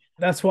you.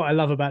 That's what I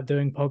love about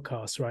doing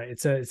podcasts, right?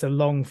 It's a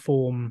long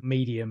form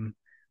medium,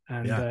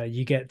 and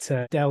you get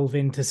to delve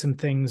into some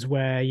things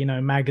where,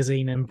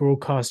 magazine and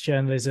broadcast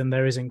journalism,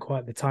 there isn't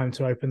quite the time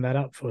to open that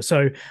up for.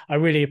 So I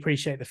really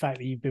appreciate the fact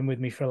that you've been with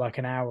me for like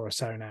an hour or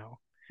so now.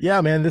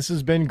 Yeah, man, this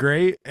has been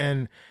great.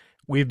 And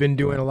we've been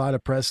doing a lot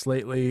of press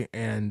lately,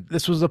 and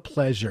this was a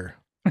pleasure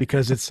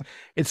because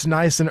it's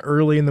nice and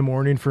early in the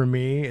morning for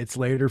me. It's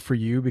later for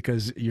you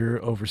because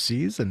you're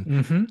overseas. And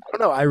I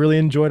don't know, I really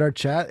enjoyed our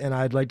chat, and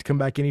I'd like to come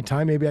back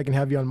anytime. Maybe I can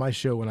have you on my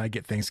show when I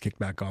get things kicked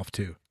back off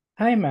too.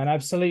 Hey man,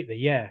 absolutely.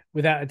 Yeah.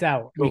 Without a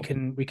doubt. Cool.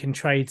 We can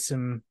trade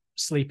some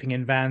sleeping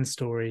in van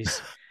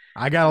stories.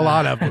 I got a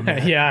lot of them,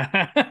 man.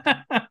 Yeah.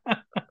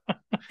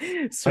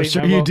 I'm Sweet,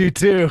 sure man. you Well, do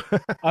too.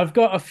 I've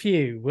got a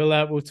few.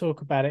 We'll talk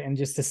about it in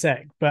just a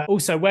sec. But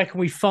also, where can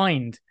we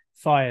find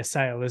Fire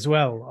Sale as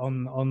well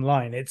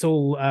online? It's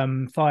all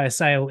Fire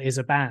Sale is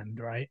a band,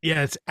 right?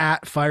 Yeah, it's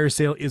at Fire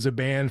Sale is a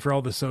Band for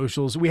all the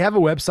socials. We have a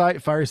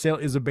website,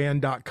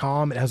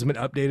 firesaleisaband.com. It hasn't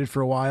been updated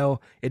for a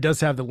while. It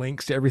does have the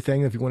links to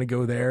everything if you want to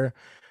go there.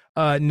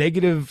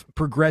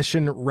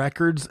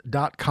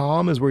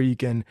 Negativeprogressionrecords.com is where you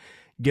can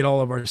get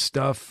all of our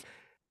stuff.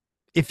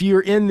 If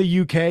you're in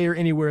the UK or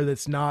anywhere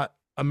that's not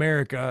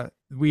America,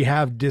 we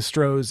have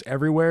distros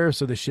everywhere,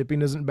 so the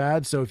shipping isn't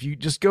bad. So if you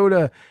just go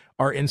to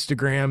our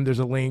Instagram, there's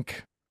a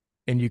link,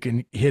 and you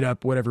can hit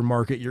up whatever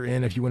market you're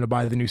in. If you want to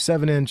buy the new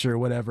 7-inch or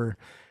whatever,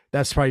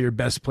 that's probably your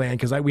best plan.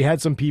 Because we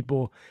had some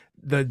people,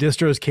 the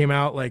distros came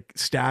out like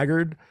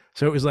staggered.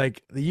 So it was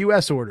like the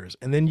US orders,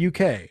 and then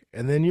UK,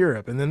 and then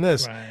Europe, and then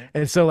this. Right.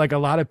 And so like a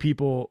lot of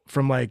people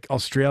from like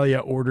Australia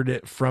ordered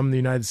it from the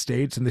United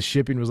States, and the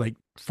shipping was like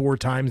 4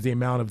 times the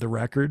amount of the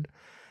record.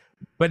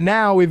 But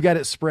now we've got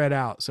it spread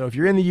out. So if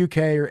you're in the UK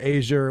or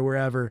Asia or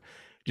wherever,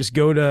 just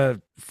go to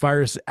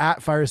Fire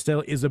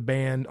Sale is a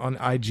Band on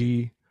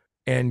IG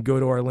and go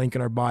to our link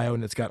in our bio,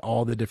 and it's got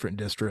all the different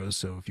distros.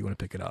 So if you want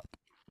to pick it up.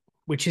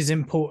 Which is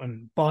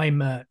important. Buy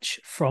merch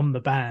from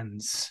the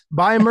bands.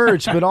 Buy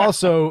merch, but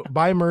also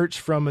buy merch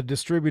from a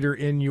distributor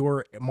in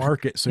your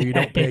market so you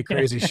don't pay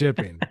crazy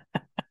shipping.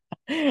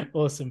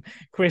 Awesome.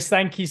 Chris,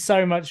 thank you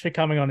so much for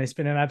coming on. It's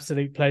been an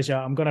absolute pleasure.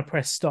 I'm going to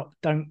press stop.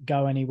 Don't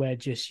go anywhere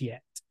just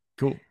yet.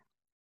 Cool.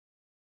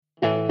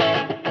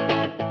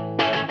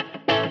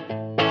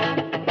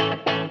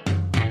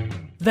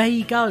 There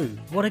you go.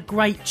 What a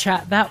great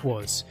chat that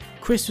was.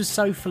 Chris was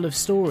so full of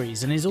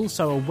stories and is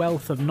also a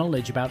wealth of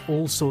knowledge about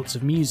all sorts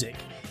of music,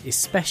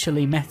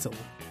 especially metal.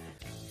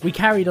 We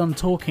carried on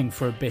talking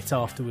for a bit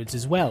afterwards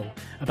as well,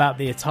 about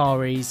the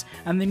Ataris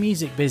and the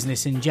music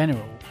business in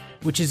general,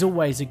 which is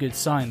always a good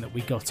sign that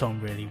we got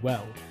on really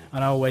well,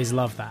 and I always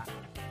love that.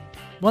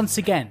 Once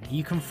again,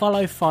 you can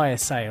follow Fire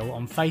Sale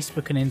on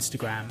Facebook and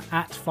Instagram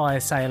at Fire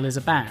Sale is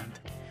a Band.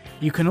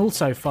 You can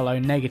also follow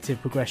Negative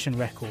Progression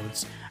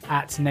Records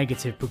at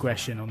Negative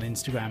Progression on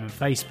Instagram and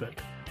Facebook,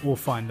 or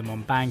find them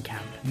on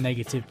Bandcamp,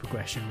 Negative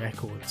Progression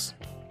Records.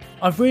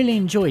 I've really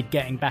enjoyed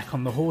getting back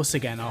on the horse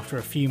again after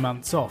a few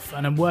months off,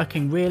 and I'm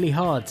working really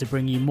hard to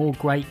bring you more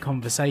great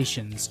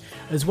conversations,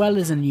 as well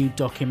as a new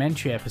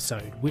documentary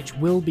episode, which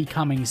will be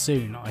coming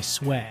soon, I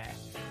swear.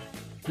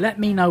 Let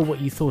me know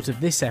what you thought of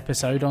this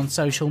episode on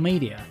social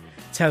media.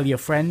 Tell your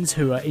friends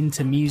who are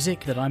into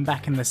music that I'm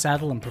back in the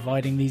saddle and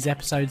providing these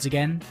episodes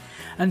again,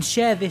 and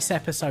share this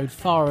episode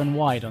far and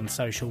wide on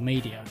social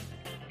media.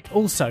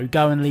 Also,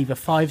 go and leave a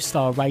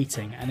 5-star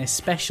rating and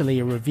especially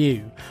a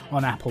review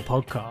on Apple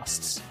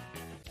Podcasts.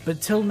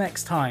 But till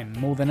next time,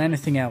 more than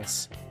anything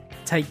else,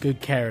 take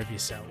good care of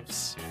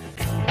yourselves.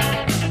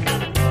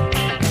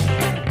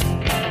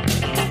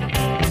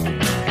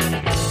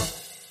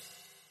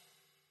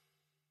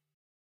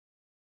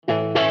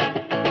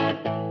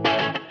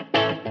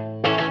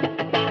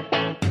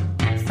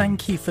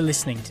 Thank you for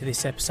listening to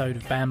this episode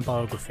of Band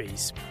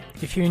Biographies.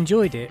 If you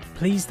enjoyed it,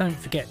 please don't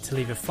forget to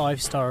leave a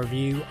 5-star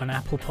review on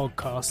Apple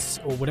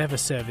Podcasts or whatever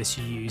service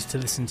you use to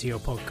listen to your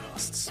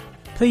podcasts.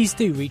 Please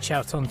do reach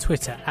out on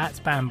Twitter at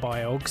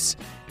BandBiogs,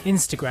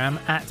 Instagram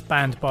at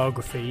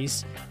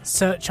BandBiographies,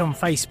 search on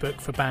Facebook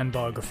for Band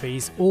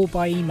Biographies, or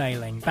by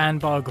emailing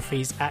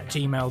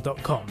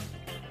bandbiographies@gmail.com.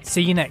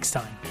 See you next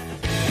time.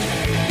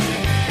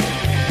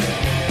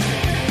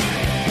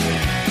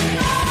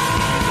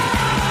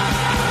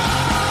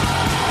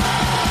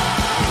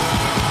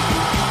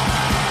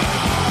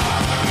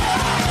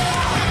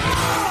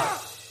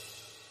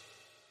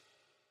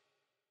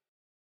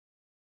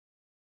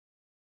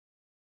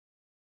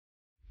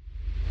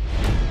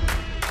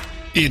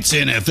 It's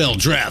NFL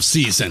draft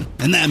season,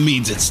 and that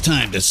means it's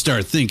time to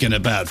start thinking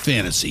about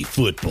fantasy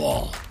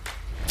football.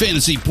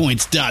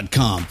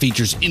 FantasyPoints.com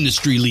features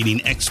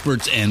industry-leading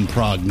experts and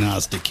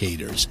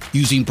prognosticators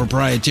using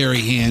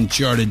proprietary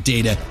hand-charted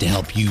data to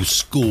help you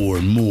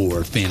score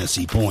more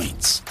fantasy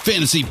points.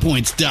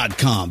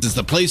 FantasyPoints.com is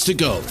the place to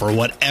go for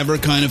whatever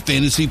kind of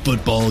fantasy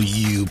football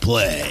you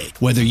play.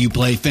 Whether you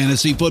play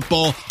fantasy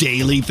football,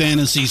 daily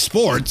fantasy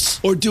sports,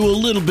 or do a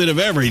little bit of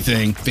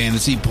everything,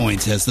 Fantasy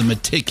Points has the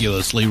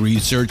meticulously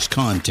researched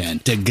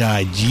content to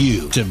guide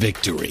you to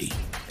victory.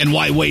 And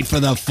why wait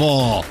for the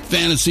fall?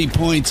 Fantasy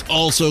Points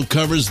also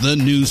covers the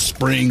new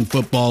spring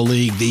football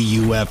league, the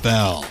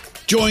UFL.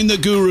 Join the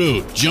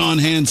guru, John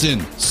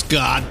Hansen,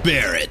 Scott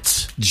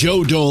Barrett,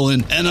 Joe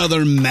Dolan, and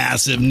other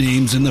massive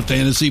names in the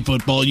fantasy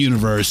football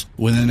universe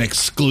with an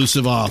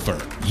exclusive offer.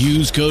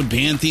 Use code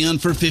Pantheon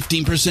for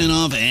 15%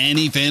 off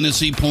any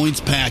Fantasy Points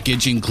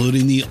package,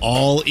 including the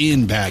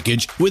all-in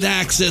package, with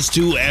access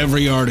to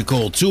every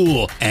article,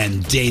 tool,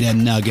 and data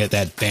nugget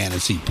that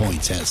Fantasy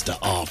Points has to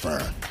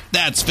offer.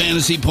 That's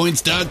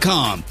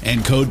FantasyPoints.com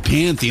and code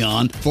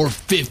Pantheon for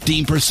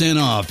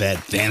 15% off at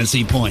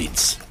Fantasy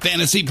Points.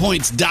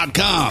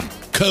 FantasyPoints.com,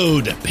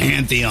 code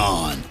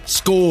Pantheon.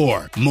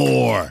 Score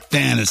more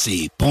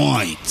fantasy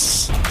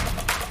points.